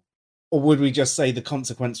immoral? Or would we just say the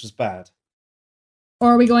consequence was bad? Or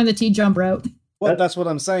are we going the T-jump route? Well, that's what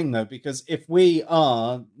I'm saying, though, because if we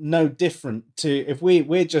are no different if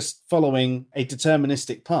we're just following a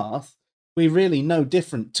deterministic path, we're really no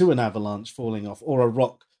different to an avalanche falling off or a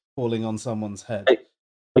rock falling on someone's head.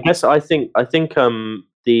 I guess I think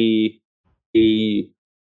the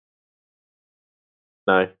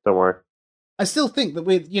no, don't worry. I still think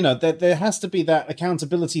that there has to be that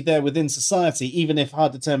accountability there within society, even if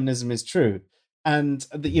hard determinism is true. And,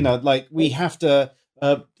 we have to,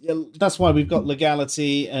 that's why we've got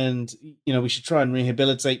legality, and, we should try and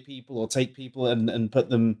rehabilitate people or take people and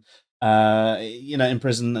put them, in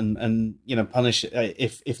prison and punish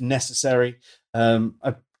if necessary.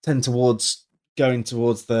 I tend towards going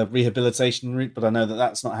towards the rehabilitation route, but I know that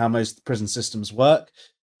that's not how most prison systems work.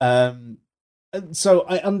 So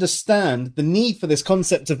I understand the need for this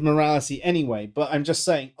concept of morality anyway, but I'm just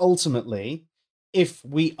saying, ultimately, if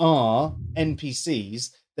we are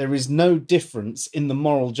NPCs, there is no difference in the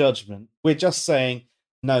moral judgment. We're just saying,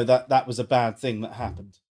 no, that was a bad thing that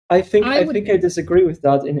happened. I think I disagree with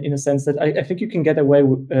that in a sense that I think you can get away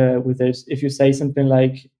with it if you say something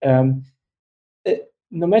like, no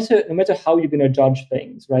matter how you're going to judge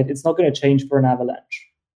things, right? It's not going to change for an avalanche.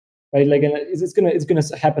 Right, like it's gonna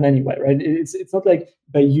happen anyway, right? It's not like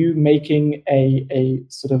by you making a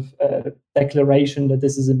sort of declaration that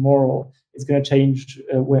this is immoral, it's gonna change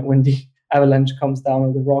when the avalanche comes down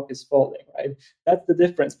or the rock is falling, right? That's the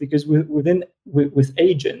difference, because with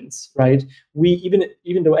agents, right? We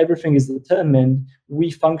even though everything is determined, we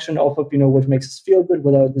function off of what makes us feel good,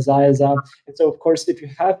 what our desires are, and so of course, if you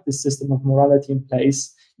have this system of morality in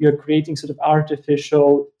place, you're creating sort of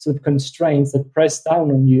artificial sort of constraints that press down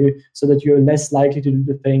on you so that you're less likely to do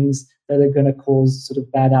the things that are going to cause sort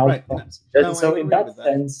of bad outcomes. Right. No, so in that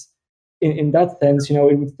sense, in that sense, it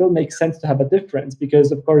would still make sense to have a difference,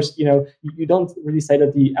 because of course, you don't really say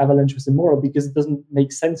that the avalanche was immoral, because it doesn't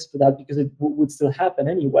make sense for that, because it would still happen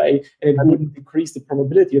anyway, and it wouldn't decrease the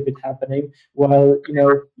probability of it happening. While,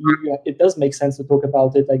 it does make sense to talk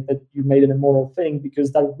about it like that you made an immoral thing,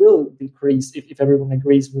 because that will decrease if everyone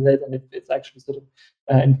agrees with it, and if it's actually sort of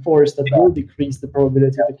enforced, that will decrease the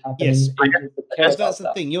probability of it happening. Yes, that's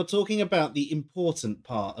the thing. You're talking about the important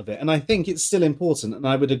part of it, and I think it's still important, and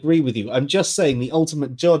I would agree with you. I'm just saying the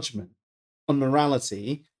ultimate judgment on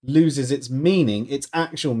morality loses its meaning, its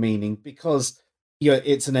actual meaning, because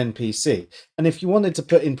it's an NPC. And if you wanted to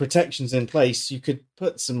put in protections in place, you could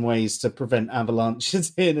put some ways to prevent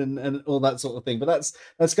avalanches in and all that sort of thing. But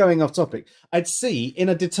that's going off topic. I'd see in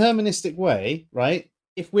a deterministic way, right?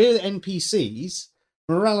 If we're NPCs,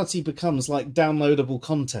 morality becomes like downloadable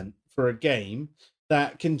content for a game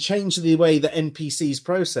that can change the way that NPCs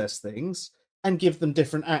process things and give them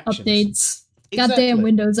different actions. Updates. Exactly. Goddamn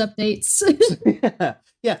Windows updates.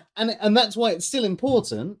 yeah. And that's why it's still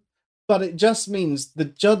important, but it just means the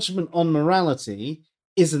judgment on morality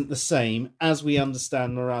isn't the same as we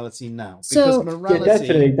understand morality now. So, because morality... Yeah,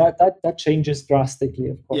 definitely. That changes drastically,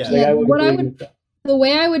 of course. Yeah. The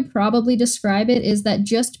way I would probably describe it is that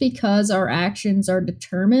just because our actions are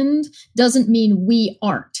determined doesn't mean we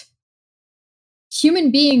aren't.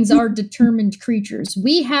 Human beings are determined creatures.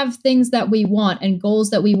 We have things that we want and goals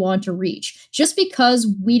that we want to reach. Just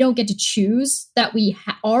because we don't get to choose that we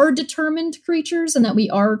are determined creatures and that we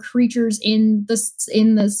are creatures in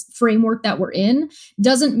this framework that we're in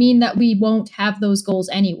doesn't mean that we won't have those goals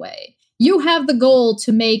anyway. You have the goal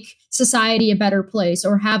to make society a better place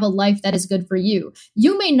or have a life that is good for you.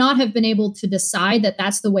 You may not have been able to decide that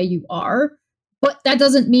that's the way you are, but that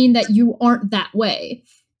doesn't mean that you aren't that way.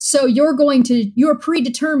 So you're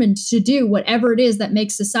predetermined to do whatever it is that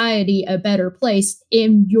makes society a better place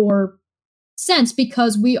in your sense,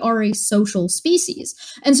 because we are a social species.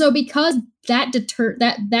 And so because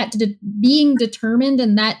being determined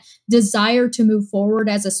and that desire to move forward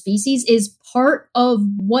as a species is part of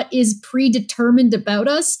what is predetermined about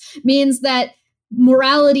us, means that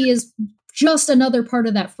morality is just another part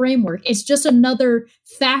of that framework. It's just another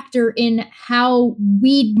factor in how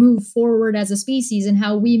we move forward as a species and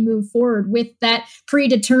how we move forward with that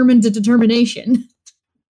predetermined determination.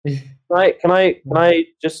 Can I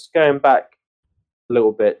just going back a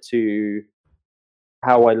little bit to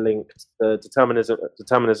how I linked the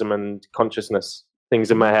determinism and consciousness things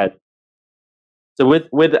in my head. So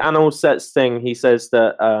with Anelset's thing, he says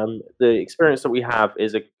that the experience that we have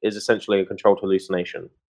is essentially a controlled hallucination.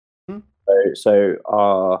 So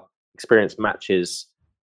our experience matches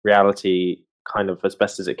reality kind of as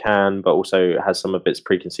best as it can, but also has some of its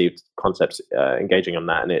preconceived concepts engaging on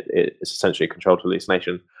that, and it's essentially a controlled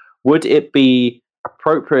hallucination. Would it be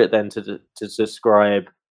appropriate then to describe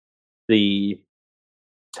the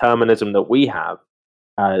determinism that we have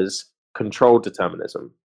as controlled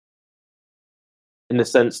determinism, in the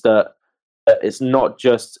sense that it's not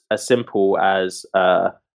just as simple as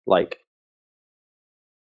like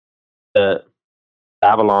the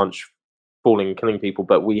avalanche falling, killing people,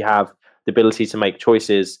 but we have the ability to make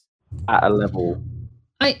choices at a level?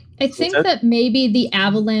 I think that maybe the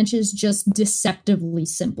avalanche is just deceptively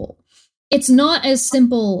simple. It's not as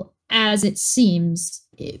simple as it seems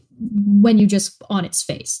when you just on its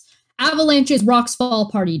face. Avalanches, rocks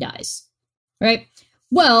fall, party dies, right?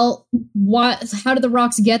 Well, how did the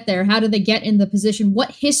rocks get there? How did they get in the position?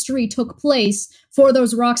 What history took place for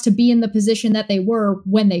those rocks to be in the position that they were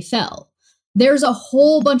when they fell? There's a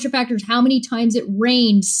whole bunch of factors. How many times it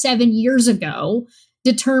rained 7 years ago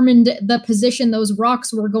determined the position those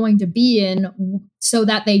rocks were going to be in so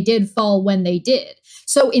that they did fall when they did.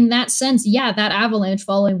 So in that sense, yeah, that avalanche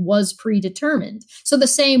falling was predetermined. So the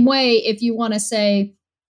same way, if you want to say,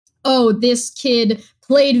 oh, this kid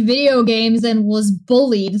played video games and was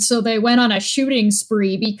bullied, so they went on a shooting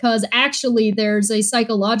spree, because actually there's a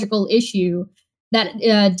psychological issue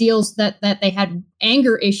that deals that they had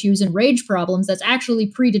anger issues and rage problems that's actually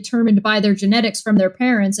predetermined by their genetics from their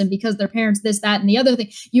parents, and because their parents this, that, and the other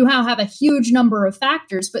thing, you now have a huge number of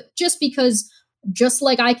factors. But just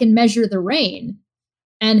like I can measure the rain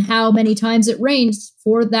and how many times it rains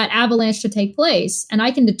for that avalanche to take place, and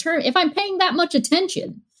I can determine if I'm paying that much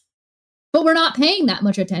attention. But we're not paying that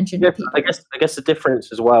much attention to people. I guess the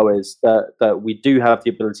difference as well is that we do have the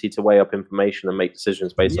ability to weigh up information and make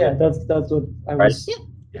decisions based on it. Yeah, that's what I was.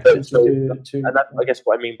 Right? And that's, I guess,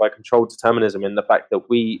 what I mean by controlled determinism, in the fact that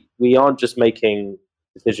we aren't just making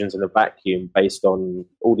decisions in a vacuum based on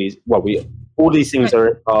all these. Well, all these things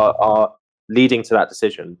are leading to that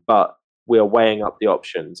decision, but we are weighing up the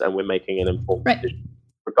options and we're making an informed decision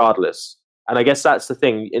regardless. And I guess that's the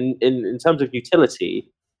thing in terms of utility.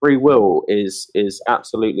 Free will is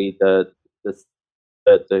absolutely the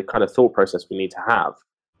kind of thought process we need to have.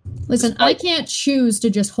 Listen, I can't choose to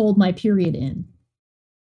just hold my period in.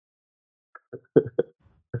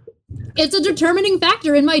 It's a determining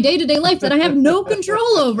factor in my day-to-day life that I have no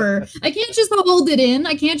control over. I can't just hold it in.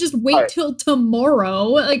 I can't just wait till tomorrow.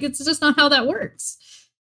 Like, it's just not how that works.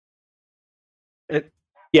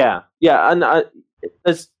 Yeah, and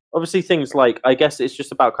there's obviously things like, I guess it's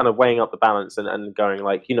just about kind of weighing up the balance and going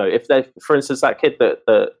like, you know, if they, for instance, that kid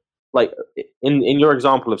that like in your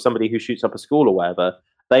example of somebody who shoots up a school or whatever,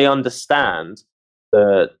 they understand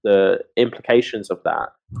the implications of that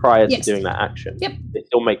prior to doing that action. Yep. They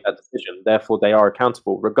still make that decision. Therefore, they are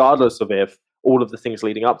accountable, regardless of if all of the things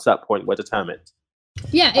leading up to that point were determined.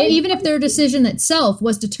 Yeah, even if their decision itself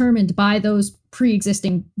was determined by those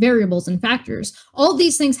pre-existing variables and factors, all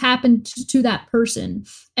these things happened to that person.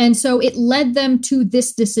 And so it led them to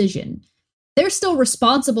this decision. They're still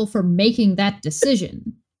responsible for making that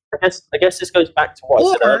decision. I guess this goes back to what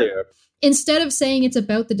I said earlier. Instead of saying it's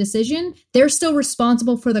about the decision, they're still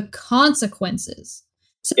responsible for the consequences.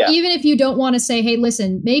 So even if you don't want to say, hey,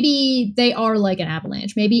 listen, maybe they are like an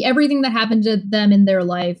avalanche. Maybe everything that happened to them in their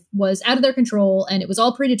life was out of their control and it was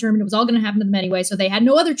all predetermined. It was all going to happen to them anyway. So they had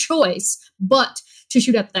no other choice but to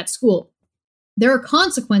shoot up that school. There are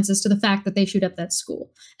consequences to the fact that they shoot up that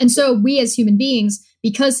school. And so we as human beings,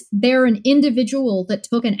 because they're an individual that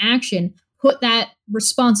took an action, put that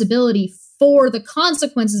responsibility for the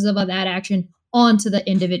consequences of that action onto the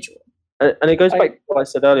individual. And it goes back to what I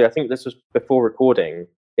said earlier. I think this was before recording,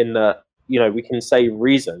 in that, you know, we can say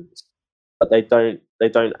reasons, but they don't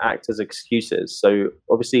act as excuses. So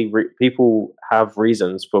obviously people have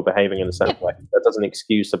reasons for behaving in a certain way. That doesn't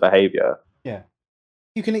excuse the behavior. Yeah.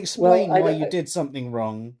 You can explain why you did something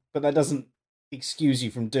wrong, but that doesn't excuse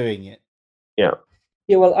you from doing it. Yeah.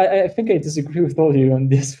 Yeah, well, I think I disagree with all of you on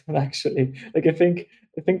this one, actually. Like, I think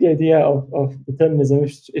the idea of determinism,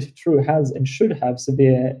 if true, has and should have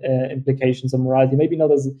severe implications on morality. Maybe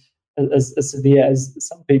not as as severe as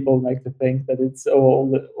some people like to think, that it's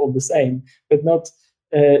all the same, but not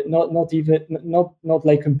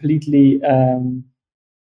like completely,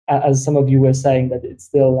 as some of you were saying, that it's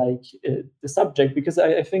still like the subject. Because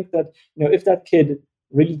I think that, if that kid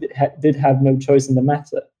really did have no choice in the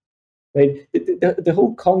matter, right? The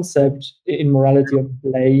whole concept in morality of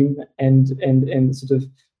blame and sort of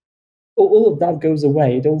all of that goes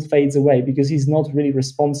away. It all fades away because he's not really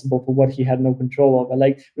responsible for what he had no control over.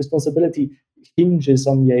 Like, responsibility hinges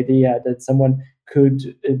on the idea that someone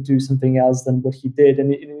could do something else than what he did,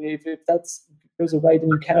 and if that goes away, then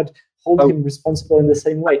you cannot hold him responsible in the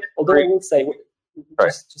same way. Although I will say,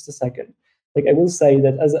 just a second, like, I will say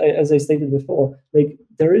that as I stated before, like,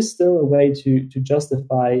 there is still a way to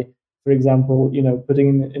justify, for example, putting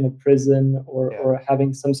him in a prison or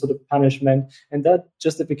having some sort of punishment. And that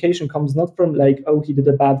justification comes not from like, oh, he did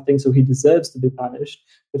a bad thing, so he deserves to be punished,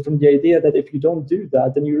 but from the idea that if you don't do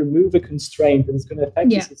that, then you remove a constraint and it's going to affect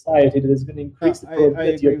the society, that is going to increase the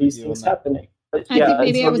probability of these things happening. I think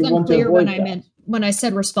maybe I was unclear when I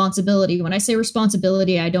said responsibility. When I say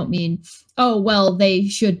responsibility, I don't mean, oh, well, they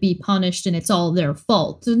should be punished and it's all their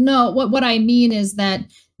fault. No, what I mean is that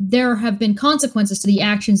there have been consequences to the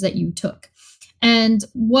actions that you took. And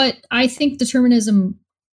what I think determinism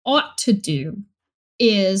ought to do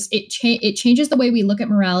is it changes the way we look at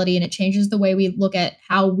morality, and it changes the way we look at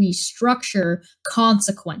how we structure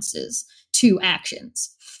consequences to actions.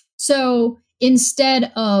 So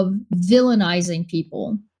instead of villainizing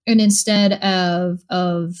people, and instead of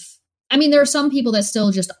I mean, there are some people that still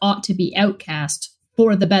just ought to be outcast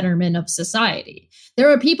for the betterment of society. There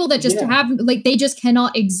are people that just they just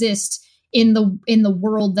cannot exist in the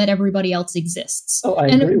world that everybody else exists. Oh, I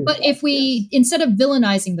agree with but that, if we, instead of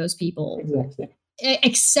villainizing those people,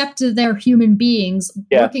 accept they're human beings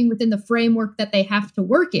working within the framework that they have to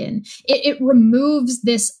work in, it removes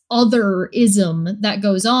this otherism that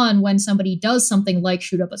goes on when somebody does something like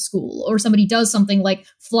shoot up a school, or somebody does something like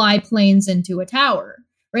fly planes into a tower,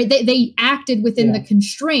 right? They acted within the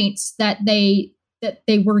constraints that they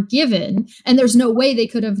were given, and there's no way they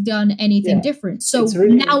could have done anything different. So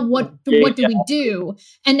really, now what do we do?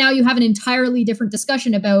 And now you have an entirely different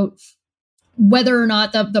discussion about whether or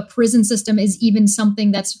not the prison system is even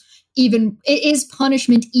something that's is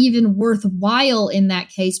punishment even worthwhile in that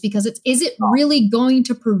case, because is it really going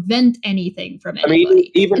to prevent anything from anybody? I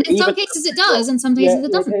mean, even some cases it does, and some cases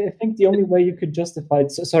it doesn't. I think the only way you could justify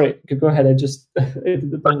it. So, sorry, go ahead. I just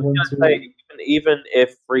don't want to. Even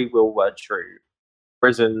if free will were true,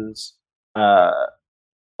 prisons, and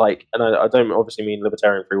I don't obviously mean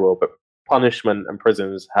libertarian free will, but punishment and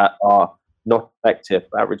prisons are not effective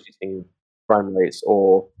at reducing crime rates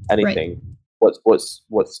or anything. Right.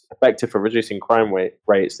 What's effective for reducing crime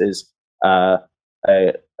rates is a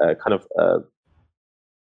kind of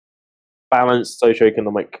balanced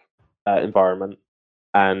socioeconomic environment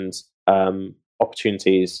and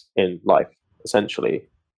opportunities in life, essentially,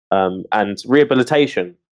 and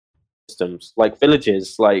rehabilitation systems, like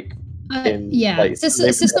villages, like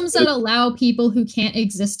systems that allow people who can't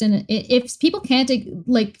exist in if people can't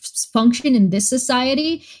like function in this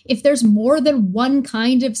society, if there's more than one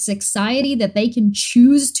kind of society that they can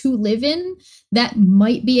choose to live in, that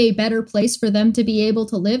might be a better place for them to be able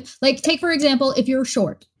to live. Like, take for example, if you're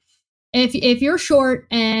short, if you're short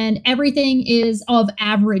and everything is of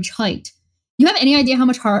average height, you have any idea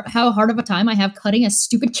how hard of a time I have cutting a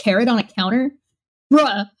stupid carrot on a counter?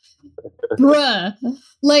 Bruh.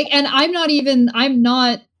 Like, and I'm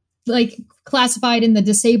not like classified in the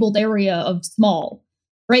disabled area of small,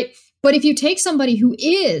 right? But if you take somebody who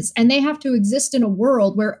is, and they have to exist in a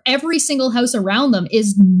world where every single house around them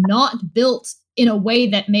is not built in a way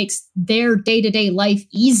that makes their day-to-day life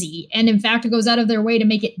easy, and in fact it goes out of their way to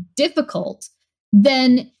make it difficult,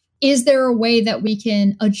 then is there a way that we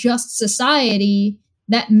can adjust society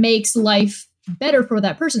that makes life better for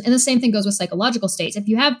that person? And the same thing goes with psychological states. If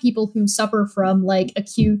you have people who suffer from like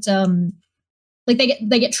acute like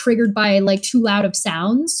they get triggered by like too loud of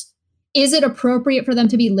sounds, is it appropriate for them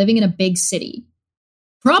to be living in a big city?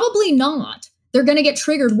 Probably not. They're going to get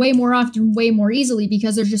triggered way more often, way more easily,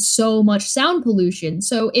 because there's just so much sound pollution.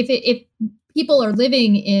 So if people are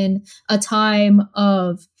living in a time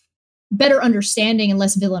of better understanding and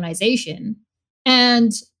less villainization,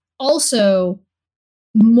 and also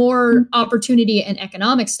more opportunity and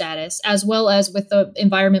economic status, as well as with the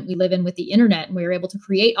environment we live in with the internet, and we are able to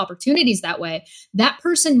create opportunities that way, that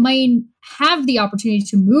person might have the opportunity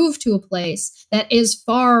to move to a place that is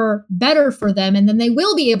far better for them, and then they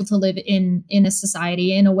will be able to live in a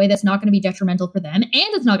society in a way that's not going to be detrimental for them, and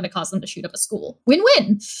it's not going to cause them to shoot up a school.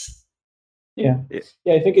 Win-win. Yeah.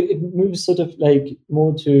 I think it moves sort of like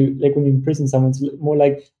more to like when you imprison someone, it's more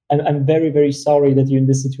like I'm very, very sorry that you're in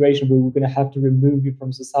this situation where we're going to have to remove you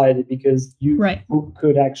from society because you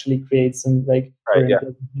could actually create some like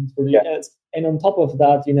things for the ads. And on top of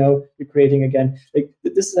that, you're creating again, like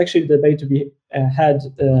this is actually the debate to be had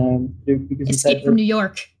because Escape from New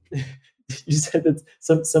York. You said that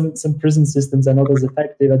some prison systems are not as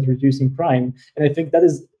effective at reducing crime, and I think that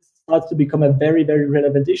starts to become a very, very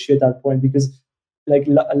relevant issue at that point, because like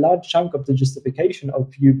a large chunk of the justification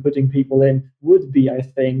of you putting people in would be, I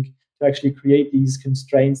think, to actually create these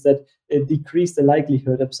constraints that decrease the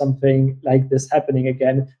likelihood of something like this happening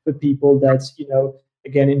again for people that,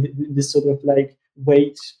 again, in this sort of like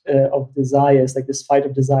weight of desires, like this fight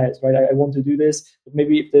of desires, right? I want to do this, but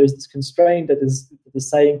maybe if there's this constraint that is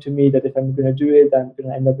saying to me that if I'm going to do it, I'm going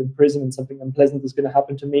to end up in prison and something unpleasant is going to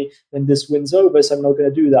happen to me, then this wins over, so I'm not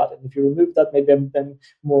going to do that. And if you remove that, maybe I'm then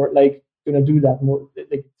more like going to do that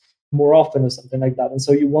more often or something like that. And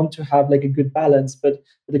so you want to have like a good balance, but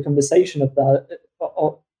the conversation of that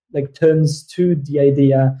like turns to the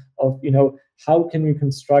idea of, how can we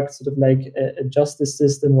construct sort of like a justice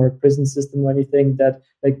system or a prison system or anything that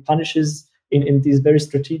like punishes in these very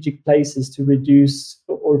strategic places to reduce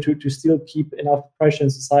or to still keep enough pressure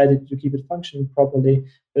in society to keep it functioning properly,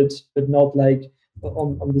 but not like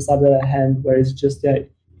on this other hand where it's just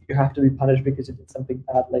you have to be punished because you did something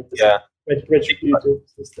bad, like this retributive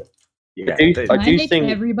system. Yeah, I do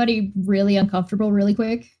think everybody really uncomfortable really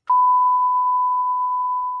quick.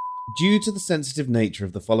 Due to the sensitive nature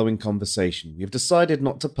of the following conversation, we have decided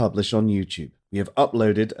not to publish on YouTube. We have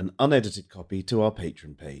uploaded an unedited copy to our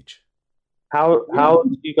Patreon page. How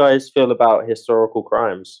do you guys feel about historical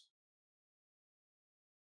crimes?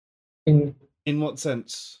 In what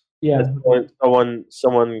sense? Yeah,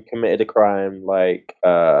 someone committed a crime like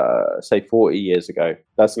say 40 years ago.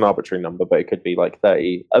 That's an arbitrary number, but it could be like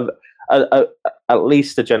 30, at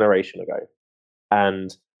least a generation ago,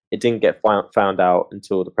 and it didn't get found out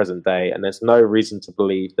until the present day, and there's no reason to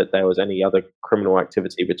believe that there was any other criminal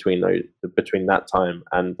activity between that time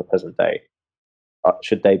and the present day.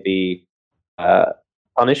 Should they be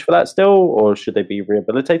punished for that still, or should they be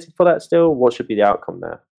rehabilitated for that still? What should be the outcome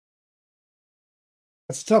there?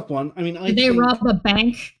 That's a tough one. I mean, Did they rob a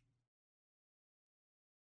bank?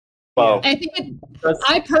 Well, I think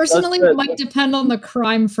I personally might depend on the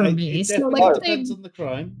crime for me. So like, depends on the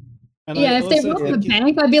crime. And if they robbed the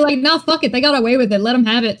bank, I'd be like, no, fuck it. They got away with it. Let them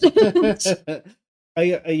have it.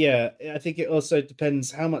 I think it also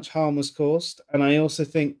depends how much harm was caused. And I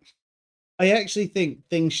actually think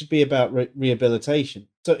things should be about rehabilitation.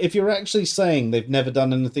 So if you're actually saying they've never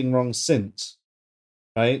done anything wrong since,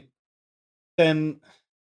 right, then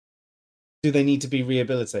do they need to be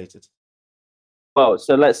rehabilitated? Well,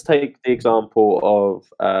 so let's take the example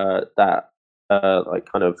of that,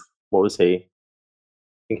 like kind of, what was he?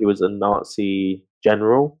 I think he was a Nazi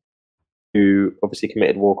general who obviously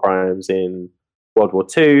committed war crimes in World War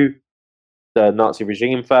II. The Nazi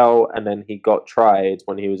regime fell, and then he got tried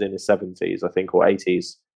when he was in his 70s, I think, or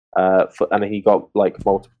 80s, and he got like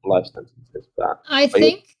multiple life sentences for that. I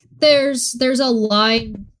think there's a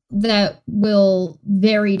line that will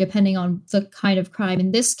vary depending on the kind of crime.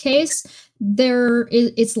 In this case,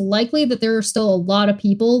 it's likely that there are still a lot of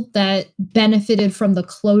people that benefited from the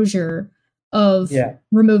closure of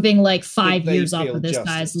removing like 5 years off of this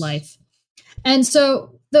guy's life. And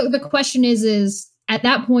so the question is at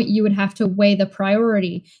that point you would have to weigh the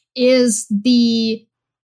priority. Is the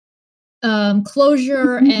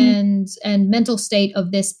closure and mental state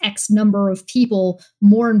of this X number of people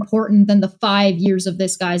more important than the 5 years of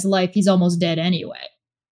this guy's life? He's almost dead anyway.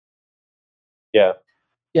 Yeah.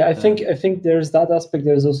 I think there's that aspect.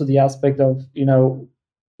 There's also the aspect of,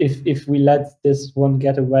 if we let this one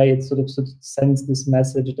get away, it sort of sends this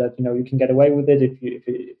message that, you can get away with it if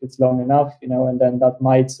it's long enough, and then that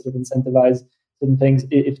might sort of incentivize certain things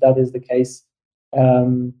if that is the case.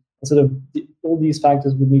 All these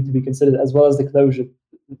factors would need to be considered, as well as the closure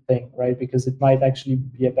thing, right? Because it might actually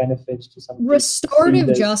be a benefit to some.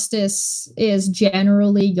 Restorative justice is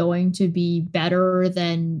generally going to be better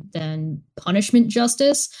than punishment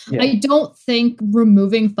justice. Yeah. I don't think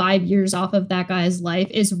removing 5 years off of that guy's life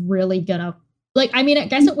is really gonna, I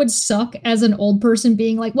guess it would suck as an old person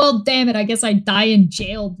being like, well, damn it, I guess I die in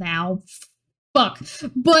jail now. Fuck.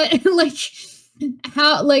 But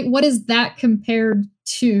how, what is that compared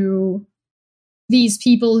to these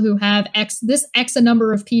people who have X a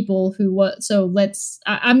number of people who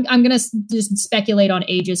I'm gonna just speculate on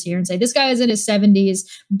ages here and say this guy is in his 70s,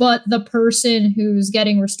 but the person who's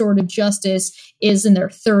getting restorative justice is in their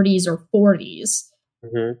 30s or 40s.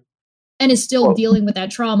 Mm-hmm. and is still dealing with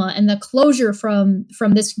that trauma, and the closure from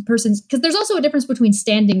this person's, because there's also a difference between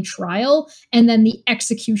standing trial and then the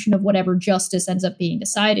execution of whatever justice ends up being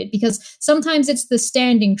decided, because sometimes it's the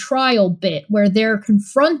standing trial bit where they're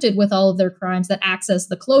confronted with all of their crimes that acts as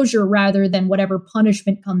the closure rather than whatever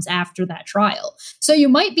punishment comes after that trial. So you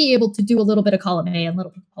might be able to do a little bit of column A and a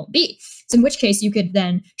little bit of column B. So in which case you could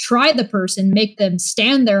then try the person, make them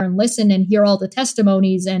stand there and listen and hear all the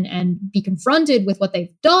testimonies and be confronted with what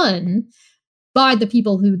they've done by the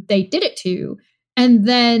people who they did it to, and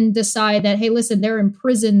then decide that, hey, listen, they're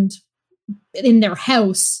imprisoned in their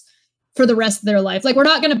house for the rest of their life. Like, we're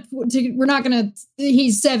not gonna,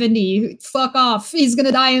 he's 70, fuck off. He's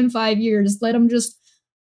gonna die in 5 years. Let him just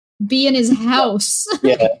be in his house.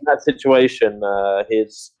 Yeah, in that situation,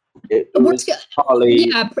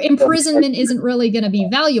 imprisonment isn't really going to be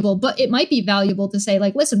valuable, but it might be valuable to say,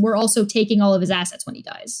 like, listen, we're also taking all of his assets when he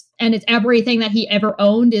dies, and it's everything that he ever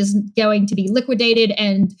owned is going to be liquidated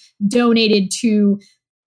and donated to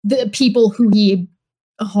the people who he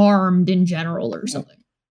harmed in general or something.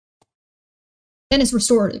 Then it's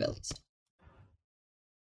restorative, at least.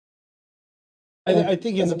 I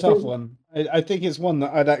think it's a tough one. I think it's one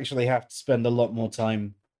that I'd actually have to spend a lot more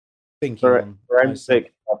time thinking on.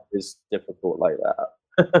 Forensic stuff is difficult like that.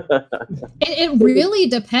 It really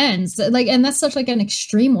depends. Like, and that's such like an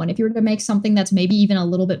extreme one. If you were to make something that's maybe even a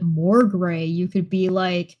little bit more gray, you could be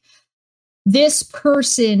like, this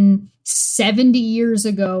person 70 years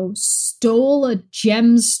ago stole a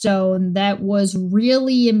gemstone that was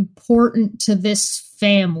really important to this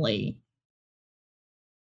family.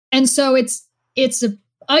 And so it's an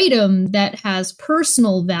item that has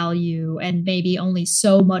personal value and maybe only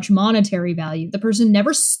so much monetary value. The person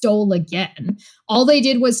never stole again. All they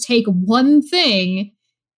did was take one thing,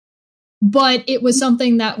 but it was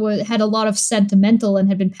something that had a lot of sentimental and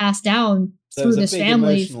had been passed down through this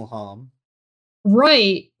family. Emotional harm.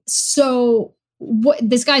 Right. So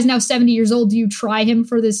this guy's now 70 years old. Do you try him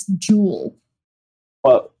for this jewel?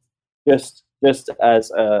 Well, just as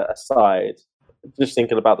a aside, just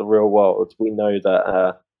thinking about the real world, we know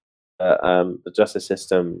that the justice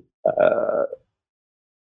system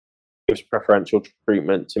gives preferential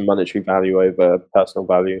treatment to monetary value over personal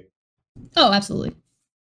value. Oh, absolutely.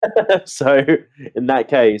 So in that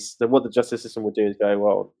case, then what the justice system would do is go,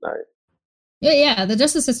 well, no. Yeah, the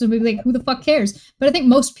justice system would be like, who the fuck cares? But I think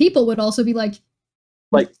most people would also be like,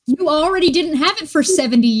 you already didn't have it for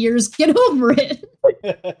 70 years. Get over it.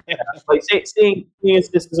 Like seeing his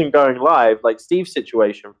system going live, like Steve's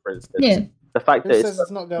situation, for instance, the fact that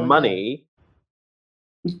it's not going money.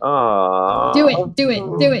 Do it.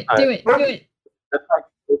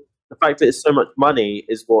 The fact that it's so much money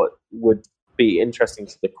is what would be interesting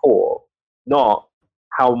to the court, not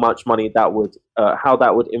how much money that would, how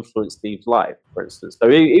that would influence Steve's life, for instance. So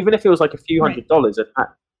even if it was like a few $100s, that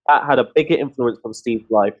had a bigger influence on Steve's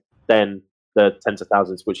life than the tens of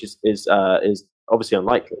thousands, which is obviously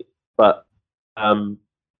unlikely. But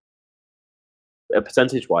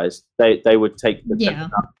percentage-wise, they would take the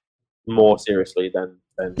more seriously than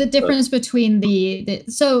the difference between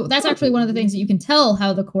so that's actually one of the things that you can tell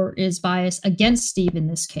how the court is biased against Steve in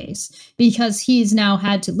this case, because he's now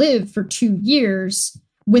had to live for 2 years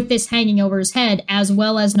with this hanging over his head, as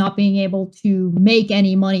well as not being able to make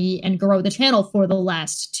any money and grow the channel for the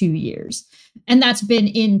last 2 years. And that's been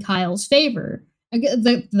in Kyle's favor.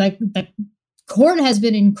 The court has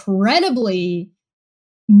been incredibly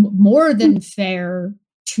more than fair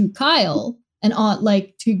to Kyle, and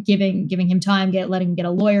to giving him time, letting him get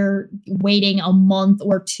a lawyer, waiting a month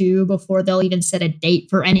or two before they'll even set a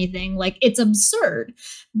date for anything. Like, it's absurd.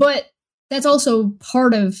 But that's also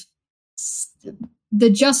part of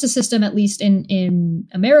the justice system, at least in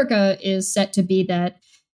America, is set to be that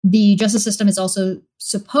the justice system is also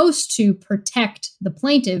supposed to protect the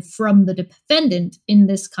plaintiff from the defendant in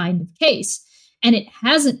this kind of case. And it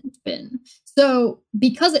hasn't been. So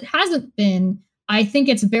because it hasn't been, I think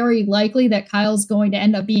it's very likely that Kyle's going to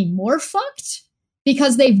end up being more fucked,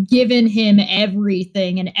 because they've given him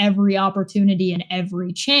everything and every opportunity and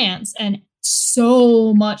every chance. And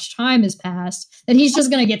so much time has passed that he's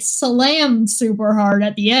just going to get slammed super hard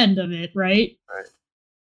at the end of it, right?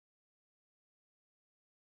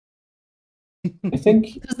 I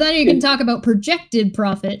think, because then you can talk about projected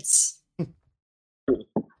profits.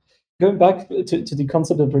 Going back to the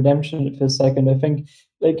concept of redemption for a second, I think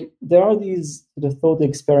like there are these sort of thought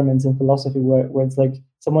experiments in philosophy where it's like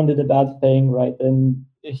someone did a bad thing, right? And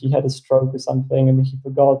he had a stroke or something and he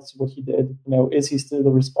forgot what he did. You know, is he still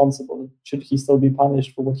responsible? Should he still be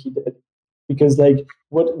punished for what he did? Because like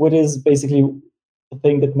what is basically the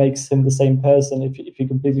thing that makes him the same person if he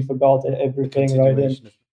completely forgot everything, right?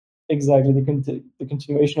 And exactly the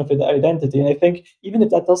continuation of the identity. And I think even if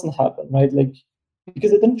that doesn't happen, right, like,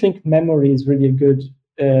 because I don't think memory is really a good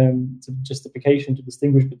sort of justification to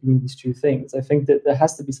distinguish between these two things. I think that there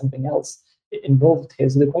has to be something else involved here.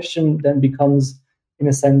 So the question then becomes, in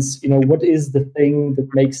a sense, what is the thing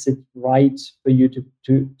that makes it right for you to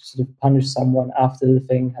sort of punish someone after the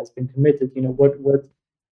thing has been committed? What sort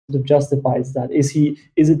of justifies that? Is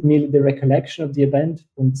it merely the recollection of the event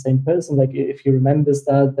from the same person? Like, if he remembers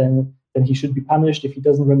that, then he should be punished. If he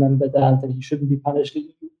doesn't remember that, then he shouldn't be punished.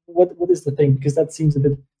 What is the thing? Because that seems a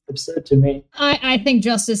bit absurd to me. I think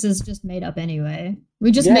justice is just made up anyway.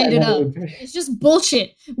 We just made it up. It's just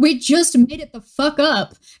bullshit. We just made it the fuck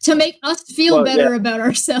up to make us feel better about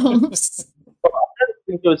ourselves. Well, I don't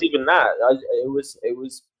think it was even that. It was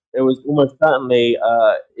almost certainly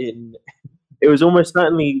it was almost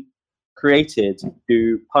certainly created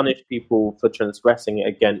to punish people for transgressing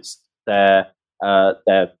against their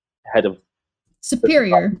head of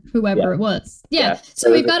superior, whoever it was. Yeah.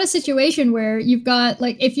 So we've got a situation where you've got,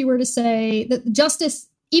 like, if you were to say that justice,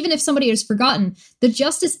 even if somebody has forgotten, the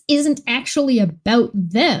justice isn't actually about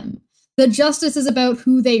them. The justice is about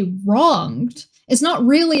who they wronged. It's not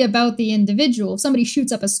really about the individual. If somebody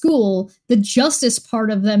shoots up a school, the justice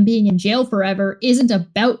part of them being in jail forever isn't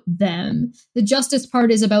about them. The justice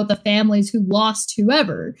part is about the families who lost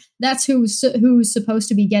whoever. That's who's supposed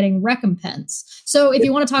to be getting recompense. So if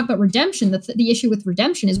you want to talk about redemption, the issue with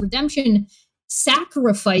redemption is redemption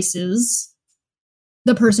sacrifices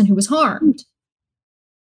the person who was harmed.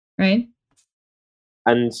 Right?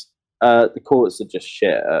 And the courts are just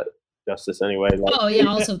shit at justice anyway. Like,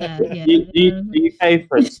 also that. Yeah. The UK,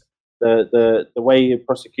 for instance, the way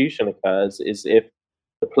prosecution occurs is if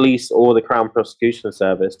the police or the Crown Prosecution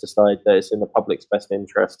Service decide that it's in the public's best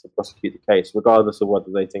interest to prosecute the case, regardless of whether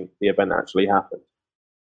they think the event actually happened.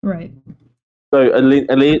 Right. So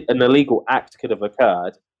an illegal act could have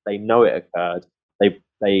occurred. They know it occurred.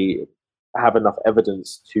 They have enough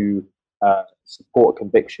evidence to support a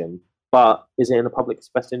conviction. But is it in the public's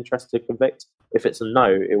best interest to convict? If it's a no,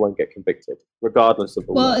 it won't get convicted, regardless of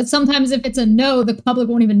the law. Sometimes if it's a no, the public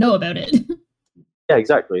won't even know about it. Yeah,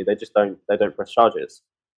 exactly. They just don't. They don't press charges.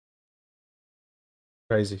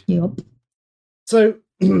 Crazy. Yep. So,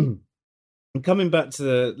 looping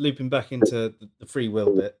back into the free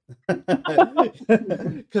will bit,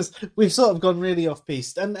 because we've sort of gone really off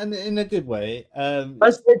piste, and in a good way.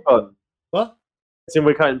 Let's move on. What? So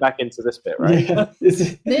we're cutting back into this bit, right? Yeah,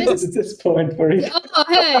 this point for you. Oh,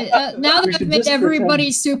 hey! Now that I've made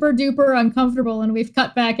everybody super duper uncomfortable, and we've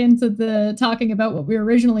cut back into the talking about what we were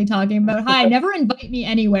originally talking about. Hi, never invite me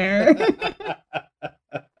anywhere.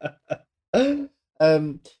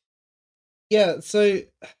 Yeah. So,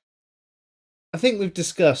 I think we've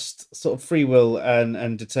discussed sort of free will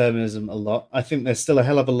and determinism a lot. I think there's still a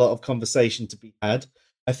hell of a lot of conversation to be had.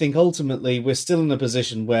 I think ultimately we're still in a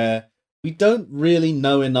position where we don't really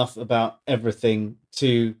know enough about everything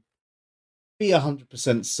to be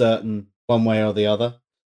 100% certain one way or the other.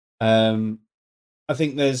 I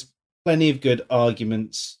think there's plenty of good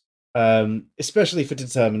arguments, especially for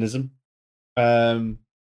determinism. I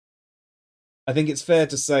think it's fair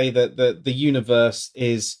to say that the universe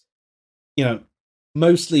is,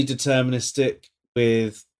 mostly deterministic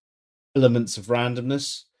with elements of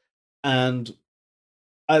randomness. And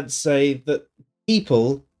I'd say that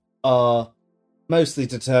people are mostly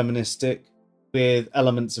deterministic with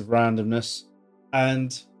elements of randomness,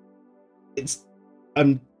 and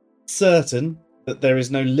I'm certain that there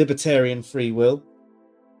is no libertarian free will,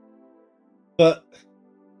 and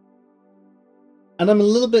I'm a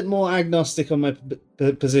little bit more agnostic on my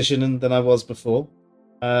position than I was before.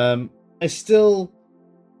 I still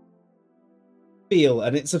feel,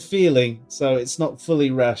 and it's a feeling, so it's not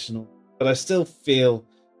fully rational, but I still feel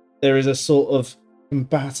there is a sort of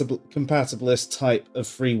compatibilist type of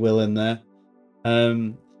free will in there.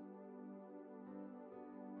 But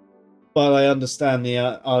I understand the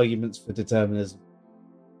arguments for determinism.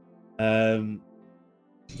 I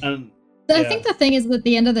think the thing is that at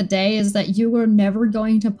the end of the day is that you are never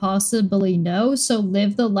going to possibly know, so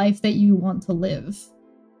live the life that you want to live.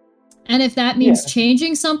 And if that means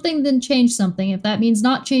changing something, then change something. If that means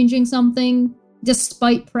not changing something,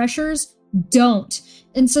 despite pressures, don't.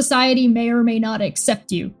 And society may or may not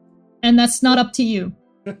accept you. And that's not up to you.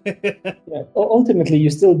 Ultimately, you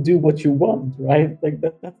still do what you want, right? Like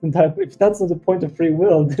that's the entire. If that's not the point of free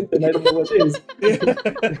will, then I don't know what is.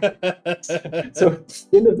 So at the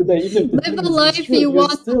end of the day, even live the life you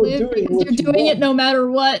want to live because you're doing it no matter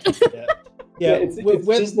what. Yeah, it's just not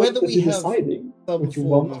whether that we you're have deciding some what you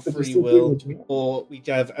form want, of but you're free still doing will, what you want. or we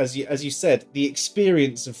have, as you said, the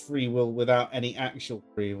experience of free will without any actual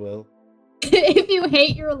free will. If you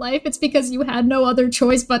hate your life, it's because you had no other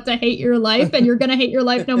choice but to hate your life, and you're gonna hate your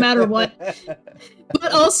life no matter what.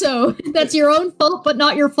 But also, that's your own fault, but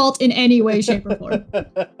not your fault in any way, shape, or form.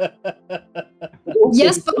 Also,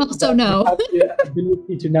 Yes, but because also of that, no. you have the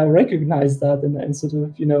ability to now recognize that and sort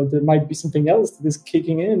of, there might be something else that is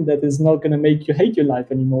kicking in that is not going to make you hate your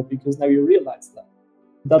life anymore because now you realize that.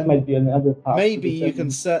 That might be another path. Maybe you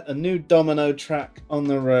can set a new domino track on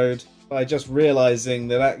the road by just realizing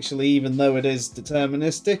that actually, even though it is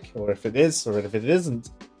deterministic, or if it is, or if it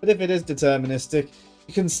isn't, but if it is deterministic,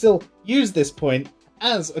 you can still use this point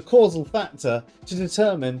as a causal factor to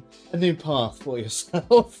determine a new path for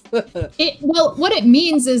yourself. Well, what it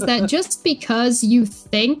means is that just because you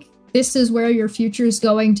think this is where your future is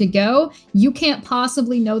going to go, you can't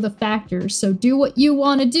possibly know the factors. So do what you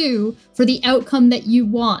want to do for the outcome that you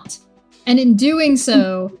want. And in doing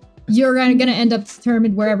so, you're going to end up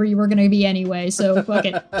determined wherever you were going to be anyway. So fuck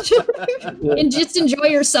it. And just enjoy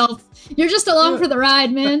yourself. You're just along for the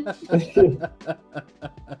ride, man.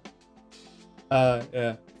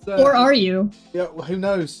 Yeah. So, Or are you? Yeah, well, who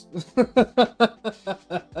knows?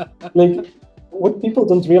 Like, what people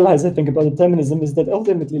don't realize, I think, about determinism is that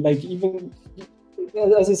ultimately, like, even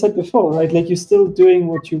as I said before, right, like, you're still doing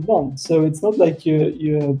what you want. So it's not like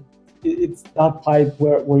it's that type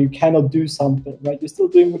where you cannot do something, right? You're still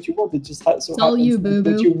doing what you want. It just so It's all happens you, that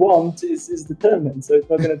boo-boo. what you want is determined, so it's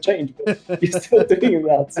not going to change. But you're still doing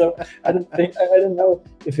that. So I don't know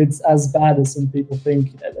if it's as bad as some people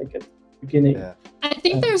think. Like at the beginning. Yeah. I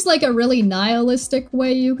think there's like a really nihilistic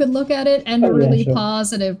way you could look at it and a really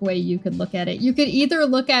positive way you could look at it. You could either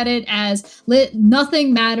look at it as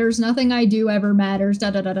nothing matters, nothing I do ever matters,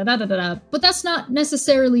 da da da da da da da. But that's not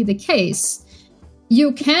necessarily the case.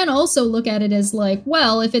 You can also look at it as like,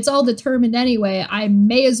 well, if it's all determined anyway, I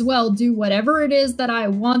may as well do whatever it is that I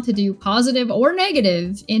want to do, positive or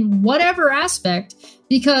negative, in whatever aspect,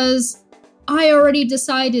 because I already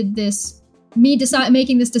decided this.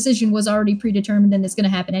 Making this decision was already predetermined and it's going to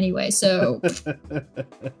happen anyway. So,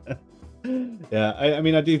 yeah, I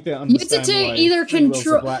mean, I do think understand why either free will's a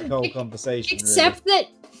control black hole conversation. Except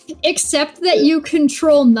that you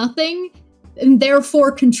control nothing and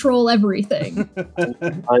therefore control everything.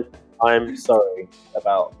 I'm sorry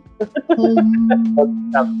about.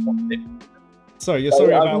 Sorry, you're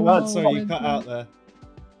sorry about what? Sorry, you cut out there.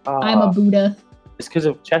 I'm a Buddha. It's because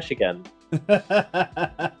of Chesh again.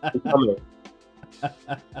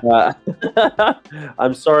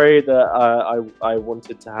 I'm sorry that I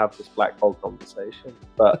wanted to have this black hole conversation,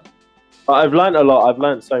 but I've learned a lot. I've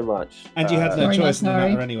learned so much. And you had no choice in the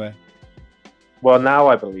matter anyway. Well, now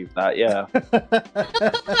I believe that, yeah.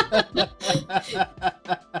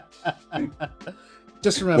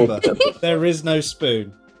 Just remember, there is no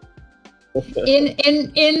spoon.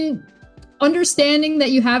 In understanding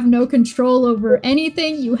that you have no control over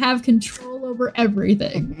anything, you have control over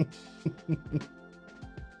everything.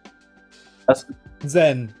 That's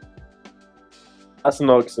Zen. That's an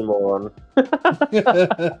oxymoron.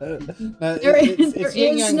 No, There it's is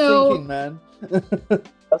yin-yang no- thinking, man.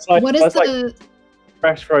 That's like What is that's like the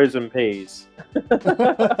fresh frozen peas.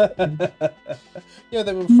 Yeah,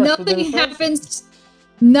 they were fresh.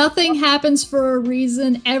 Nothing happens for a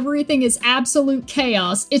reason. Everything is absolute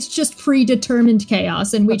chaos. It's just predetermined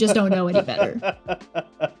chaos, and we just don't know any better.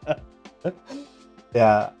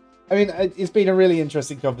 Yeah. I mean, it's been a really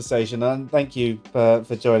interesting conversation, and thank you for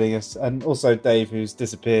joining us, and also Dave, who's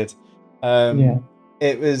disappeared.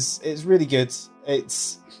 It's really good.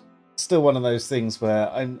 It's still one of those things where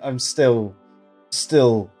I'm still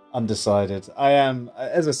undecided. I am,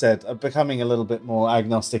 as I said, I'm becoming a little bit more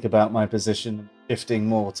agnostic about my position, shifting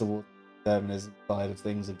more towards the determinism side of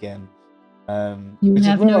things again. You which is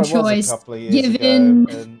have where no I was choice. a couple of years Give ago. in.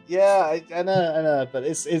 And yeah, I know, but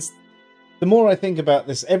it's the more I think about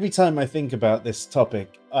this, every time I think about this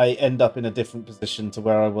topic, I end up in a different position to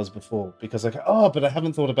where I was before, because I go, oh, but I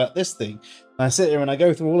haven't thought about this thing. And I sit here and I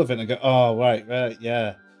go through all of it and I go, oh, right,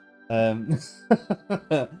 yeah.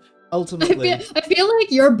 Ultimately, I feel like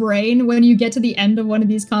your brain, when you get to the end of one of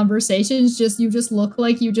these conversations, you just look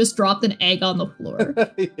like you just dropped an egg on the floor.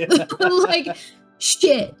 Like,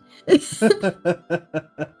 shit.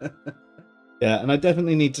 Yeah, and I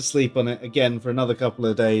definitely need to sleep on it again for another couple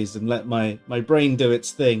of days and let my brain do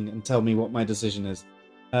its thing and tell me what my decision is.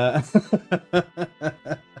 But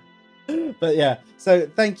yeah, so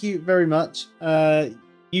thank you very much.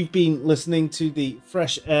 You've been listening to the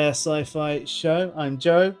Fresh Air Sci-Fi show. I'm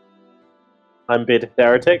Joe. I'm Bid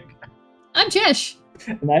Heretic. I'm Jesh.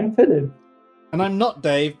 And I'm Philip. And I'm not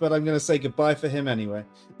Dave, but I'm going to say goodbye for him anyway.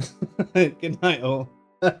 Good night, all.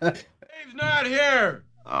 Dave's not here.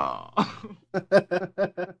 Oh.